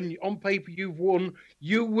up and on paper you've won,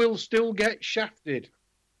 you will still get shafted.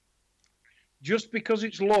 Just because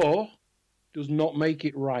it's law does not make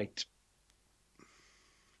it right.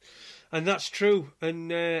 And that's true,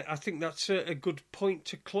 and I think that's a good point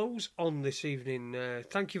to close on this evening.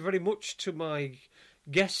 Thank you very much to my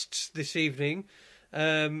guests this evening.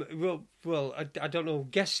 I don't know,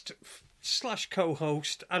 guest /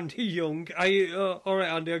 co-host Andy Young. All right,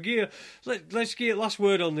 Andy, let's get last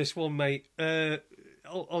word on this one, mate.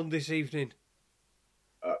 On this evening.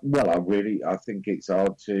 Well, I think it's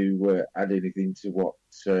hard to add anything to what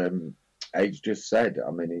Age just said.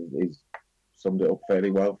 I mean, he's summed it up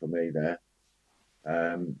fairly well for me there.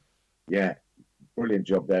 Yeah, brilliant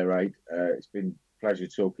job there, Ade. It's been a pleasure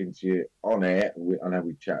talking to you on air. I know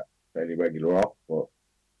we chat fairly regular off, but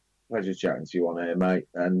pleasure chatting to you on air, mate.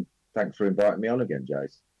 And thanks for inviting me on again,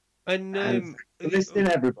 Jace. And for listening,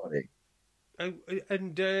 everybody. Are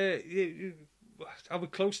we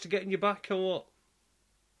close to getting you back or what?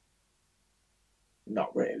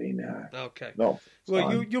 Not really, no. Okay. Not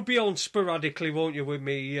well, you'll be on sporadically, won't you, with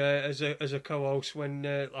me as a co-host when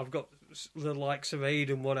I've got the likes of Ade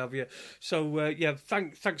and what have you. So yeah,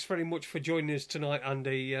 thanks very much for joining us tonight,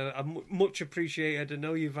 Andy. Much appreciated. I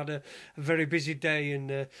know you've had a very busy day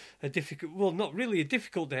and a difficult, well, not really a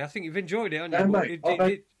difficult day. I think you've enjoyed it, haven't you? No,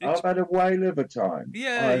 mate, I've had a whale of a time.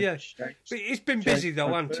 Yeah. But it's been busy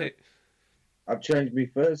though, hasn't it? I've changed my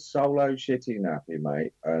first solo shitty nappy,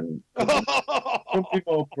 mate, and couldn't be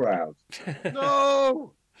more proud.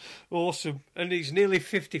 No! Awesome. And he's nearly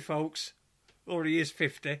 50, folks. Or he is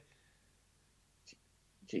 50.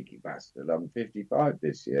 Cheeky bastard. I'm 55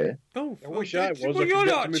 this year. Oh, I wish I was. Well, you're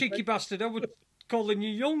not a cheeky bastard. I would call you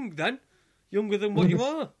young then. Younger than what you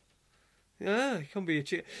are. Yeah, you can be a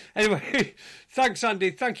cheeky. Anyway, thanks,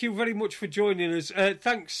 Andy. Thank you very much for joining us.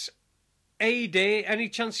 Thanks, Ade. Any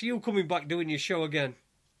chance of you coming back doing your show again?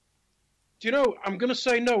 Do you know, I'm going to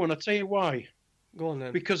say no, and I'll tell you why. Go on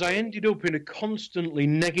then. Because I ended up in a constantly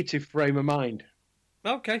negative frame of mind.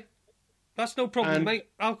 Okay. That's no problem, mate.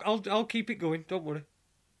 I'll keep it going. Don't worry.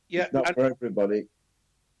 Yeah, not for everybody.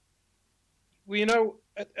 Well, you know,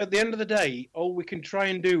 at the end of the day, all we can try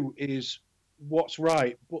and do is what's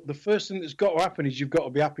right. But the first thing that's got to happen is you've got to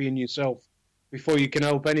be happy in yourself before you can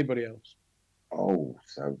help anybody else. Oh,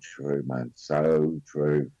 so true, man. So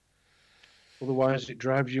true. Otherwise, it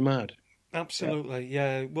drives you mad. Absolutely,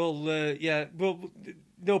 yeah. Well,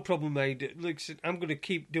 no problem, mate. Listen, I'm going to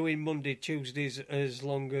keep doing Monday, Tuesdays as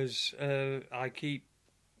long as I keep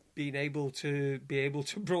being able to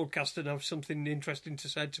broadcast and have something interesting to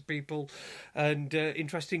say to people and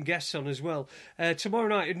interesting guests on as well. Tomorrow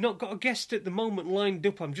night, I've not got a guest at the moment lined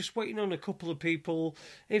up. I'm just waiting on a couple of people.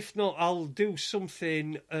 If not, I'll do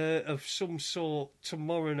something of some sort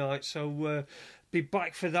tomorrow night. So be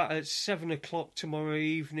back for that at 7 o'clock tomorrow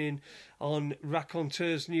evening on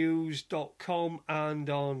raconteursnews.com and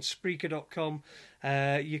on Spreaker.com.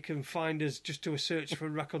 You can find us, just do a search for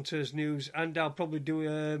Raconteurs News, and I'll probably do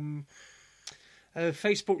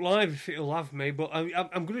Facebook Live if it'll have me, but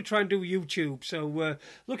I'm going to try and do YouTube, so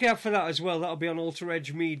look out for that as well. That'll be on Alter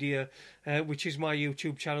Edge Media, which is my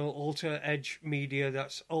YouTube channel, Alter Edge Media.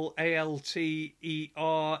 That's ALTEREDGE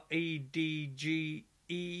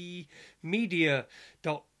media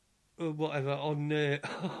dot whatever on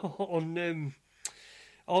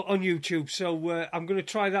YouTube. So I'm going to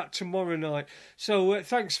try that tomorrow night. So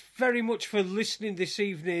thanks very much for listening this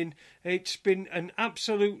evening. It's been an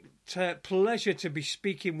absolute pleasure to be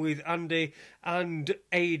speaking with Andy and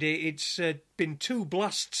Ade. It's been two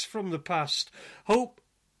blasts from the past. Hope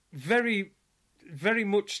very, very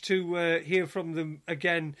much to hear from them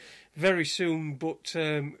again very soon, but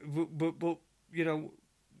you know,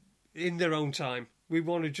 in their own time. We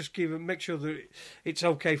want to just make sure that it's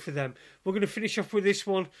okay for them. We're going to finish off with this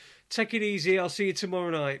one. Take it easy. I'll see you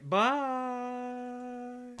tomorrow night. Bye.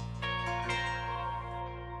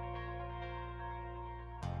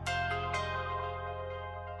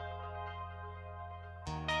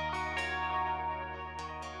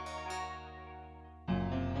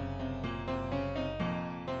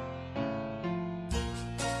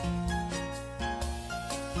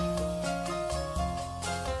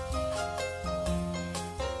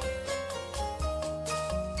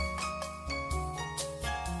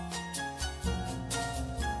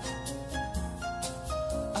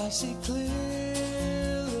 I see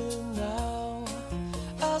clearly now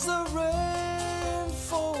as the rain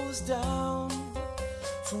falls down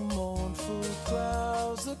from mournful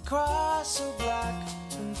clouds that cry so black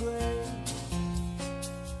and grey.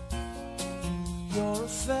 You're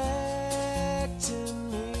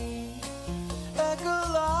affecting me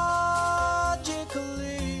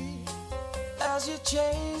ecologically as you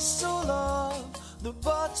chase all of the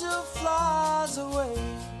butterflies away.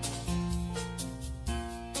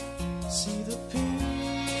 See the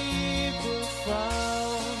people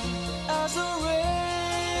frown as the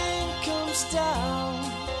rain comes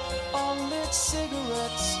down on lit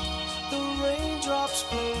cigarettes. The raindrops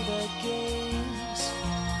play their games,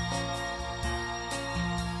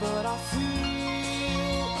 but I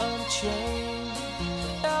feel unchained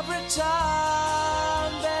every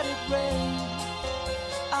time that it rains.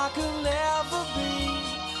 I could never be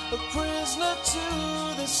a prisoner to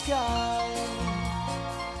the sky.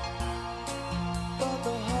 But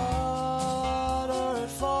the harder it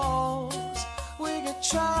falls, we get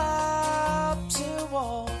trapped in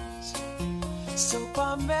walls, soaked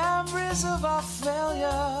by memories of our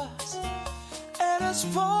failures, and it's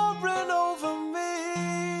pouring over me.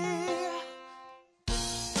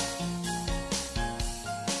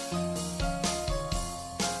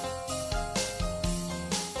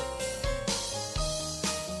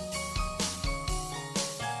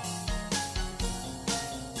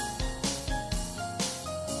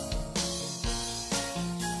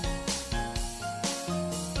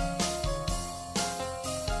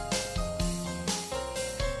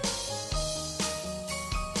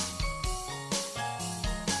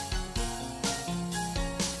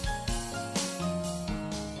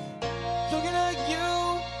 Looking at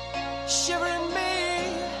you, shivering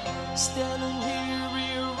me, standing here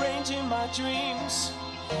rearranging my dreams.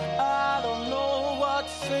 I don't know what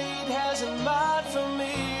fate has in mind for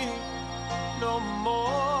me no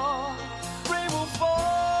more. Rain will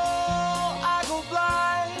fall, I go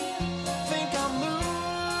blind, think I'm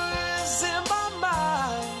losing my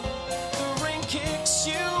mind. The rain kicks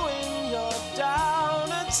you and you're down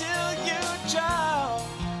until you drown.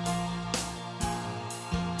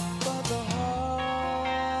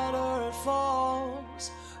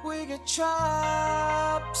 We get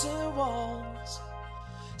trapped in walls,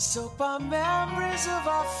 soaked by memories of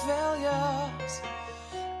our failures,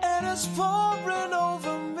 and it's pouring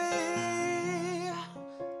over me.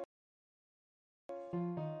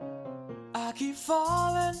 I keep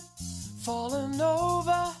falling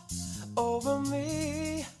over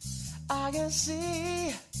me. I can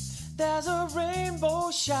see there's a rainbow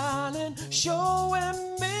shining,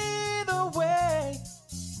 showing me the way.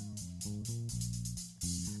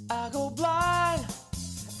 I go blind,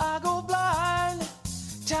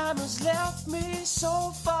 time has left me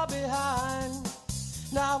so far behind.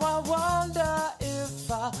 Now I wonder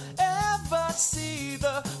if I'll ever see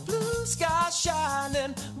the blue sky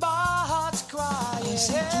shining, my heart's crying.